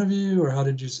in front of you, or how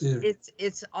did you see her?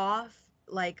 It's off,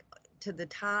 like to the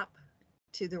top,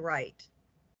 to the right.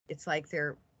 It's like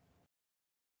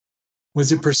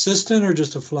Was it persistent or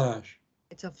just a flash?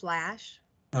 it's a flash.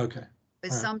 Okay.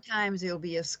 But All right. sometimes it'll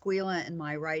be a squealing in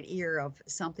my right ear of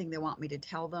something they want me to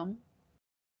tell them,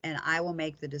 and I will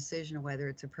make the decision of whether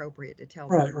it's appropriate to tell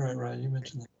them. Right. You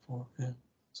mentioned that before. Yeah.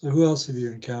 So who else have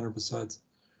you encountered besides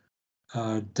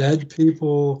dead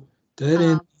people,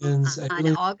 dead Indians, On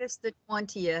aliens? August the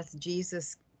 20th,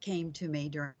 Jesus came to me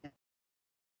during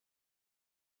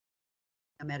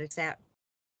a meditation,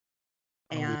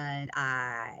 Oh, yeah. and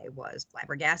I was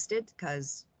flabbergasted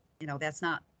because, that's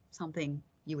not something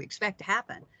you expect to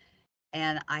happen.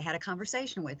 And I had a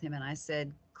conversation with him and I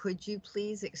said, could you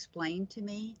please explain to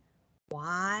me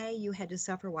why you had to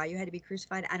suffer, why you had to be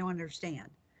crucified? I don't understand.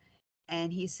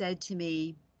 And he said to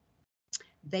me,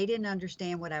 they didn't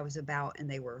understand what I was about and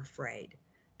they were afraid.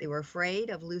 They were afraid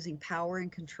of losing power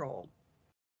and control.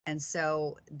 And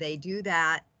so they do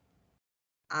that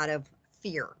out of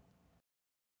fear.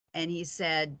 And he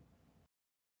said,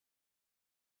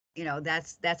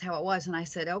 that's how it was. And I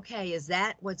said, okay, is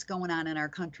that what's going on in our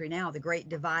country now? The great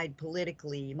divide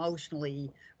politically, emotionally,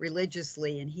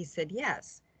 religiously? And he said,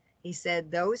 yes. He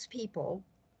said, those people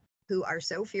who are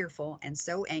so fearful and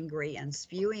so angry and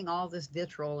spewing all this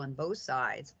vitriol on both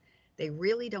sides, they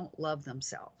really don't love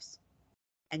themselves.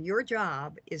 And your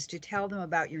job is to tell them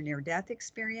about your near-death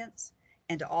experience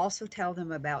and to also tell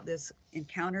them about this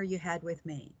encounter you had with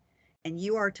me. And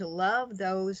you are to love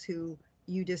those who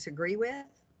you disagree with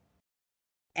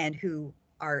and who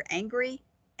are angry,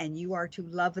 and you are to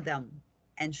love them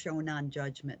and show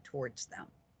non-judgment towards them.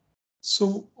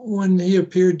 So when he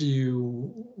appeared to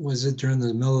you, was it during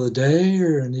the middle of the day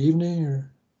or in the evening or?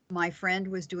 My friend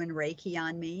was doing Reiki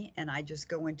on me, and I just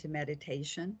go into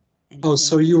meditation. And Oh,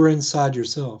 so you were inside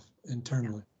yourself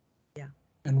internally. Yeah.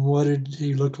 And what did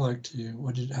he look like to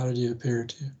you? How did he appear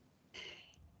to you?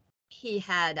 He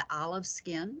had olive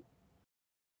skin.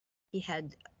 He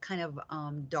had kind of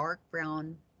dark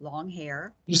brown, long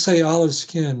hair. You say olive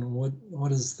skin.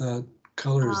 What is that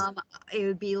color? It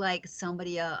would be like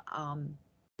somebody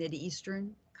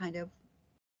Mid-Eastern kind of.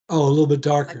 Oh, a little bit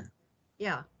darker.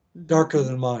 Yeah. Mm-hmm. Darker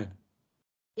than mine.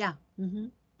 Yeah. Mm-hmm.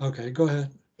 Okay, go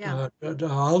ahead. Yeah.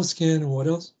 Olive skin, and what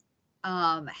else?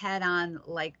 Had on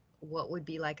like what would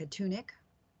be like a tunic,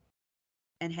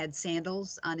 and had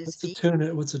sandals on his feet.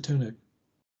 What's a tunic?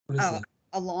 What is that?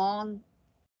 A long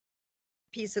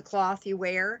piece of cloth you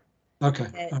wear.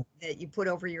 Okay. That you put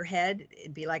over your head.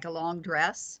 It'd be like a long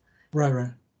dress.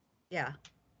 Right. Yeah.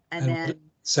 And then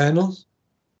sandals?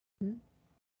 Hmm?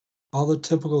 All the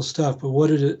typical stuff, but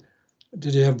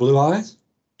did he have blue eyes?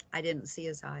 I didn't see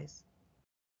his eyes.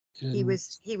 He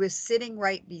was sitting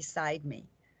right beside me.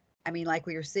 I mean, like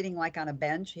we were sitting like on a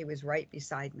bench. He was right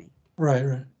beside me.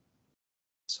 Right.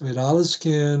 So he had olive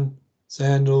skin,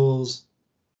 sandals,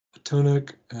 a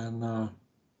tunic, and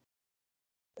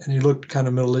he looked kind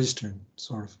of Middle Eastern,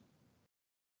 sort of.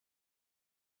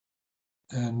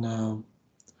 And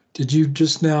did you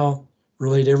just now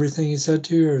relate everything he said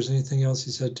to you, or is there anything else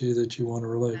he said to you that you want to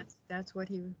relate? That's what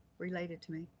he related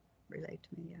to me.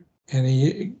 Yeah. And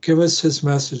he give us his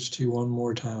message to you one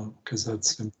more time, because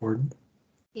that's important.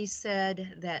 He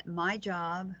said that my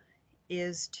job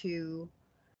is to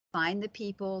find the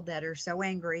people that are so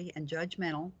angry and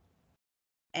judgmental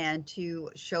and to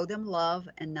show them love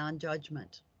and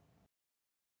non-judgment.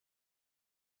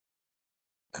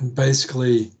 And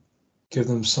basically give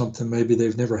them something maybe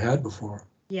they've never had before.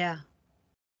 Yeah.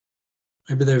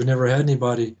 Maybe they've never had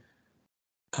anybody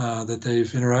that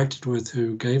they've interacted with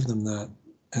who gave them that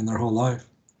in their whole life,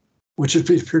 which would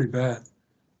be pretty bad.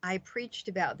 I preached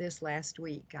about this last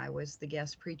week. I was the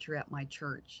guest preacher at my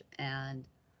church, and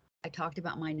I talked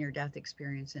about my near-death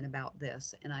experience and about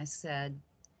this. And I said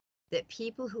that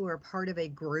people who are part of a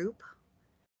group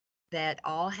that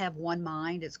all have one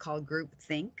mind, it's called group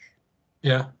think.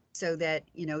 Yeah. So that,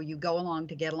 you go along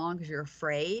to get along because you're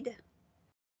afraid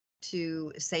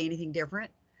to say anything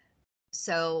different.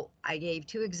 So I gave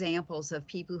 2 examples of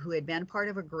people who had been part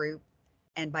of a group,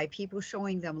 and by people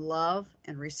showing them love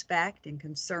and respect and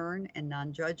concern and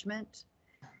non-judgment,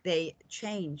 they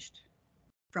changed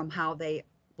from how they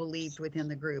believed within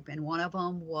the group. And one of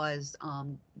them was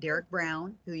Derek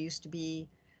Brown, who used to be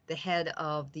the head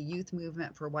of the youth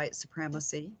movement for white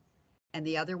supremacy. And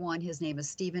the other one, his name is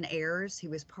Stephen Ayers. He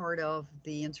was part of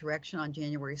the insurrection on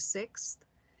January 6th.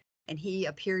 And he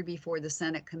appeared before the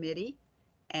Senate committee.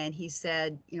 And he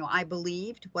said, I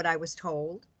believed what I was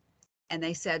told. And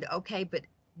they said, okay, but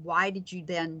why did you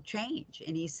then change?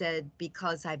 And he said,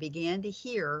 because I began to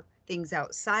hear things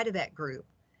outside of that group.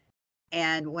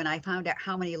 And when I found out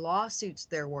how many lawsuits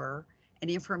there were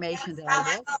and information that I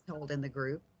wasn't told in the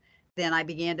group, then I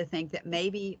began to think that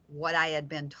maybe what I had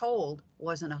been told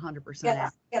wasn't 100%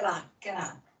 accurate. Get on. Get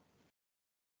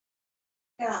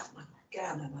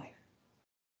on the mic.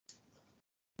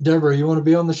 Deborah, you want to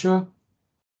be on the show?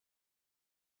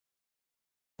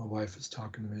 My wife is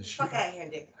talking to me. Okay,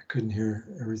 I couldn't hear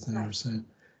everything you were saying.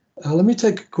 Let me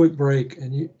take a quick break,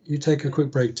 and you take a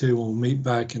quick break too. We'll meet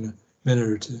back in a minute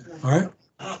or two. All right?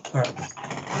 All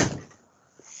right.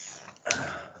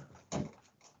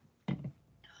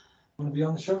 Want to be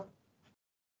on the show?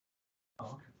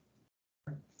 Oh,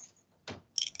 okay.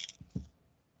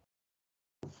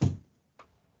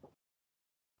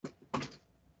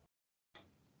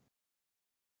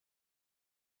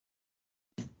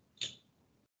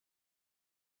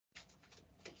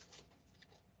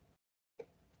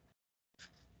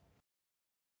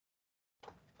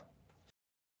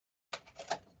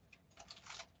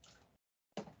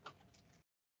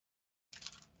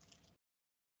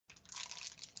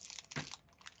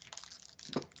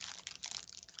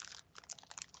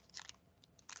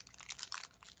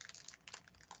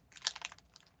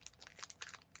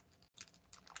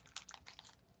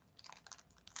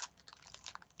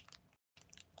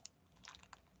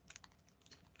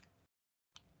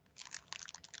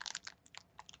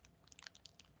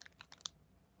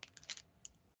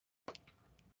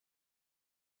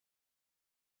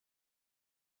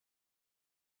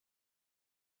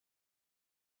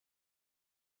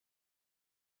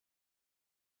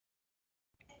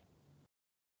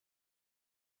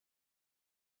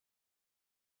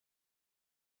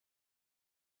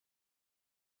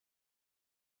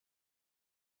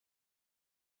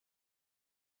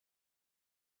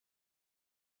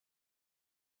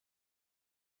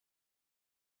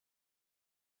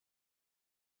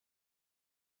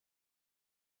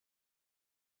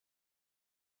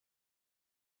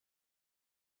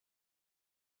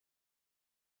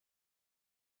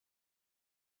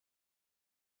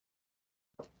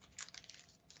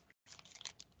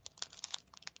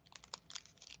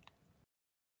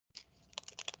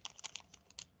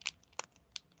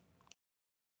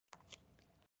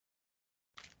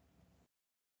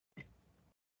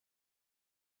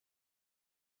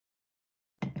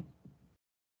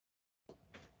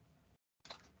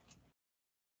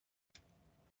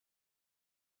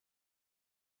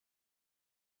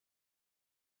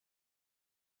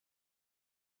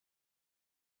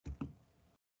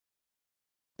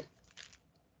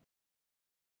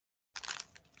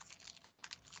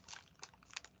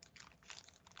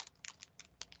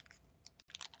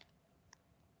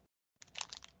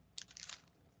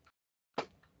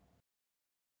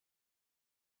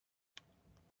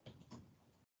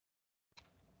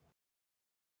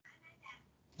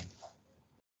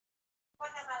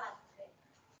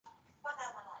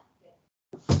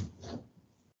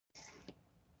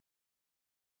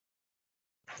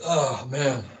 Oh,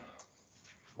 man.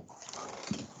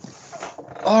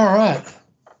 All right.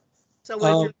 So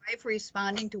was your wife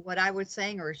responding to what I was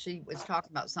saying, or she was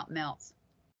talking about something else?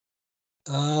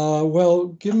 Well,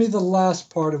 give me the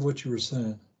last part of what you were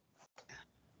saying.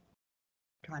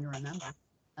 Trying to remember.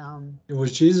 It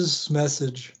was Jesus'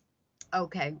 message.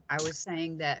 Okay, I was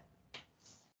saying that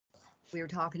we were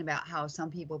talking about how some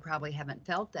people probably haven't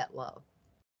felt that love.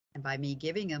 And by me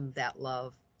giving them that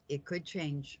love, it could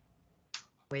change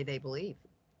the way they believe.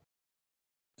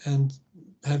 And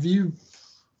have you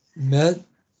met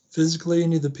physically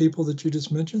any of the people that you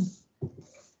just mentioned?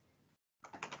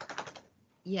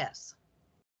 Yes.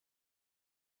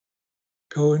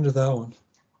 Go into that one,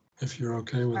 if you're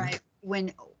okay with All it. right.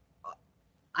 When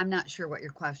I'm not sure what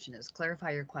your question is.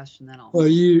 Clarify your question, then I'll. Well,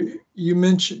 you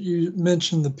mentioned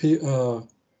the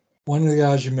one of the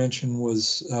guys you mentioned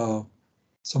was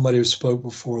somebody who spoke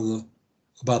before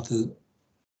about the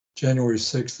January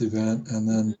 6th event, and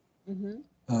then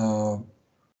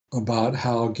about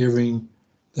how giving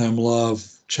them love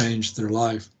changed their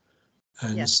life.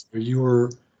 And Yes. so you were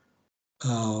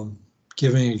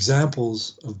giving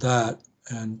examples of that,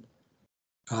 and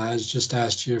I just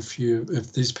asked you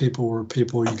if these people were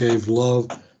people you gave love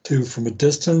to from a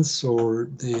distance, or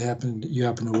you happen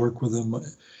to work with them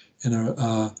in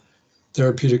a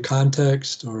therapeutic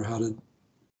context, or how did?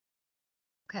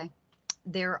 Okay.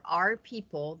 There are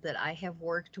people that I have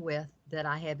worked with that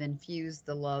I have infused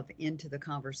the love into the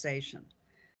conversation.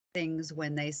 Things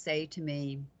when they say to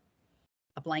me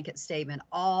a blanket statement,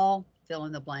 all fill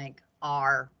in the blank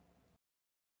are,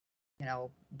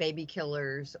 baby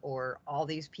killers, or all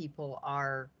these people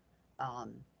are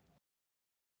um,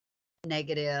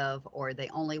 negative, or they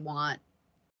only want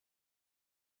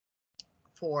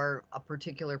for a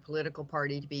particular political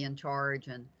party to be in charge,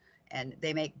 and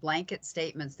they make blanket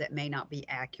statements that may not be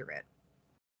accurate.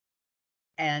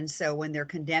 And so when they're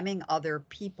condemning other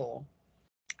people,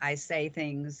 I say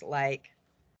things like,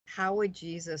 how would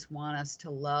Jesus want us to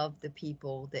love the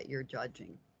people that you're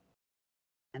judging?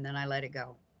 And then I let it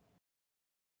go.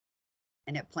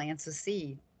 And it plants a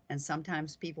seed. And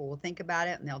sometimes people will think about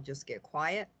it and they'll just get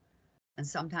quiet. And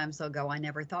sometimes they'll go, I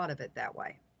never thought of it that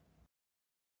way.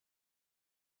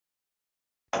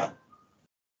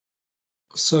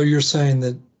 So you're saying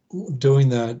that doing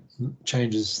that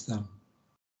changes them?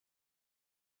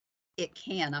 It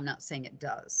can. I'm not saying it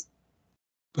does.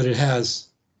 But it has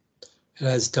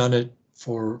done it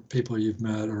for people you've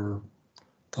met or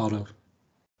thought of.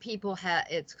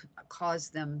 It's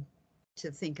caused them to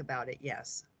think about it,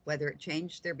 yes. Whether it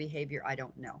changed their behavior, I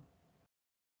don't know.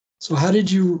 So how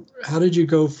did you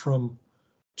go from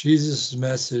Jesus'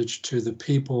 message to the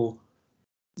people?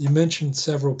 You mentioned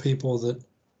several people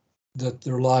that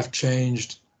their life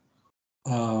changed,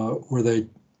 where they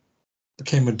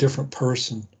became a different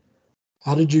person.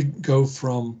 How did you go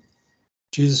from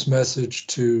Jesus' message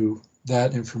to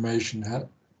that information? How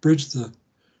bridge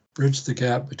the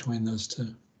gap between those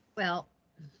two? Well,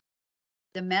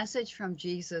 the message from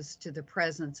Jesus to the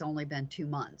present's only been 2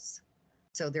 months.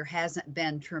 So there hasn't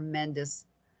been tremendous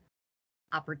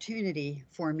opportunity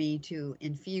for me to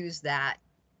infuse that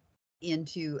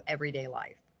into everyday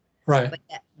life. Right. But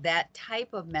that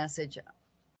type of message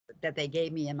that they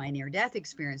gave me in my near-death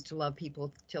experience, to love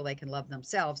people till they can love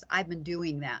themselves, I've been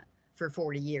doing that for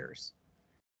 40 years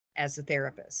as a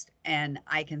therapist. And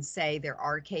I can say there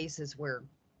are cases where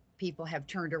people have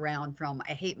turned around from,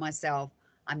 I hate myself,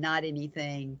 I'm not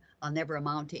anything, I'll never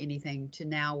amount to anything, to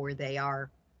now where they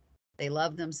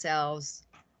love themselves,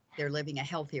 they're living a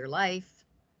healthier life,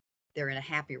 they're in a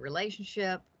happy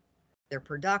relationship, they're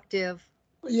productive.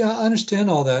 Yeah, I understand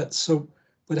all that. So,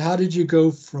 but how did you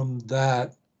go from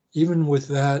that, even with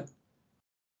that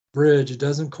bridge, it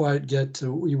doesn't quite get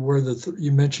to where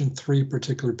you mentioned 3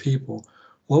 particular people.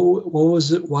 What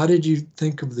was it? Why did you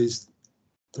think of these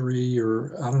 3,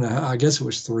 or I don't know, I guess it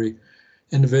was 3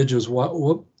 individuals?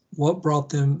 What brought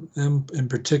them in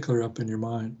particular up in your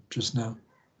mind just now?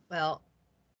 Well,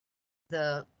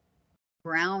 the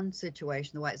Brown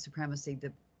situation, the white supremacy,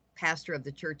 the pastor of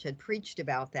the church had preached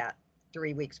about that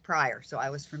 3 weeks prior, so I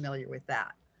was familiar with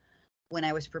that. When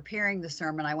I was preparing the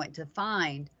sermon, I went to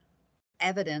find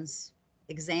evidence,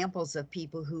 examples of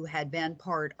people who had been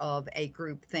part of a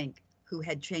group think who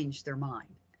had changed their mind.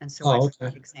 And so I saw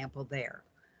an example there.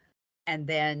 And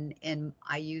then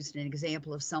I used an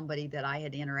example of somebody that I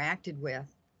had interacted with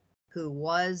who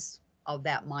was of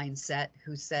that mindset,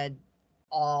 who said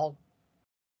all,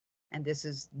 and this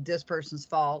is this person's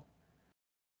fault.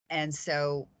 And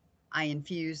so I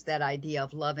infused that idea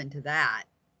of love into that,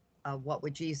 of what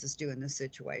would Jesus do in this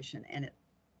situation? And it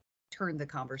turned the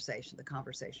conversation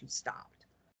stopped.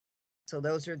 So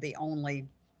those are the only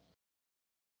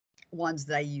ones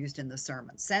that I used in the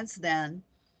sermon. Since then,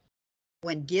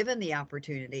 when given the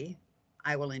opportunity,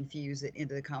 I will infuse it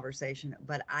into the conversation,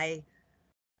 but I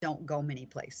don't go many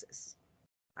places.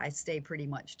 I stay pretty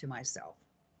much to myself.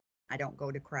 I don't go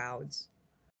to crowds.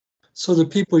 So the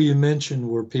people you mentioned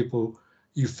were people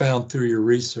you found through your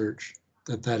research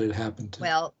that had happened to?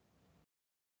 Well,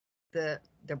 the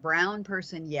Brown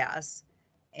person, yes,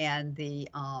 and the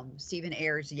Stephen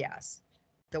Ayers, yes.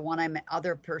 The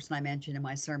other person I mentioned in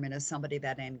my sermon is somebody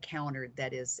that I encountered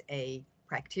that is a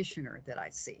practitioner that I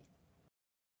see.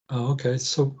 Oh, okay.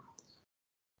 So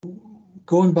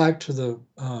going back to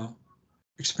the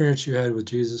experience you had with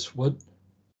Jesus, what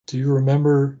do you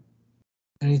remember?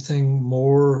 Anything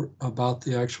more about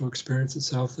the actual experience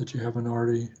itself that you haven't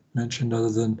already mentioned, other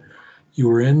than you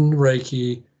were in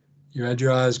Reiki, you had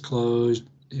your eyes closed,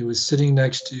 he was sitting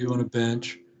next to you on a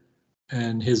bench,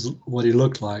 and what he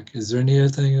looked like? Is there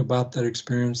anything about that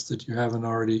experience that you haven't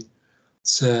already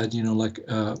said, like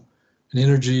an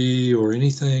energy or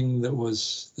anything that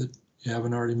you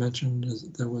haven't already mentioned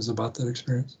that was about that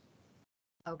experience?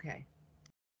 Okay.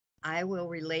 I will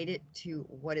relate it to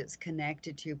what it's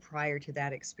connected to prior to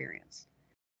that experience.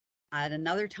 At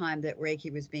another time that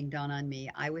Reiki was being done on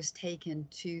me, I was taken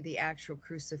to the actual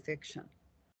crucifixion.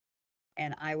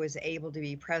 and I was able to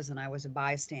be present. I was a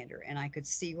bystander, and I could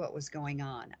see what was going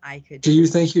on. Do you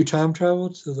think you time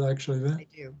traveled to the actual event? I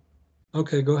do.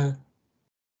 Okay, go ahead.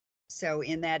 So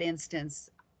in that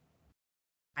instance,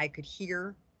 I could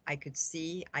hear, I could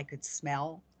see, I could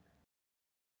smell.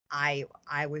 I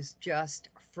was just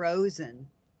frozen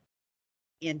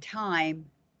in time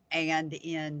and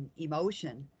in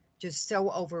emotion, just so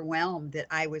overwhelmed that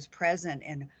I was present,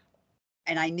 and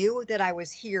I knew that I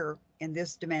was here in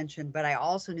this dimension, but I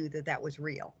also knew that that was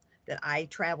real, that I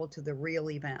traveled to the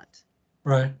real event.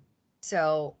 Right.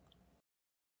 So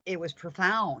it was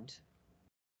profound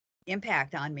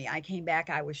impact on me. I came back,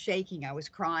 I was shaking, I was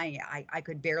crying. I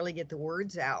could barely get the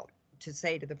words out to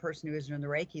say to the person who was doing the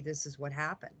Reiki, this is what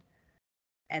happened.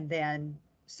 And then,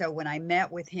 so when I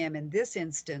met with him in this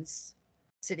instance,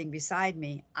 sitting beside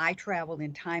me, I traveled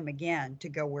in time again to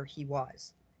go where he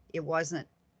was. It wasn't,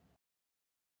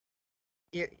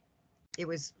 it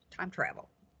was time travel.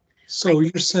 So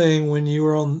you're saying when you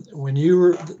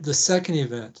were the second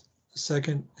event, the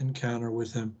second encounter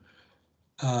with him,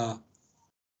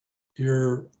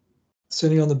 you're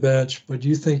sitting on the bench, but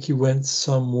you think you went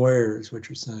somewhere, is what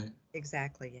you're saying.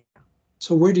 Exactly, yeah.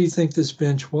 So where do you think this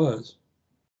bench was?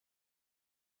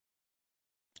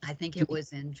 I think it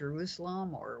was in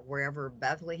Jerusalem or wherever,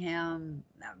 Bethlehem,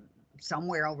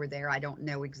 somewhere over there. I don't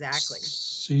know exactly.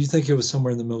 So you think it was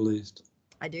somewhere in the Middle East?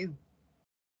 I do.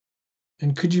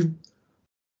 And could you,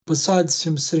 besides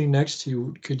him sitting next to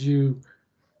you,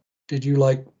 did you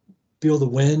like feel the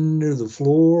wind or the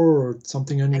floor or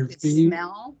something on your could feet?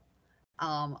 smell,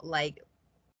 like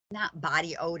not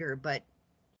body odor, but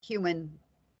human,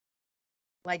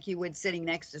 like you would sitting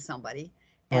next to somebody.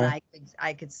 And Right.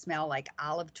 I could smell like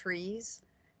olive trees,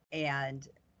 and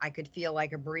I could feel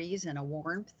like a breeze and a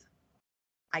warmth.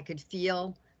 I could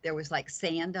feel there was like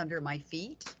sand under my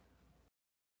feet.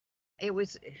 It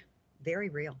was very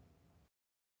real.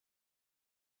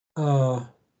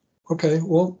 Okay,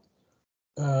 well,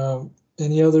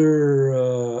 any other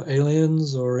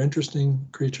aliens or interesting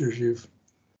creatures you've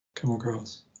come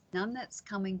across? None that's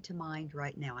coming to mind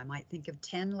right now. I might think of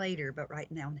 10 later, but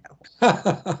right now,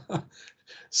 no.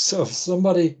 So if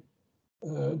somebody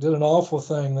did an awful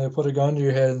thing, they put a gun to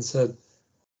your head and said,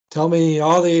 tell me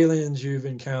all the aliens you've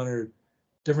encountered,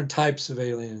 different types of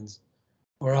aliens,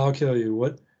 or I'll kill you.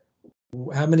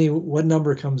 What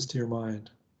number comes to your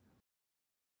mind?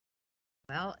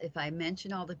 Well, if I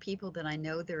mention all the people that I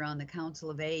know, they're on the Council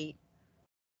of Eight.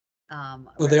 Are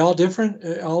they all different?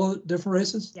 All different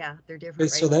races? Yeah, they're Okay,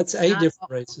 different so races. that's eight different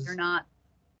races. They're not,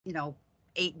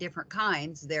 8 different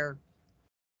kinds.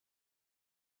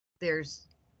 There's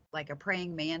like a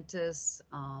praying mantis,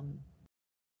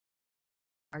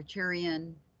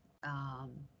 Arcturian,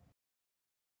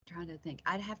 trying to think.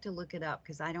 I'd have to look it up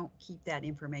because I don't keep that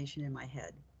information in my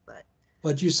head.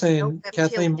 But you're saying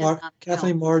Kathleen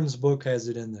Martin's book has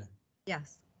it in there.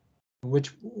 Yes.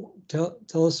 Which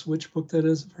tell us which book that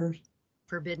is of hers?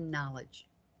 Forbidden Knowledge.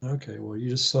 Okay, well you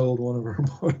just sold one of her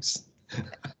books.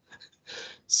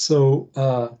 So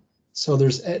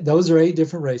those are 8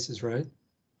 different races, right?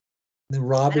 Then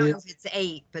Robbie. I don't know if it's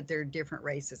 8, but they're different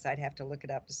races. I'd have to look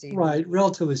it up to see. Right,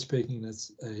 relatively speaking,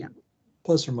 that's 8,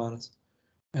 plus or minus.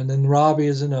 And then Robbie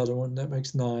is another one, that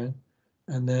makes 9.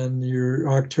 And then your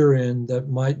Arcturian, that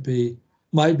might be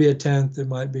a 10th, it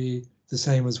might be the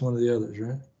same as one of the others,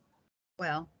 right?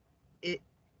 Well,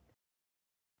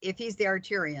 if he's the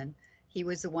Arcturian, he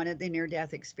was the one at the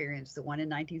near-death experience, the one in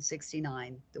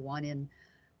 1969, the one in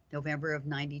November of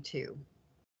 92.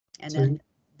 And then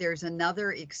there's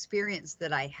another experience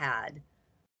that I had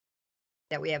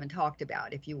that we haven't talked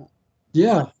about, if you want.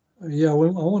 Yeah, I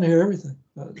want to hear everything.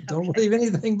 Don't leave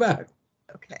anything back.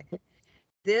 Okay.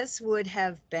 This would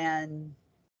have been,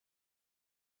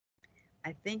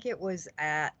 I think it was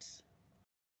at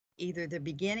either the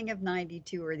beginning of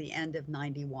 92 or the end of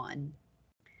 91.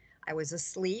 I was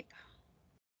asleep,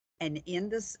 and in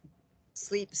this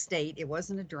sleep state, it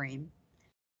wasn't a dream,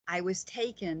 I was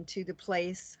taken to the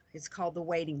place, it's called the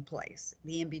waiting place,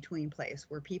 the in-between place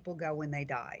where people go when they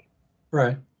die.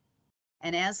 Right.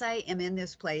 And as I am in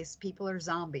this place, people are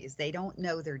zombies. They don't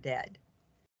know they're dead.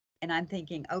 And I'm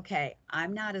thinking, okay,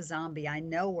 I'm not a zombie. I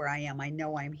know where I am. I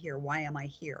know I'm here. Why am I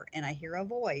here? And I hear a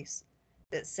voice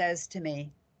that says to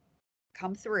me,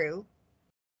 come through.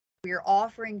 We're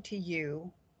offering to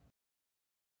you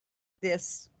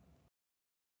this,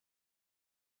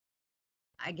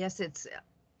 I guess it's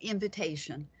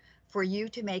invitation for you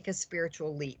to make a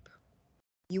spiritual leap.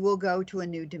 You will go to a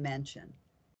new dimension.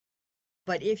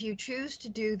 But if you choose to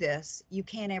do this, you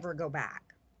can't ever go back.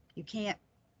 You can't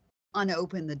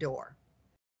unopen the door.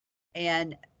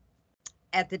 And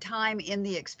at the time in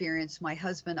the experience, my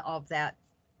husband of that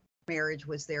marriage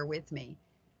was there with me.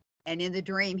 And in the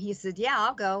dream, he said, yeah,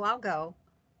 I'll go.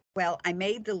 Well, I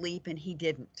made the leap and he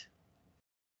didn't.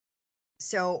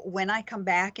 So when I come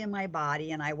back in my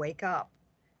body and I wake up,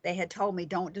 they had told me,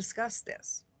 don't discuss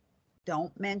this.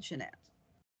 Don't mention it.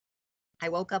 I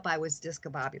woke up, I was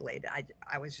discombobulated.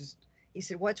 I was just, he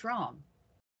said, what's wrong?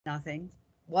 Nothing.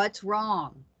 What's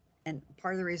wrong? And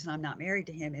part of the reason I'm not married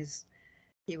to him is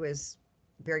he was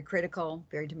very critical,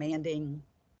 very demanding,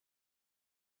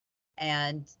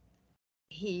 and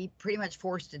he pretty much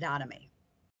forced it out of me.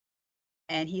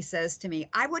 And he says to me,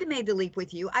 I would have made the leap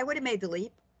with you. I would have made the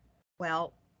leap.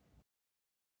 Well,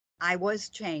 I was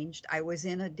changed. I was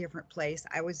in a different place.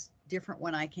 I was different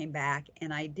when I came back,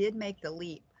 and I did make the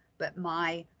leap, but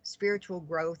my spiritual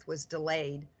growth was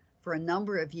delayed for a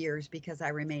number of years because I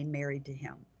remained married to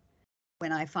him.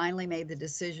 When I finally made the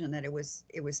decision that it was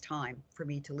time for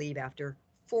me to leave after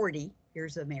 40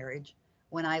 years of marriage,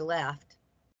 when I left,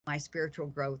 my spiritual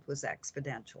growth was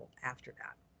exponential after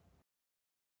that.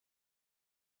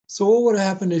 So what would have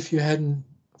happened if you hadn't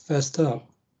fessed up?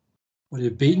 Would he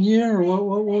have beaten you, or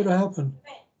what would have happened?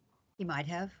 He might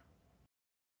have.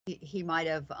 He might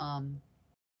have.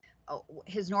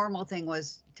 His normal thing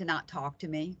was to not talk to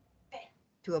me,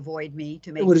 to avoid me,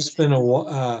 to make. It would have been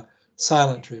a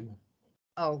silent treatment.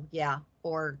 Oh yeah,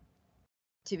 or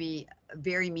to be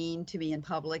very mean to me in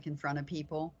public in front of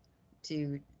people,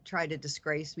 to try to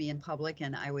disgrace me in public,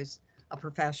 and I was a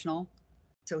professional.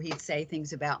 So he'd say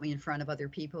things about me in front of other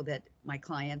people that my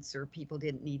clients or people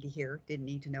didn't need to hear, didn't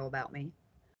need to know about me.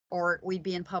 Or we'd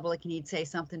be in public and he'd say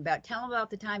something about, tell him about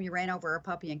the time you ran over a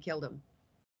puppy and killed him.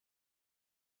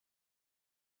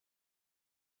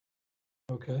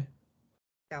 Okay.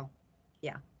 So,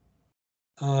 yeah.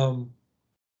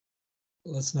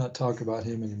 Let's not talk about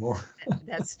him anymore.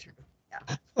 That's true.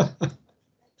 Yeah.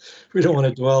 We don't want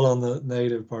to dwell on the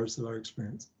negative parts of our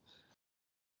experience.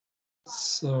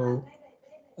 So,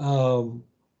 the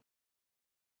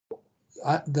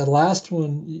last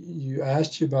one, you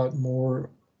asked you about more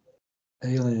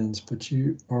aliens, but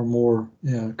you are more,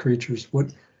 creatures. What?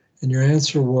 And your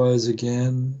answer was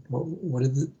again, what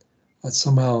did it? I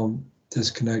somehow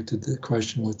disconnected the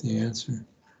question with the answer.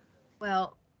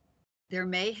 Well, there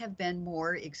may have been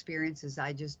more experiences.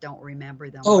 I just don't remember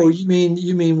them. Oh, right.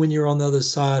 you mean when you're on the other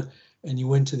side and you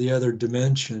went to the other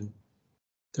dimension,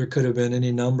 there could have been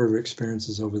any number of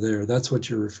experiences over there. That's what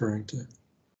you're referring to.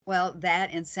 Well, that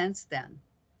and since then,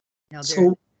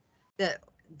 So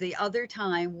the other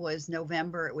time was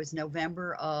November. It was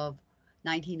November of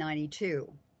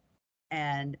 1992,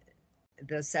 and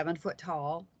the 7-foot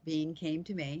tall being came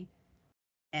to me,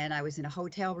 and I was in a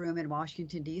hotel room in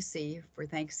Washington, D.C. for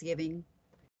Thanksgiving,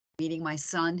 meeting my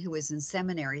son who was in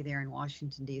seminary there in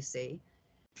Washington, D.C.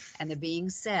 And the being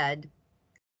said,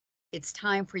 it's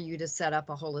time for you to set up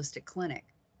a holistic clinic.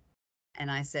 And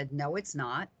I said, no, it's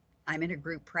not. I'm in a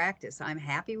group practice. I'm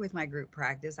happy with my group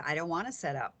practice. I don't want to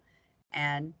set up.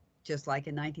 And just like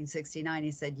in 1969,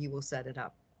 he said, you will set it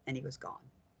up. And he was gone.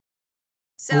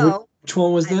 So which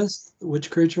one was this?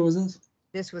 Which creature was this?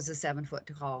 This was a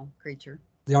 7-foot tall creature.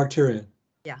 The Arcturian.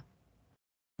 Yeah.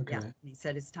 Okay. Yeah. He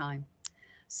said it's time.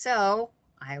 So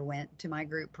I went to my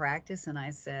group practice and I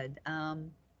said, I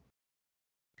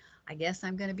guess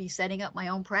I'm going to be setting up my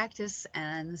own practice.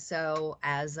 And so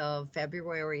as of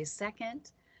February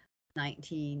 2nd,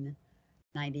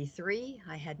 1993,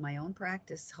 I had my own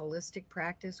practice, holistic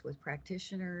practice with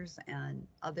practitioners and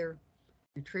other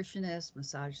nutritionists,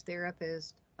 massage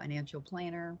therapists, financial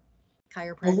planner,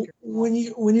 chiropractor. When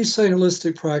you say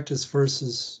holistic practice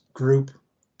versus group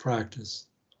practice,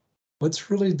 what's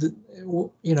really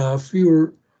if you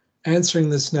were answering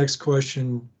this next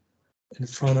question in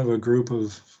front of a group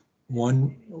of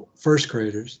first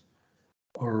graders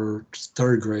or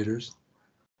third graders,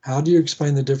 how do you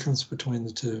explain the difference between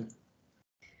the two?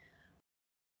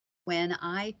 When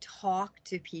I talk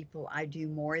to people, I do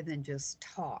more than just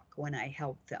talk when I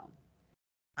help them.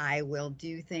 I will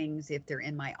do things if they're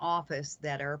in my office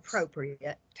that are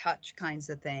appropriate, touch kinds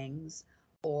of things,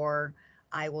 or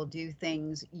I will do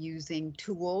things using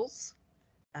tools,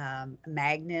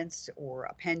 magnets or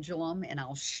a pendulum, and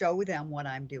I'll show them what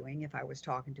I'm doing if I was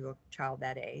talking to a child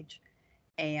that age.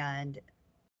 And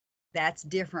that's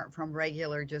different from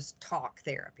regular just talk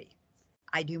therapy.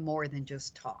 I do more than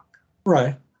just talk.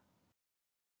 Right.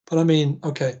 But I mean,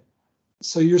 okay,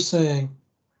 so you're saying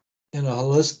in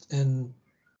a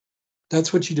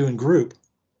that's what you do in group,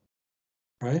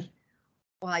 right?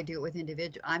 Well, I do it with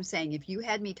individual. I'm saying if you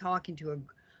had me talking to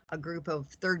a group of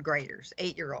third graders,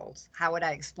 8-year-olds, how would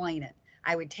I explain it?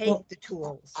 I would take the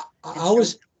tools.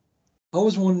 I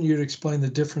was wanting you to explain the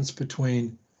difference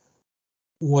between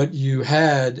what you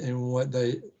had and what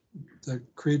the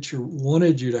creature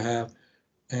wanted you to have,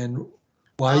 and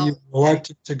why you Oh, okay.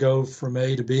 reluctant to go from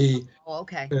A to B. Oh,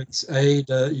 okay. It's A,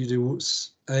 you do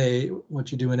A,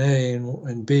 what you do in A,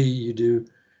 and B,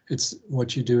 it's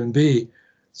what you do in B.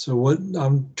 So what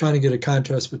I'm trying to get a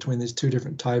contrast between these two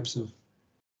different types of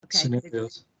Okay.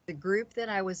 scenarios. The group that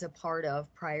I was a part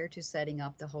of prior to setting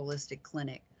up the holistic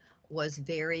clinic was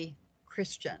very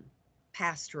Christian,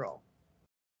 pastoral,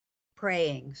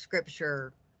 praying,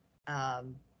 scripture,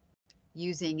 um,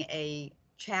 using a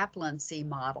chaplaincy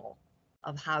model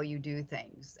of how you do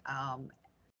things,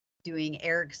 doing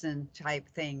Erickson type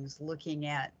things, looking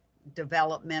at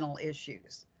developmental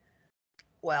issues.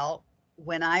 Well,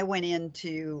 when I went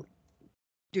into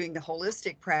doing the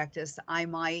holistic practice, I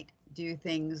might do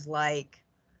things like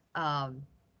a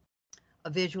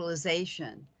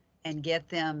visualization and get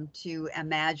them to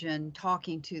imagine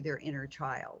talking to their inner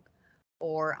child,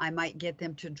 or I might get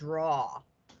them to draw.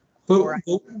 But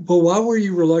why were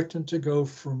you reluctant to go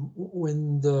from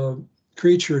when the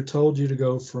creature told you to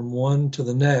go from one to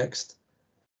the next?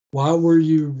 Why were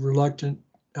you reluctant?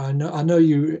 I know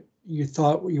you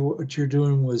thought what you're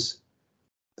doing was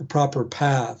the proper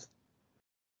path,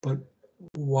 but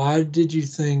why did you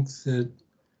think that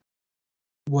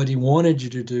what he wanted you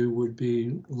to do would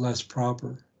be less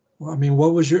proper? I mean,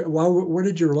 where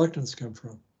did your reluctance come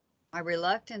from? My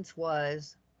reluctance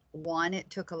was, one, it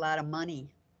took a lot of money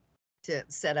to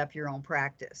set up your own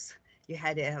practice. You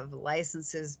had to have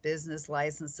licenses, business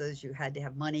licenses. You had to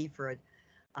have money for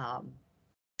um,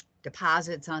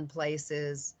 deposits on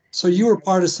places. So you were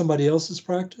part of somebody else's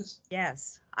practice?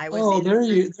 Yes, I was Oh, in a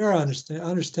group. there I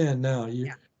understand now.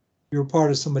 Yeah, You were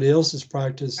part of somebody else's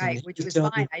practice, and right, he which was was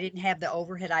telling you fine. I didn't have the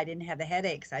overhead. I didn't have the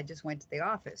headaches. I just went to the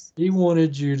office. he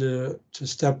wanted you to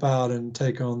step out and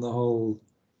take on the whole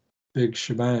big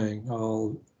shebang.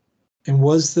 All and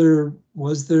was there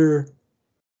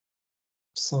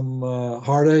some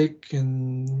heartache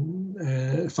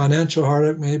and financial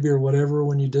heartache maybe or whatever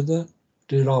when you did that?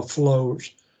 Did it all flow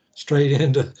straight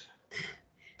into?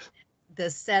 The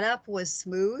setup was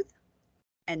smooth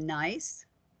and nice,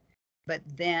 but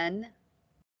then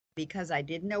because I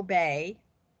didn't obey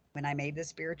when I made the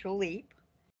spiritual leap,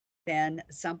 then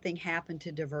something happened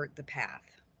to divert the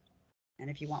path. And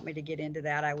if you want me to get into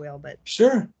that, I will, but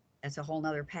Sure, that's a whole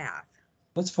nother path.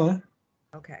 that's fine.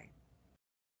 Okay.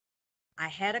 I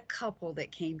had a couple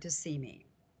that came to see me.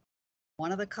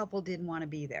 One of the couple didn't want to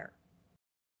be there,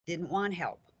 didn't want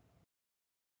help,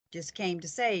 just came to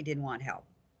say he didn't want help.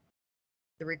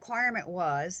 The requirement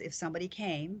was if somebody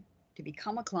came to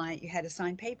become a client, you had to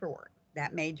sign paperwork.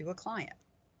 That made you a client.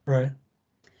 Right.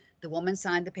 The woman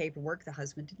signed the paperwork, the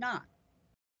husband did not.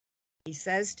 He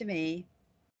says to me,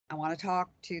 I want to talk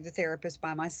to the therapist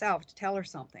by myself to tell her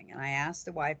something. And I asked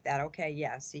the wife, that okay?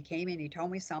 Yes. He came in, he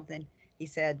told me something. He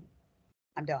said,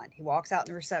 I'm done. He walks out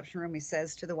in the reception room. He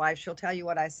says to the wife, she'll tell you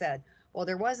what I said. Well,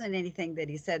 there wasn't anything that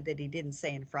he said that he didn't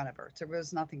say in front of her. So there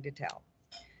was nothing to tell.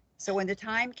 So when the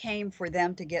time came for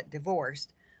them to get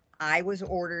divorced, I was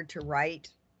ordered to write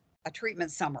a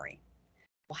treatment summary.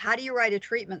 Well, how do you write a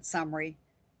treatment summary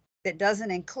that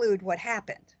doesn't include what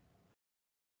happened?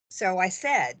 So I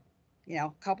said,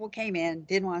 couple came in,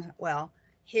 didn't want, well,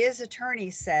 his attorney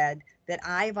said that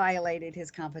I violated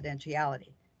his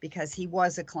confidentiality because he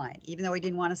was a client. Even though he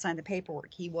didn't want to sign the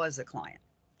paperwork, he was a client.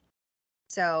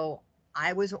 So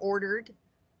I was ordered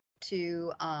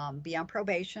to be on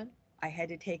probation. I had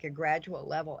to take a graduate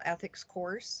level ethics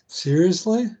course.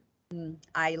 Seriously?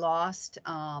 I lost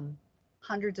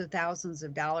hundreds of thousands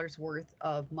of dollars worth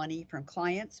of money from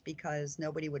clients because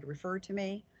nobody would refer to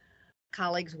me.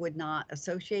 Colleagues would not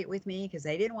associate with me because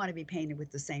they didn't want to be painted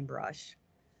with the same brush.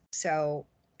 So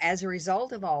as a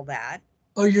result of all that.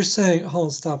 Oh, you're saying, hold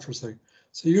on, stop for a second.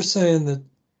 So you're saying that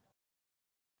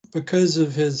because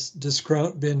of his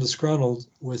being disgruntled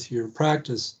with your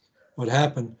practice, what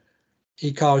happened,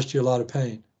 he caused you a lot of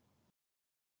pain.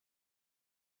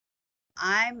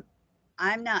 I'm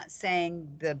not saying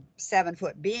the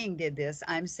 7-foot being did this.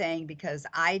 I'm saying because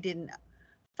I didn't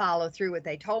follow through what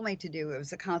they told me to do, it was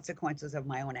the consequences of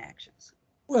my own actions.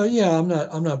 Well, yeah, I'm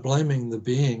not blaming the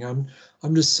being. I'm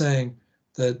just saying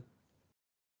that,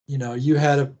 you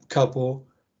had a couple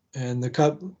and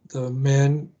the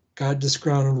man got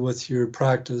disgruntled with your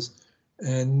practice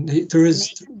and through his.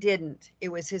 The man didn't. It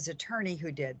was his attorney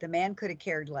who did. The man could have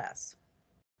cared less.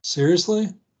 Seriously?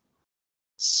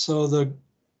 So the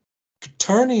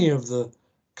attorney of the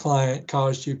client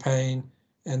caused you pain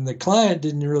and the client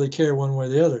didn't really care one way or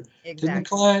the other. Exactly. Didn't the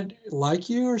client like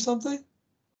you or something?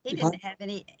 He didn't have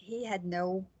any, he had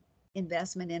no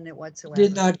investment in it whatsoever.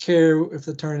 Did not care if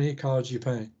the attorney caused you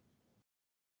pain.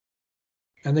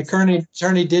 And the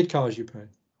attorney did cause you pain.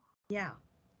 Yeah.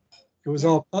 It was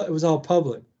Yeah. all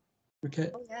public.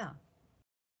 Okay. Oh yeah.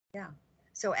 Yeah.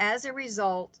 So as a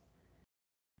result,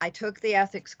 I took the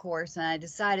ethics course and I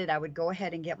decided I would go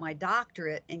ahead and get my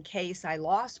doctorate in case I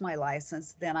lost my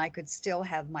license, then I could still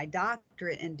have my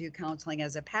doctorate and do counseling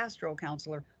as a pastoral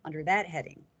counselor under that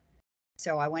heading.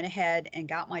 So I went ahead and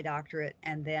got my doctorate,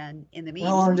 and then in the How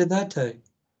long meantime, did that take?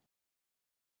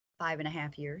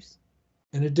 5.5 years.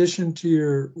 In addition to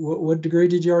your, what degree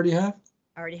did you already have?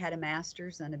 I already had a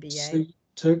master's and a BA.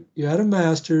 So you had a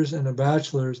master's and a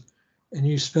bachelor's, and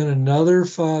you spent another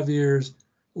 5 years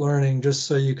learning just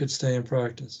so you could stay in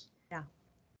practice. Yeah.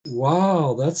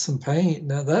 Wow, that's some pain.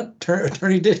 Now that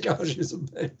attorney did cause you some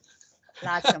pain.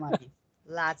 Lots of money.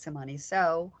 Lots of money.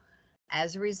 So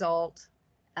as a result,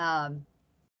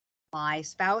 my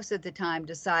spouse at the time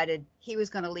decided he was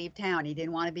going to leave town. He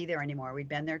didn't want to be there anymore. We'd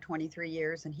been there 23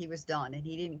 years and he was done, and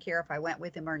he didn't care if I went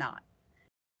with him or not.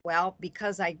 Well,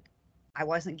 because I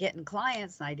wasn't getting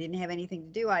clients and I didn't have anything to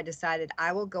do, I decided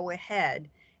I will go ahead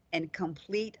and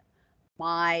complete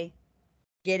my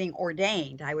getting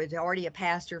ordained. I was already a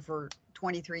pastor for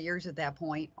 23 years at that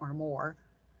point or more.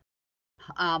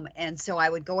 And so I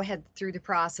would go ahead through the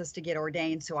process to get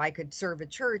ordained so I could serve a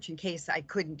church in case I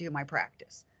couldn't do my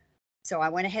practice. So I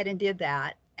went ahead and did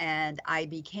that, and I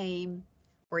became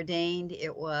ordained.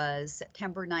 It was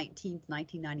September 19th,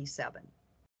 1997.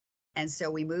 And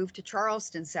so we moved to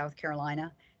Charleston, South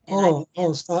Carolina. And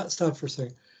Stop for a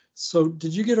second. So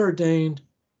did you get ordained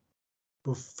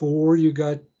before you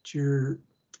got your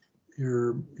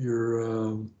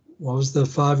what was the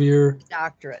 5-year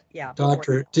doctorate? Yeah.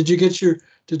 Doctorate. Did you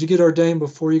get ordained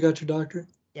before you got your doctorate?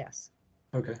 Yes.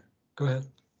 Okay, go ahead.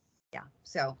 Yeah.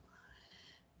 So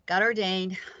got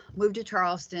ordained, moved to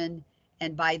Charleston.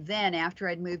 And by then, after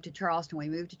I'd moved to Charleston, we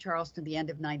moved to Charleston the end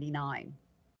of 99.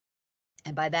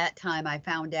 And by that time, I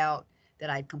found out that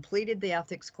I'd completed the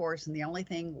ethics course, and the only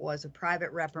thing was a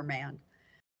private reprimand.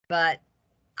 But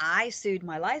I sued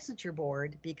my licensure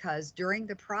board because during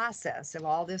the process of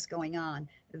all this going on,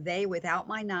 they, without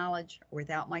my knowledge, or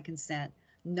without my consent,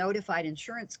 notified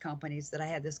insurance companies that I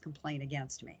had this complaint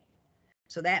against me.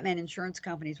 So that meant insurance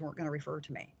companies weren't going to refer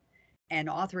to me. And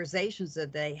authorizations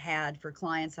that they had for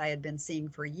clients I had been seeing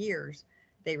for years,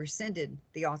 they rescinded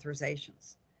the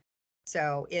authorizations.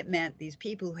 So it meant these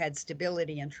people who had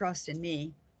stability and trust in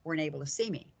me weren't able to see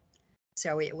me.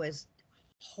 So it was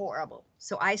horrible.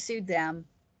 So I sued them,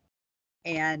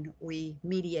 and we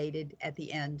mediated at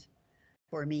the end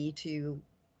for me to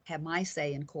have my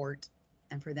say in court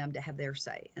and for them to have their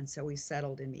say. And so we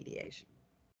settled in mediation.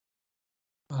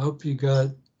 I hope you got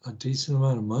a decent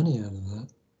amount of money out of that.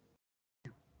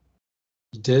 No.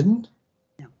 You didn't?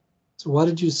 No. So why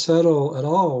did you settle at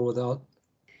all without?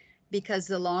 Because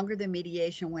the longer the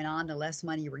mediation went on, the less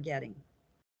money you were getting.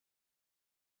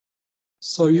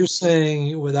 So you're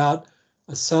saying without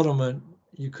a settlement,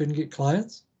 you couldn't get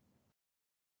clients?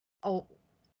 Oh,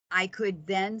 I could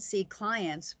then see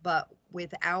clients, but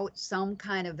without some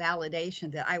kind of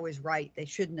validation that I was right. They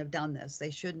shouldn't have done this.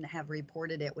 They shouldn't have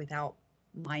reported it without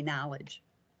my knowledge.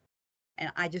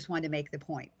 And I just wanted to make the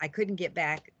point. I couldn't get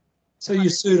back. So you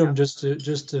sued them just to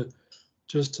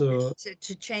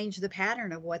change the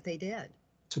pattern of what they did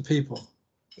to people.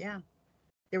 Yeah.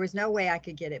 There was no way I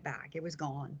could get it back. It was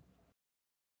gone.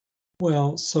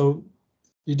 Well, so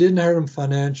you didn't hurt them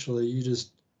financially. You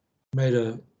just made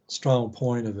a strong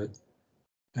point of it,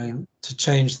 and to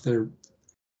change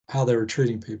how they were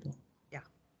treating people. Yeah.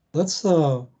 Let's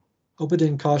hope it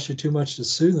didn't cost you too much to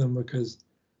sue them, because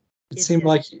it seemed did.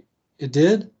 like it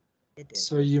did. It did.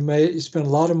 So you spent a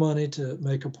lot of money to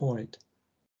make a point.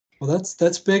 Well,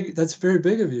 that's big. That's very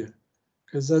big of you,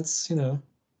 because that's,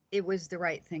 It was the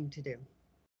right thing to do.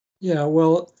 Yeah,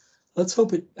 well, let's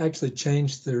hope it actually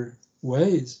changed their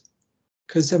ways.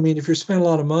 Because, I mean, if you're spending a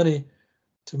lot of money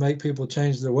to make people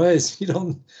change their ways,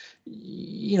 you're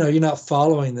not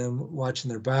following them, watching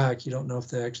their back. You don't know if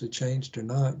they actually changed or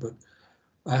not. But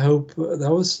I hope that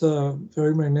was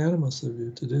very magnanimous of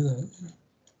you to do that.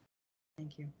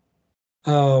 Thank you.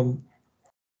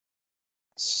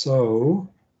 So,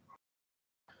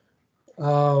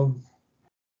 I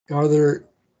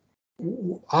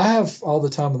have all the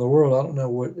time in the world. I don't know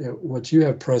what you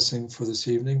have pressing for this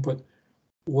evening, but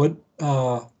what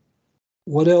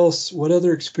else? What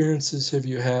other experiences have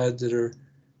you had that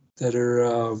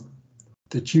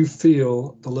you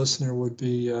feel the listener would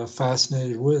be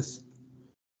fascinated with?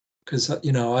 Because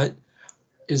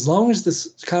as long as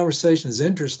this conversation is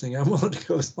interesting, I'm willing to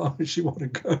go as long as you want to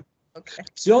go. Okay.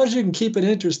 As long as you can keep it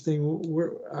interesting,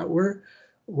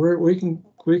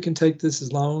 we can take this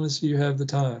as long as you have the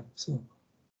time. So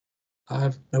I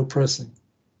have no pressing.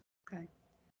 Okay.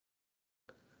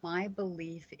 My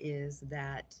belief is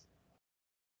that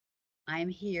I'm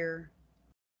here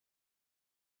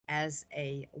as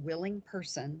a willing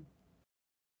person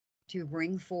to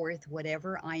bring forth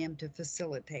whatever I am to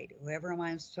facilitate, whoever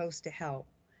I'm supposed to help,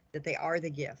 that they are the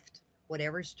gift,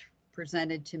 whatever's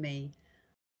presented to me.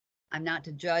 I'm not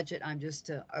to judge it. I'm just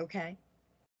to, okay,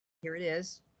 here it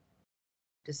is.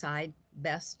 Decide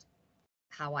best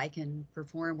how I can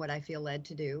perform what I feel led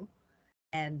to do.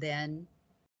 And then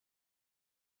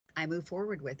I move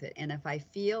forward with it. And if I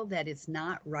feel that it's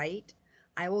not right,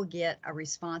 I will get a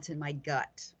response in my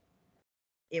gut.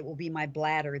 It will be my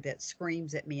bladder that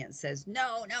screams at me and says,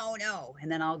 no, no, no.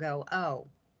 And then I'll go, oh,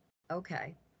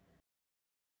 okay.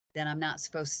 Then I'm not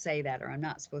supposed to say that, or I'm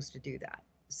not supposed to do that.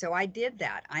 So I did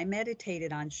that. I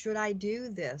meditated on, should I do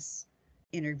this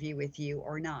interview with you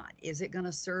or not? Is it going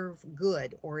to serve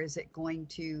good, or is it going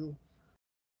to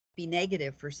be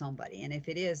negative for somebody? And if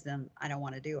it is, then I don't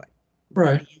want to do it.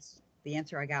 Right. The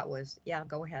answer I got was, yeah,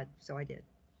 go ahead. So I did.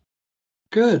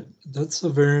 Good. That's a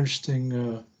very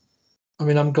interesting. I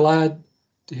mean, I'm glad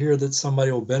to hear that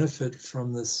somebody will benefit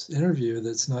from this interview.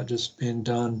 That's not just being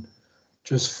done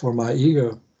just for my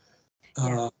ego.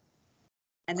 Yeah.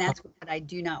 And that's what I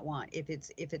do not want. If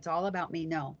it's all about me,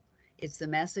 no. It's the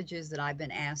messages that I've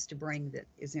been asked to bring that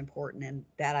is important, and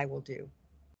that I will do.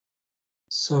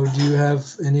 So do you have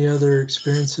any other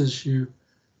experiences you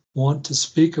want to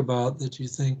speak about that you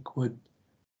think would,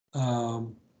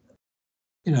 um,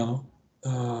 you know,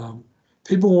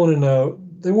 people want to know,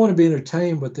 they want to be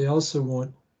entertained, but they also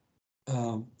want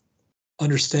um,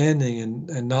 understanding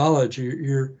and knowledge.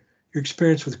 Your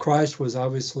experience with Christ was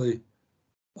obviously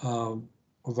a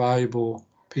valuable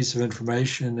piece of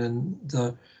information, and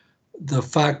the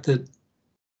fact that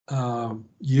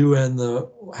you and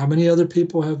how many other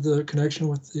people have the connection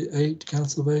with the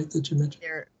Council of Eight that you mentioned?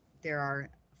 There are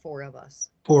 4 of us.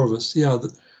 4 of us. Yeah,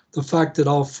 the fact that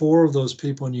all 4 of those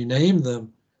people, and you name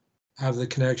them, have the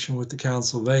connection with the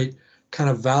Council of Eight kind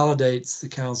of validates the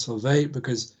Council of Eight,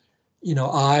 because,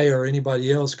 I or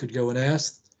anybody else could go and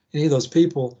ask any of those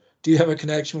people, do you have a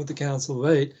connection with the Council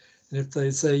of Eight? And if they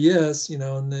say yes,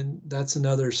 and then that's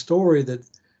another story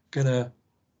that's gonna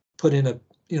put in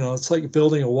it's like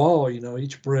building a wall.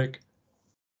 Each brick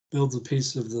builds a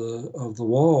piece of the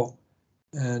wall,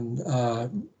 and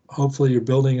hopefully you're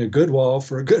building a good wall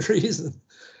for a good reason.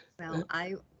 Well,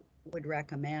 I would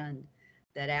recommend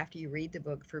that after you read the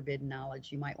book Forbidden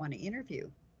Knowledge, you might want to interview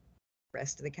the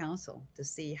rest of the council to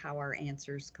see how our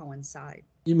answers coincide.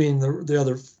 You mean the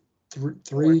other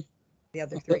three? The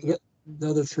other 3, yeah. The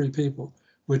other 3 people,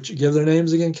 which give their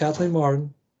names again: Kathleen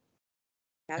Martin,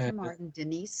 Catherine Martin,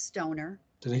 Denise Stoner,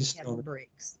 Denise and Kevin Stoner.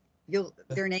 Briggs.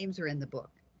 Their names are in the book.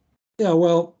 Yeah,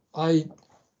 well, I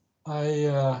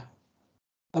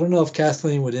don't know if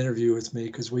Kathleen would interview with me,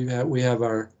 because we have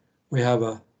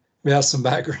some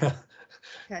background.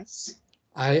 Okay.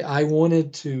 I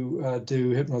wanted to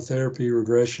do hypnotherapy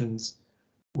regressions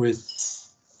with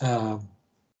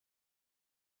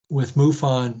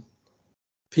MUFON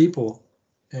people,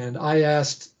 and I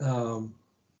asked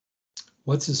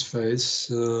what's his face,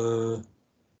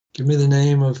 give me the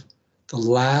name of the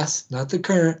last, not the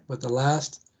current, but the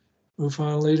last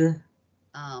MUFON leader.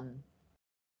 Um,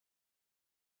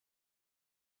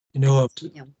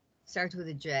 Starts with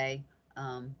a J.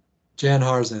 Jan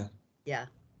Harzan. Yeah.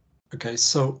 Okay,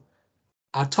 so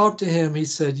I talked to him. He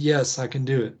said, yes, I can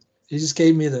do it. He just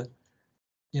gave me the,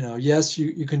 yes,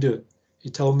 you can do it. He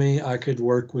told me I could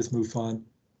work with MUFON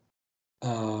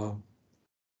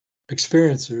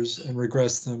experiencers and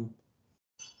regress them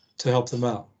to help them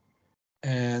out.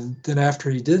 And then after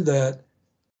he did that,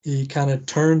 he kind of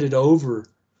turned it over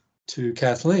to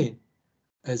Kathleen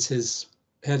as his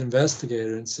head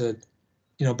investigator and said,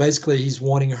 basically he's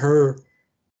wanting her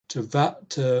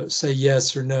to say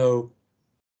yes or no,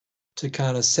 to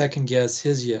kind of second guess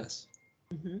his yes.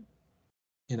 Mm-hmm.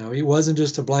 It wasn't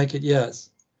just a blanket yes.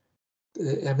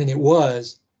 I mean, it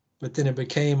was, but then it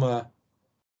became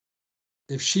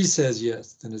if she says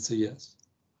yes, then it's a yes.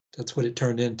 That's what it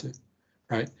turned into,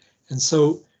 right? And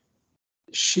so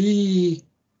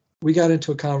we got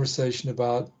into a conversation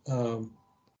about the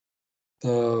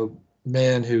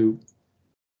man who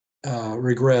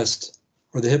regressed,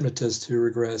 or the hypnotist who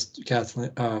regressed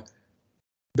Kathleen,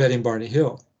 Betty Barney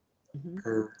Hill, Mm-hmm.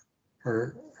 her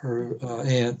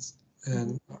aunt,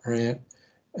 and her aunt,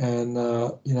 and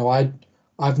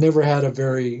I've never had a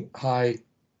very high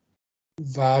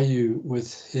value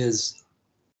with his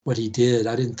what he did.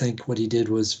 I didn't think what he did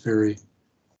was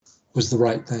the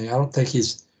right thing. I don't think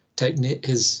his technique,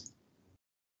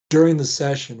 during the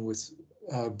session with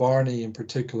Barney in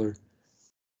particular,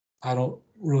 I don't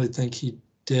really think he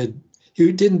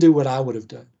didn't do what I would have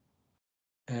done.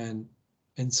 And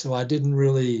so I didn't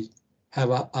really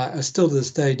have, I still to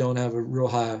this day don't have a real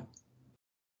high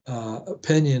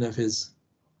opinion of his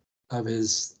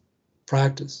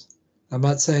practice. I'm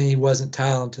not saying he wasn't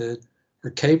talented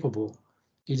or capable.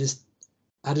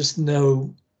 I just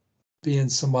know, being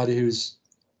somebody who's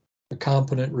a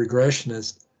competent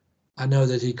regressionist, I know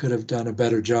that he could have done a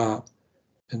better job.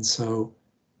 And so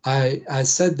I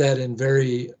said that in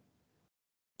very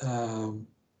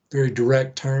very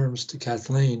direct terms to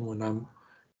Kathleen when I'm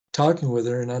talking with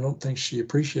her, and I don't think she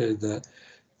appreciated that.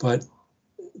 But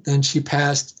then she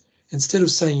passed, instead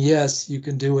of saying, yes, you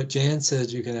can do what Jan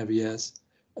says you can have a yes,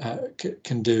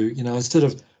 can do, instead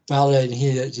of validating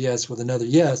his yes with another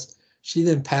yes, she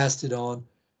then passed it on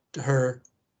to her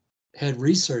head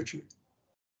researcher.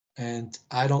 And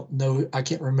I don't know, I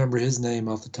can't remember his name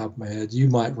off the top of my head. You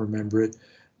might remember it,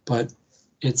 but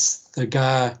it's the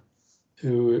guy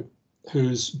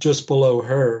who's just below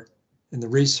her in the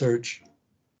research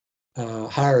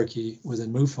hierarchy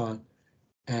within MUFON.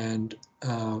 And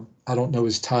I don't know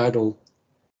his title,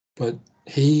 but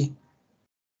he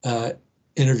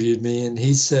interviewed me and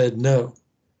he said no.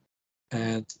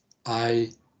 And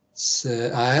I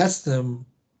asked them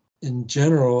in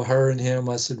general, her and him,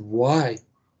 I said, why?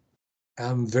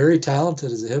 I'm very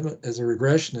talented as a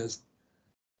regressionist.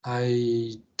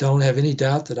 I don't have any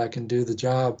doubt that I can do the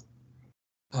job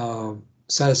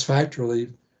satisfactorily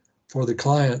for the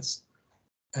clients.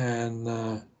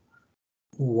 And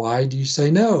why do you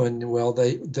say no? And well,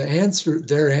 their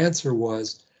answer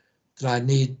was that I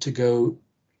need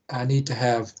to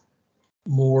have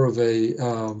more of a,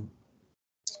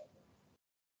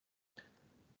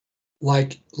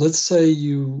 like, let's say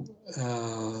you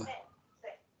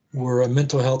were a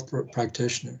mental health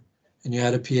practitioner and you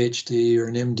had a PhD or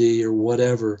an MD or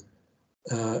whatever,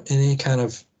 any kind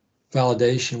of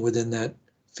validation within that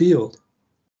field.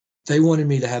 They wanted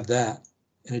me to have that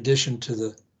in addition to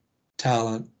the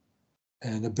talent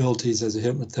and abilities as a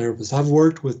hypnotherapist. I've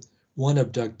worked with one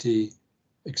abductee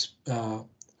who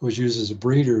was used as a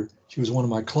breeder. She was one of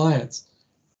my clients,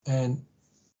 and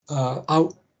I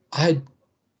had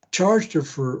charged her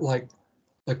for like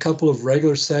a couple of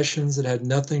regular sessions that had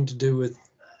nothing to do with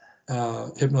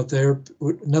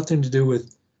hypnotherapy, nothing to do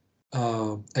with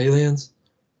aliens.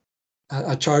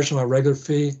 I charged her my regular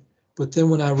fee, but then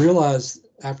when I realized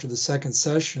after the second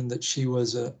session that she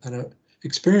was an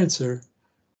experiencer,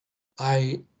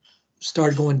 I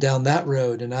started going down that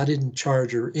road, and I didn't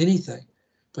charge her anything.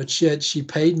 But she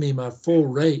paid me my full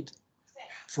rate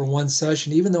for one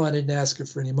session, even though I didn't ask her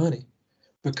for any money,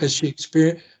 because she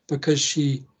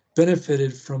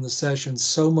benefited from the session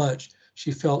so much,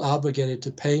 she felt obligated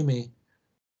to pay me,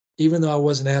 even though I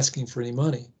wasn't asking for any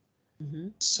money. Mm-hmm.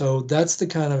 So that's the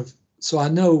kind of, so I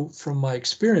know from my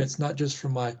experience, not just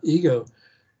from my ego,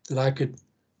 that I could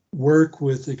work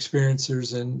with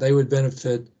experiencers and they would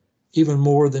benefit even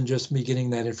more than just me getting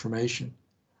that information.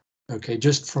 Okay,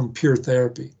 just from pure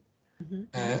therapy,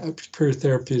 pure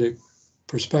therapeutic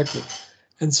perspective.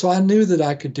 And so I knew that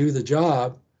I could do the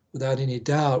job without any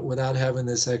doubt, without having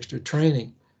this extra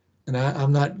training. And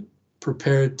I'm not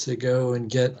prepared to go and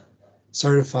get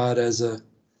certified as a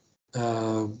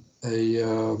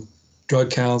drug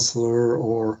counselor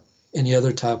or any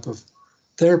other type of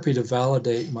therapy to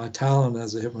validate my talent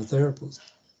as a hypnotherapist.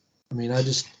 I mean, I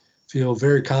just feel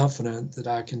very confident that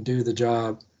I can do the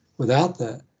job without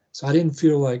that. So I didn't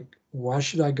feel like, why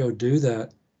should I go do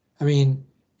that? I mean,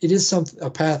 it is a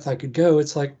path I could go.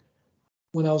 It's like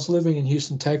when I was living in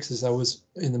Houston, Texas, I was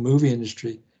in the movie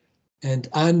industry, and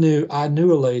I knew a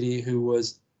lady who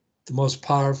was the most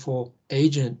powerful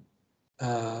agent,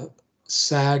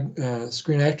 SAG,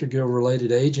 Screen Actor Guild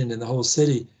related agent in the whole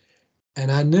city.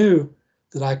 And I knew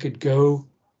that I could go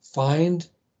find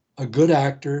a good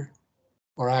actor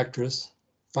or actress,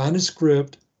 find a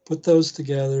script, put those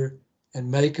together, and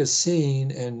make a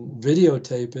scene and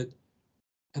videotape it,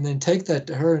 and then take that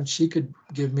to her, and she could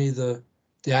give me the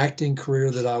acting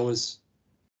career that I was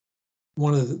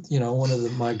one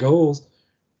of my goals.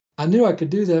 I knew I could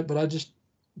do that, but I just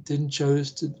didn't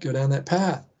choose to go down that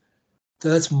path.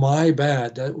 That's my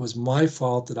bad. That was my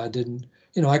fault that I didn't.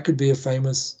 I could be a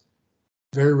famous,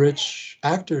 very rich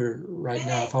actor right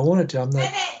now if I wanted to. I'm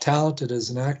not talented as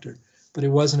an actor, but it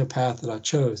wasn't a path that I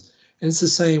chose. And it's the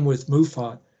same with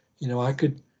MUFON. I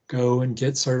could go and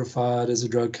get certified as a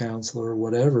drug counselor or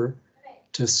whatever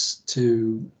to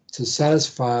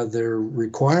satisfy their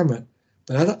requirement,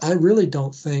 But I really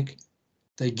don't think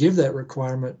they give that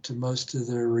requirement to most of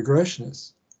their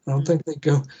regressionists. I don't think they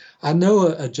go. I know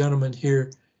a gentleman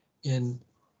here in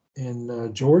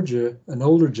Georgia, an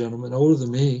older gentleman, older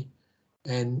than me,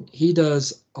 and he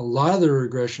does a lot of the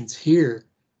regressions here.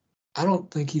 I don't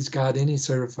think he's got any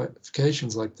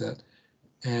certifications like that.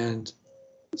 And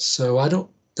so I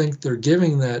don't think they're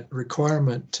giving that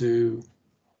requirement to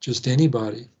just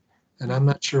anybody. And I'm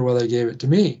not sure why they gave it to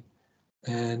me.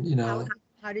 And, you know,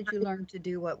 How did you learn to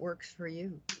do what works for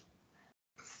you?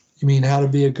 you mean how to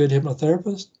be a good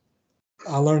hypnotherapist?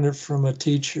 I learned it from a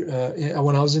teacher.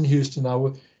 When I was in Houston,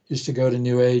 used to go to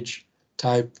New Age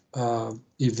type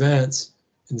events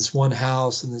in this one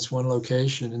house in this one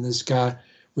location, and this guy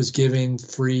was giving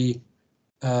free,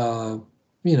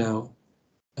 you know,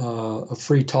 a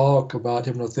free talk about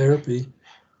hypnotherapy,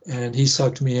 and he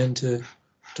sucked me into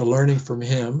learning from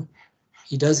him.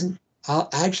 He doesn't. I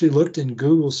actually looked in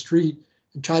Google Street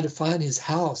and tried to find his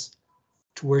house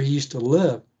to where he used to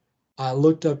live. I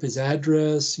looked up his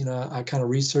address, you know, I kind of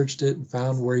researched it and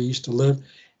found where he used to live.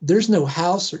 There's no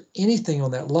house or anything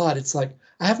on that lot. It's like,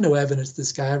 I have no evidence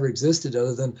this guy ever existed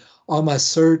other than all my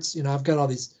certs. You know, I've got all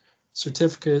these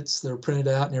certificates that are printed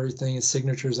out and everything, his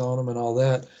signatures on them and all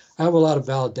that. I have a lot of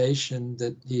validation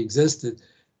that he existed,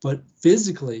 but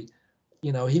physically,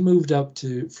 you know, he moved up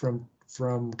to from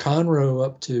Conroe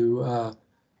up to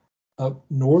up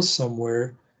north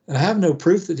somewhere, and I have no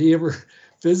proof that he ever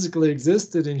physically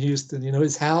existed in Houston. You know,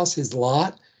 his house, his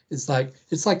lot, it's like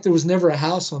there was never a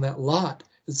house on that lot.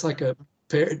 It's like a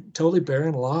totally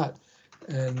barren lot,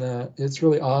 and it's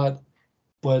really odd.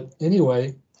 But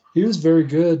anyway, he was very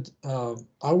good.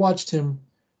 I watched him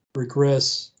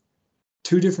regress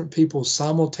two different people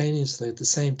simultaneously at the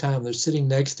same time. They're sitting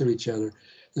next to each other.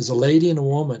 There's a lady and a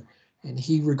woman, and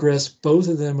he regressed both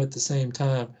of them at the same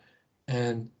time.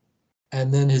 And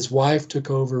then his wife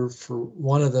took over for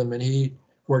one of them and he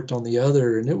worked on the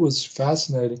other, and it was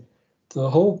fascinating. The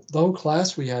whole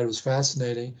class we had was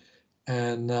fascinating,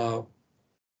 and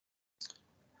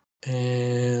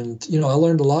you know, I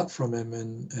learned a lot from him,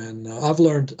 and I've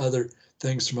learned other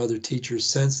things from other teachers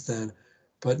since then,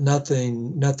 but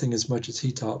nothing as much as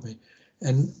he taught me.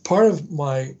 And part of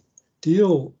my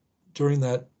deal during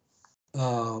that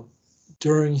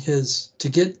during his to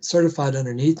get certified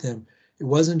underneath him, it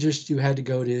wasn't just you had to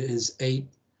go to his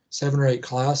 7 or 8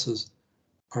 classes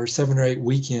or 7 or 8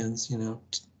 weekends, you know,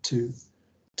 2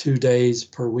 days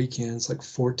per weekend. It's like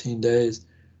 14 days.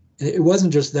 It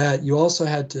wasn't just that. You also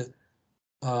had to,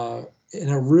 in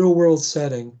a real world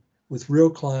setting with real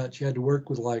clients, you had to work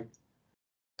with like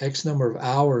X number of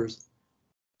hours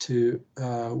to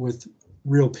with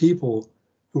real people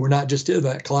who were not just in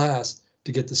that class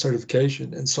to get the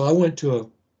certification. And so I went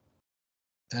to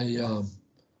the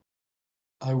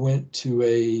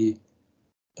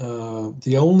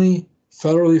only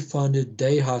federally funded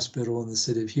day hospital in the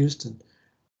city of Houston,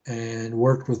 and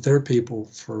worked with their people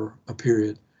for a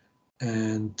period.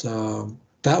 And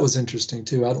that was interesting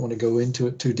too. I don't want to go into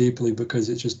it too deeply because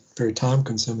it's just very time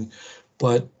consuming.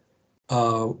 But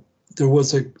there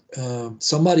was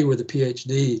somebody with a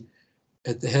PhD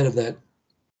at the head of that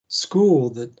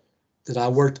school that I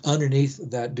worked underneath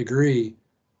that degree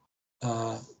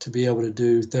to be able to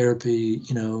do therapy,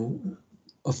 you know,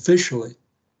 officially,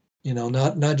 you know,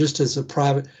 not just as a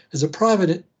private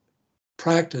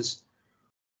practice.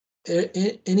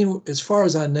 As far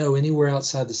as I know, anywhere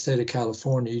outside the state of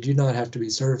California, you do not have to be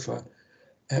certified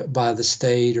by the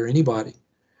state or anybody.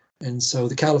 And so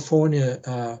the California,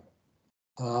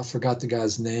 I forgot the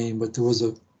guy's name, but there was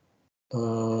a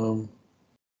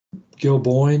Gil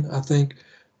Boyne, I think,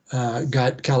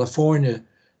 got California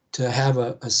to have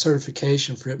a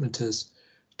certification for hypnotists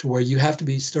to where you have to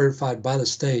be certified by the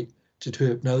state to do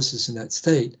hypnosis in that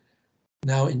state.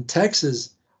 Now in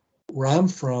Texas, where I'm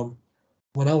from,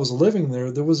 when I was living there,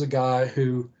 there was a guy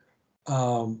who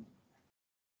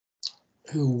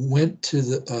went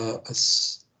to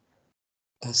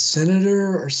a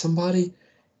senator or somebody.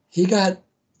 He got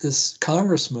this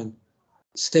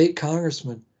state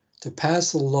congressman, to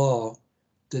pass a law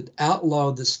that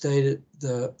outlawed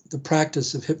the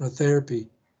practice of hypnotherapy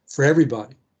for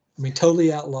everybody. I mean,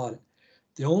 totally outlawed it.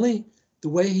 The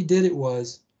way he did it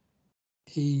was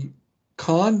he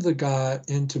conned the guy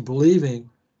into believing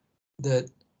that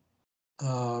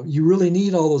you really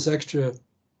need all those extra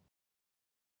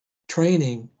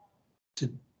training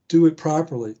to do it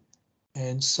properly.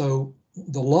 And so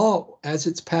the law, as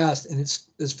it's passed, and it's,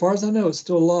 as far as I know, it's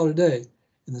still a law today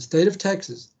in the state of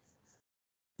Texas,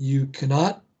 you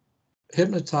cannot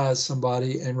hypnotize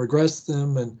somebody and regress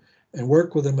them and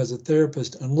work with them as a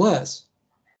therapist unless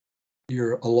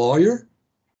you're a lawyer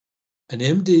an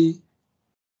MD,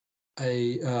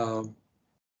 a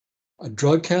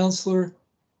drug counselor,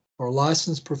 or a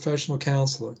licensed professional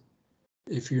counselor.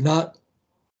 If you're not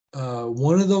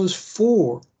one of those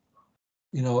four,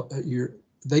 you know,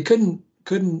 they couldn't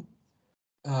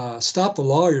stop the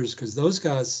lawyers, because those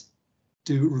guys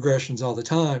do regressions all the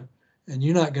time, and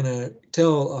you're not going to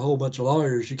tell a whole bunch of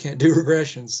lawyers you can't do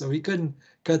regressions. So he couldn't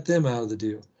cut them out of the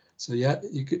deal. So you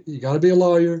got to be a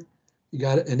lawyer. You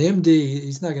got an MD.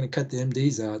 He's not going to cut the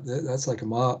MDs out. That's like a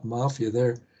mafia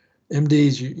there.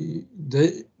 MDs,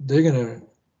 they're going to,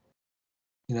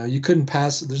 you know, you couldn't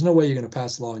pass. There's no way you're going to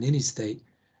pass a law in any state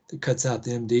that cuts out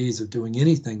the MDs of doing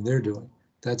anything they're doing.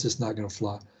 That's just not going to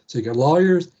fly. So you got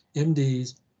lawyers,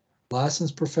 MDs,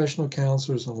 licensed professional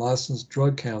counselors, and licensed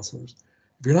drug counselors.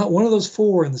 If you're not one of those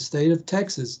four in the state of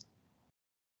Texas,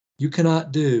 you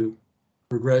cannot do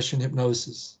regression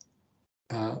hypnosis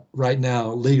right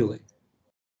now legally.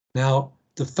 Now,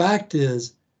 the fact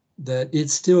is that it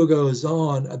still goes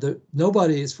on.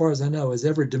 Nobody, as far as I know, has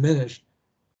ever diminished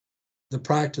the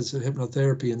practice of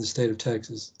hypnotherapy in the state of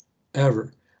Texas,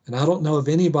 ever. And I don't know of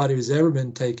anybody who's ever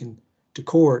been taken to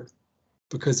court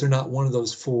because they're not one of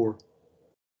those four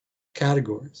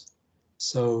categories.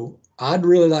 So I'd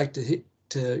really like to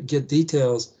get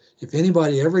details. If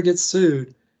anybody ever gets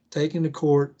sued, taken to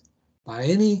court by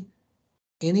any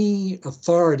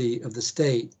authority of the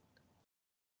state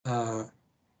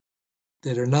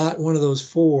that are not one of those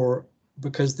four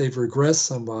because they've regressed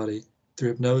somebody through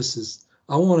hypnosis,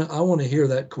 I want to hear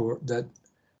that court, that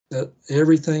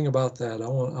everything about that. I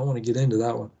want to get into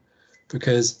that one,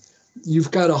 because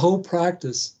you've got a whole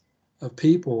practice of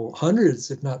people,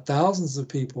 hundreds, if not thousands of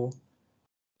people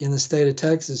in the state of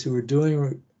Texas who are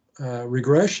doing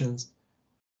regressions,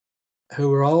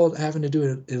 who are all having to do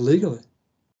it illegally.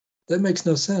 That makes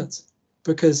no sense,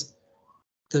 because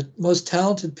the most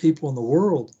talented people in the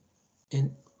world,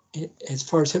 as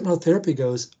far as hypnotherapy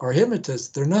goes, are hypnotists.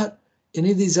 They're not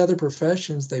any of these other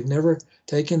professions. They've never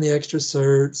taken the extra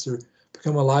certs or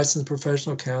become a licensed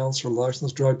professional counselor,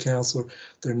 licensed drug counselor.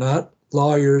 They're not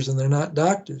lawyers and they're not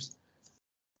doctors.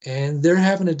 And they're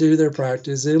having to do their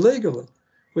practice illegally,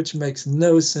 which makes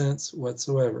no sense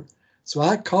whatsoever. So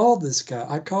I called this guy.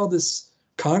 I called this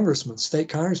congressman, state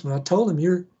congressman. I told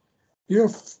him,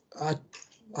 I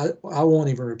won't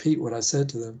even repeat what I said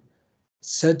to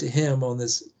him on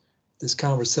this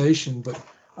conversation, but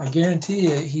I guarantee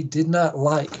you he did not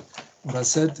like what I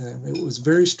said to him. It was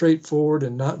very straightforward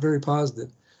and not very positive.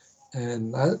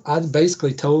 And I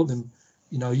basically told him,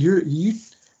 you know,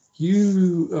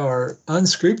 you are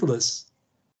unscrupulous.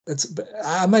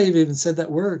 I may have even said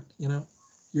that word, you know,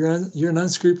 you're an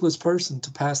unscrupulous person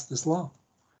to pass this law.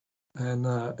 And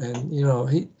you know,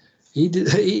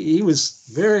 he was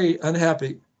very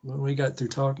unhappy when we got through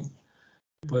talking.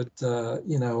 But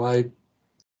you know, I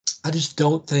just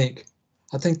don't think.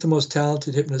 I think the most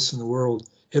talented hypnotists in the world,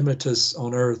 hypnotists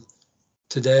on earth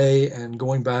today and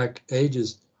going back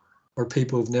ages, are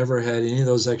people who've never had any of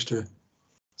those extra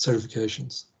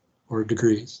certifications or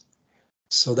degrees.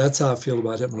 So that's how I feel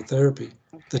about hypnotherapy.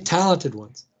 Okay. The talented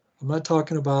ones. I'm not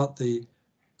talking about the,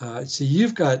 see,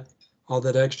 you've got all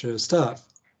that extra stuff,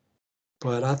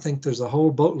 but I think there's a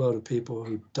whole boatload of people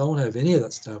who don't have any of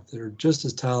that stuff that are just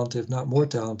as talented, if not more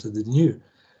talented than you,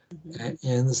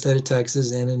 in the state of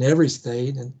Texas and in every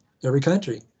state and every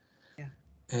country. Yeah.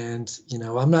 And, you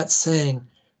know, I'm not saying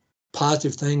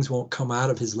positive things won't come out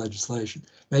of his legislation.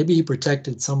 Maybe he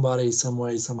protected somebody some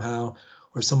way, somehow,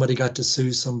 or somebody got to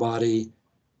sue somebody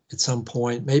at some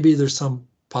point. Maybe there's some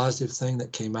positive thing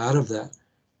that came out of that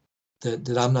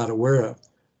I'm not aware of.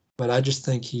 But I just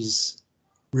think he's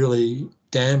really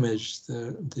damaged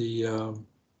the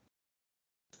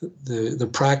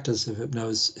practice of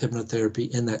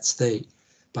hypnotherapy in that state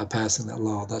by passing that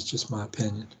law. That's just my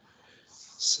opinion.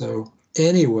 So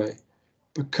anyway,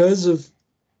 because of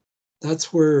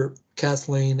that's where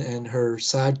Kathleen and her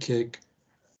sidekick,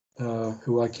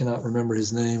 who I cannot remember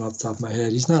his name off the top of my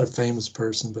head. He's not a famous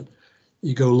person, but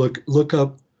you go look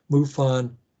up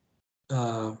MUFON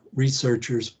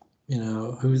researchers. You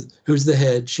know who's the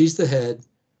head. She's the head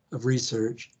of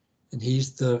research, and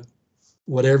he's the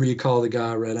whatever you call the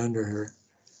guy right under her.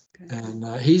 Okay.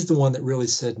 And he's the one that really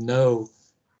said no,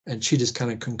 and she just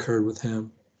kind of concurred with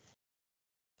him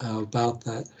about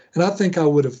that. And I think I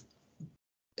would have,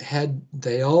 had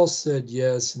they all said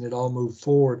yes and it all moved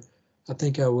forward, I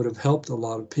think I would have helped a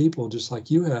lot of people just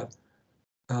like you have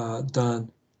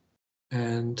done.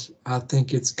 And I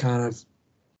think it's kind of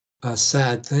a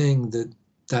sad thing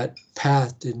that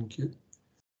path didn't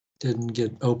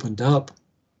get opened up,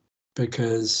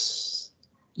 because,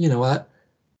 you know,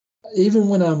 even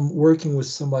when I'm working with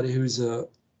somebody who's a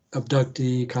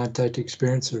abductee, contact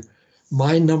experiencer,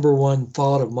 my number one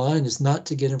thought of mine is not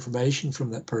to get information from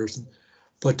that person,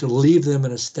 but to leave them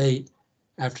in a state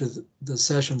after the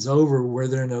session's over where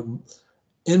they're in an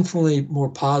infinitely more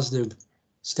positive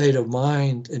state of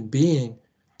mind and being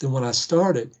than when I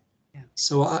started. Yeah.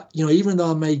 So I, even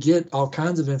though I may get all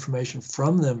kinds of information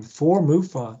from them for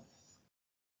MUFON,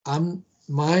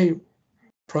 my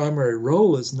primary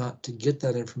role is not to get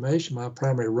that information. My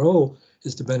primary role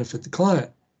is to benefit the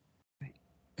client. Right.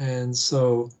 And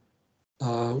so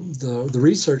the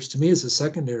research to me is a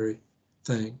secondary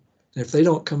thing. And if they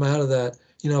don't come out of that,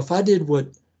 if I did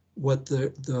what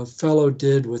the fellow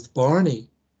did with Barney,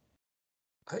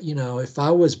 if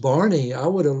I was Barney, I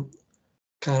would have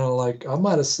kind of like, I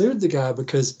might have sued the guy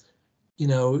because,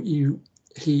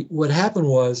 what happened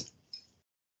was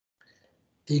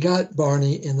he got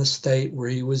Barney in the state where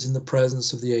he was in the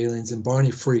presence of the aliens, and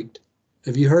Barney freaked.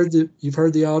 You've heard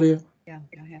the audio? Yeah,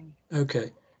 I have.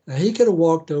 Okay. Now he could have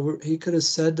walked over, he could have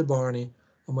said to Barney,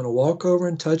 I'm going to walk over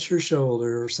and touch your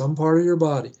shoulder or some part of your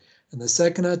body. And the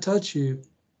second I touch you,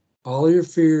 all of your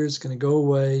fear is going to go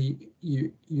away.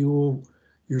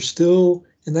 You're still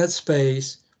in that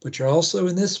space, but you're also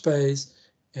in this space,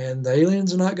 and the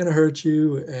aliens are not going to hurt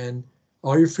you, and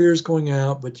all your fear is going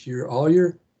out, but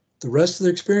the rest of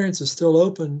the experience is still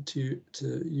open to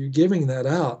you giving that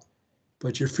out,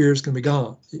 but your fear is going to be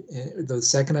gone. The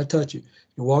second I touch you,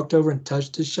 you walked over and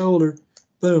touched his shoulder,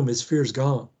 boom, his fear is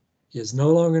gone. He is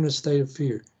no longer in a state of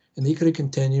fear. And he could have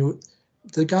continued.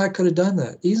 The guy could have done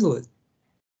that easily,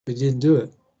 but he didn't do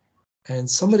it. And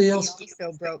somebody else. He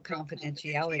also broke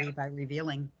confidentiality by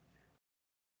revealing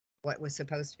what was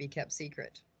supposed to be kept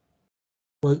secret.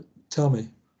 What? Tell me.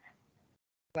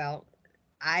 Well,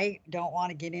 I don't want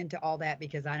to get into all that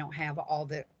because I don't have all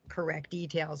the correct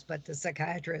details, but the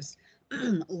psychiatrist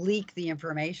leaked the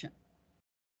information.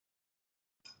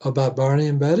 About Barney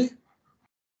and Betty?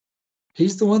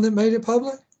 He's the one that made it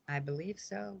public? I believe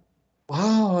so.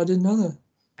 Wow, I didn't know that.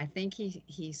 I think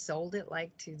he sold it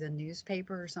like to the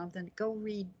newspaper or something. Go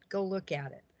look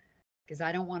at it, because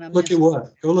I don't want to Look at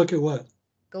what? Go look at what?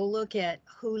 Go look at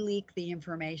who leaked the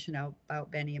information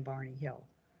about Benny and Barney Hill.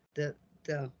 The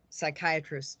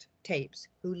psychiatrist tapes,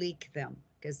 who leaked them,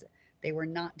 because they were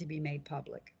not to be made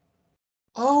public.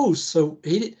 Oh, so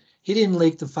he didn't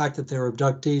leak the fact that they were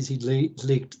abductees. He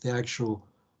leaked the actual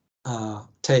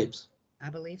tapes. I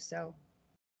believe so.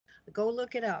 Go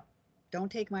look it up.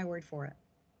 Don't take my word for it.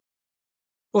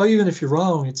 Well, even if you're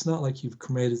wrong, it's not like you've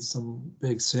committed some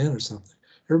big sin or something.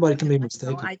 Everybody can be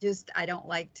mistaken. No, I don't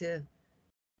like to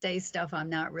say stuff I'm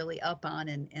not really up on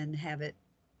and have it,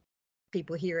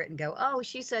 people hear it and go, oh,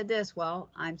 she said this. Well,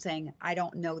 I'm saying I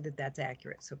don't know that that's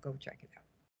accurate, so go check it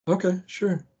out. Okay,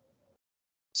 sure.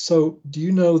 So do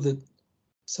you know that,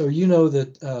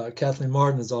 Kathleen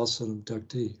Martin is also an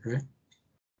abductee, right?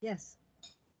 Yes.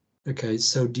 Okay,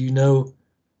 so do you know,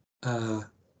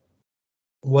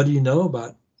 what do you know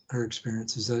about her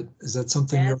experience? Is that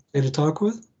something you're okay to talk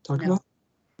about?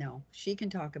 No, she can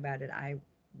talk about it. I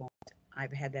won't.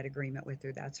 I've had that agreement with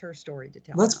her. That's her story to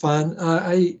tell. That's fine.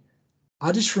 I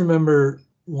just remember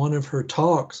one of her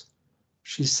talks.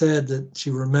 She said that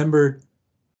she remembered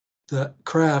the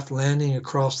craft landing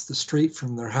across the street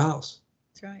from their house.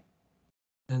 That's right.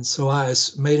 And so I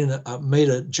made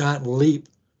a giant leap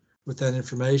with that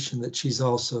information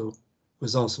that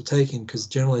was also taking, because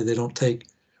generally they don't take,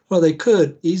 well, they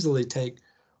could easily take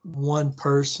one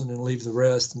person and leave the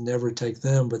rest and never take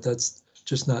them, but that's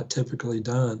just not typically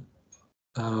done,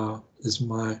 is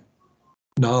my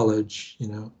knowledge.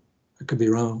 I could be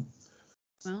wrong.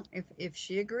 Well, if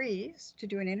she agrees to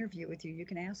do an interview with you, you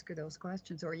can ask her those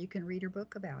questions, or you can read her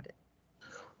book about it.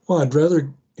 Well, I'd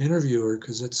rather interview her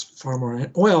because it's far more,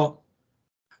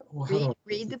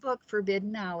 read the book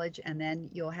Forbidden Knowledge, and then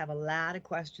you'll have a lot of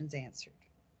questions answered.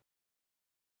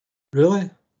 Really?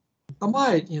 I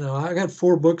might, I got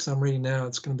 4 books I'm reading now.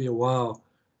 It's going to be a while.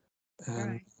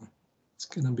 And it's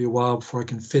going to be a while before I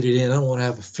can fit it in. I don't want to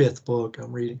have a 5th book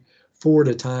I'm reading. 4 at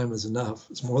a time is enough.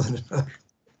 It's more than enough.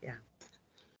 Yeah.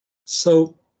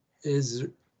 So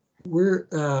we're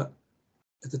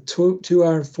at the 2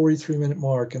 hour and 43 minute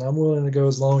mark, and I'm willing to go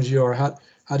as long as you are.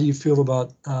 How do you feel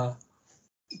about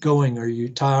going? Are you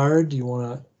tired? Do you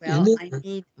want to end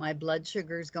it? My blood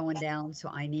sugar's going down, so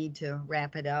I need to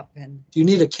wrap it up. And do you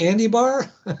need a candy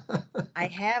bar? I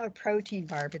have a protein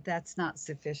bar, but that's not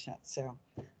sufficient. So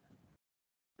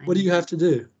what do you have to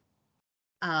do?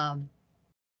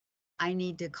 I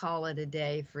need to call it a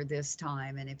day for this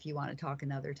time, and if you want to talk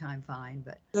another time, fine.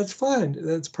 But that's fine.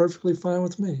 That's perfectly fine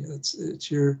with me. It's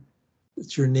your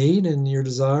need and your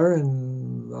desire,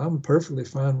 and I'm perfectly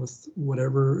fine with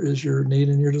whatever is your need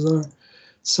and your desire.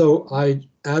 So I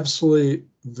absolutely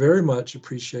very much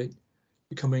appreciate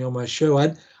you coming on my show.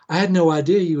 I had no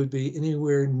idea you would be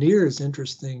anywhere near as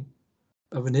interesting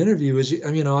of an interview as you.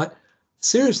 I mean,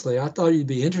 seriously, I thought you'd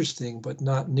be interesting, but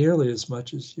not nearly as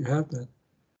much as you have been.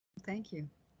 Thank you.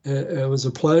 It was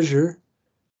a pleasure,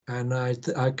 and I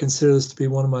consider this to be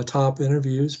one of my top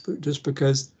interviews, but just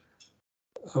because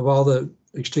of all the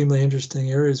extremely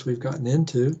interesting areas we've gotten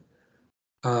into.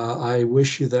 I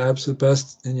wish you the absolute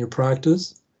best in your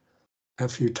practice.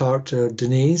 If you talk to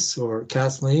Denise or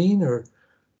Kathleen or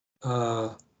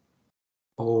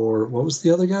what was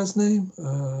the other guy's name?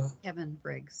 Kevin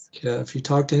Briggs. Yeah, if you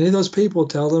talk to any of those people,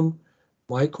 tell them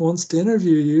Mike wants to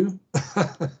interview you.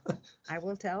 I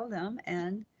will tell them,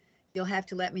 and you'll have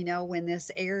to let me know when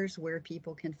this airs where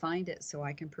people can find it so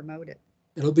I can promote it.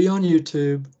 It'll be on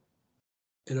YouTube.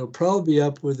 It'll probably be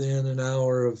up within an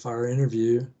hour of our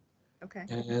interview. Okay.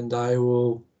 And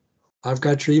I've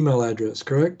got your email address,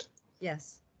 correct?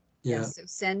 Yes. Yeah. Yes. So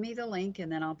send me the link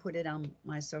and then I'll put it on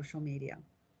my social media.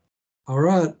 All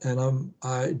right.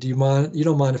 And do you mind? You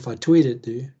don't mind if I tweet it,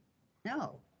 do you?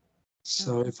 No.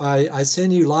 So if I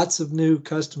send you lots of new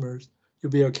customers,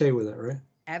 you'll be okay with that, right?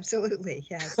 Absolutely.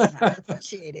 Yes. And I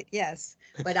appreciate it. Yes.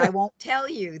 But I won't tell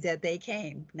you that they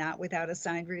came, not without a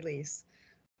signed release.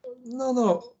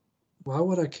 No. Why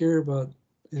would I care about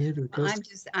any of your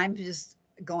customers? I'm just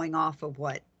going off of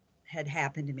what had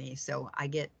happened to me. So I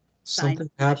get signed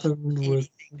Something happened with anything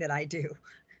that I do.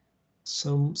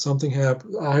 something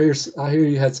happened. I hear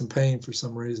you had some pain for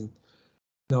some reason.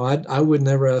 No, I would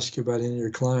never ask you about any of your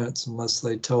clients unless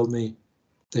they told me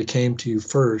they came to you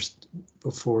first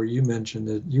before you mentioned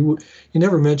it. You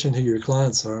never mention who your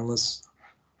clients are unless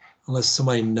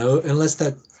somebody unless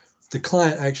that the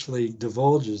client actually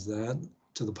divulges that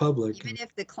to the public. Even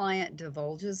if the client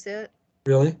divulges it,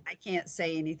 Really? I can't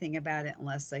say anything about it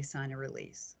unless they sign a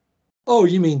release. Oh,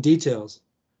 you mean details?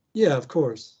 Yeah, of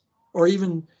course. Or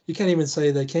even you can't even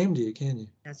say they came to you, can you?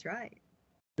 That's right.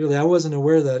 Really, I wasn't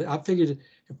aware of that. I figured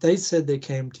if they said they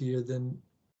came to you, then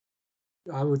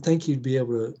I would think you'd be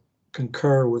able to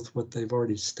concur with what they've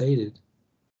already stated.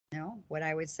 No, what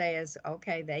I would say is,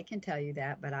 okay, they can tell you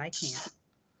that, but I can't.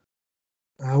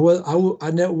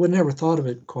 Would never thought of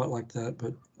it quite like that,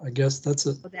 but I guess that's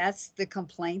a. Well, that's the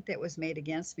complaint that was made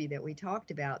against me that we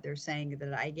talked about. They're saying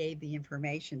that I gave the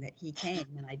information that he came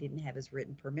and I didn't have his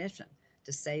written permission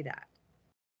to say that.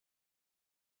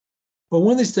 Well,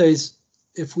 one of these days,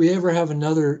 if we ever have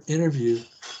another interview,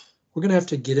 we're going to have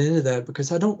to get into that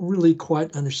because I don't really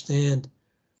quite understand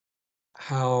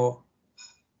how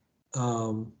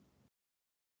how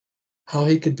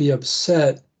he could be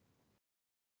upset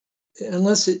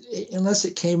unless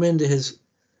it came into his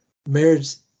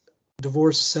marriage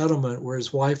divorce settlement where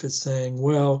his wife is saying,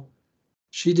 well,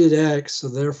 she did X, so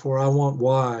therefore I want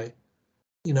Y.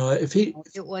 You know, if he.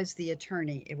 It was the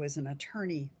attorney. It was an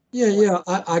attorney. Yeah,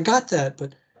 I got that,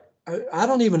 but I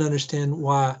don't even understand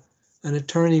why an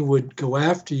attorney would go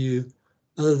after you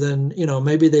other than,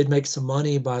 maybe they'd make some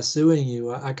money by suing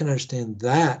you. I can understand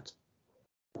that.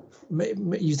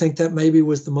 You think that maybe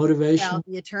was the motivation? Well,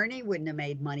 the attorney wouldn't have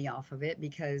made money off of it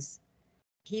because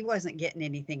he wasn't getting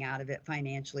anything out of it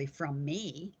financially from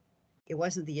me. It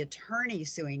wasn't the attorney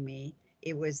suing me.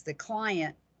 It was the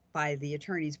client, by the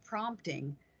attorney's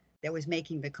prompting, that was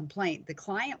making the complaint. The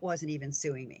client wasn't even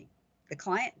suing me. The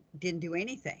client didn't do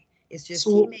anything. It's just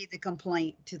he made the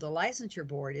complaint to the licensure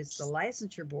board. It's the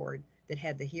licensure board that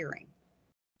had the hearing.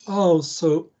 Oh,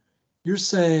 so you're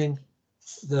saying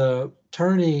the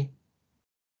attorney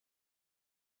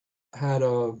had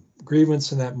a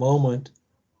grievance in that moment.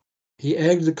 He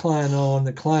egged the client on.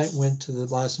 The client went to the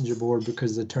licensure board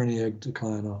because the attorney egged the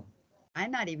client on.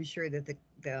 I'm not even sure that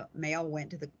the mail went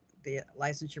to the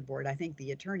licensure board. I think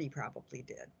the attorney probably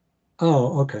did.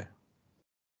 Oh, okay.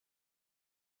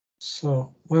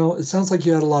 So, well, it sounds like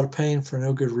you had a lot of pain for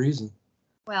no good reason.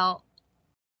 Well,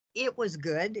 it was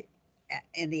good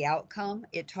in the outcome.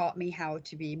 It taught me how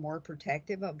to be more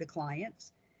protective of the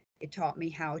clients. It taught me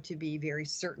how to be very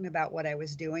certain about what I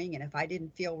was doing. And if I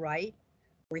didn't feel right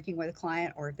working with a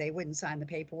client, or if they wouldn't sign the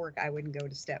paperwork, I wouldn't go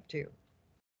to step 2.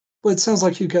 Well, it sounds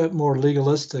like you got more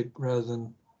legalistic rather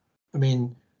than, I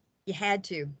mean. You had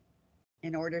to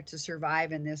in order to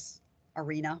survive in this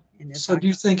arena, in this. So do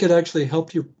you think it actually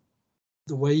helped you,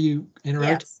 the way you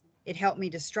interact? Yes, it helped me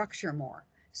to structure more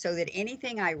so that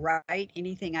anything I write,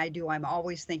 anything I do, I'm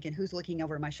always thinking, who's looking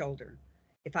over my shoulder?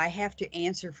 If I have to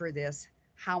answer for this,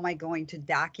 how am I going to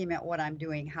document what I'm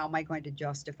doing? How am I going to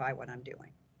justify what I'm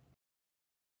doing?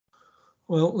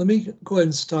 Well, let me go ahead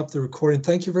and stop the recording.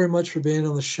 Thank you very much for being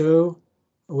on the show.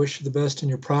 I wish you the best in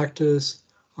your practice.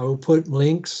 I will put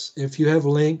links. If you have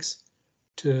links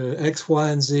to X, Y,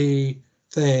 and Z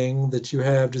thing that you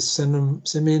have, just send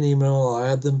me an email. I'll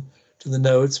add them to the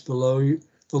notes below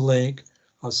the link.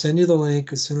 I'll send you the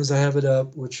link as soon as I have it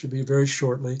up, which should be very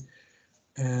shortly.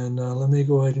 And let me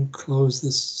go ahead and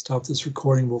stop this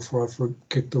recording before I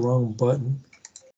kick the wrong button.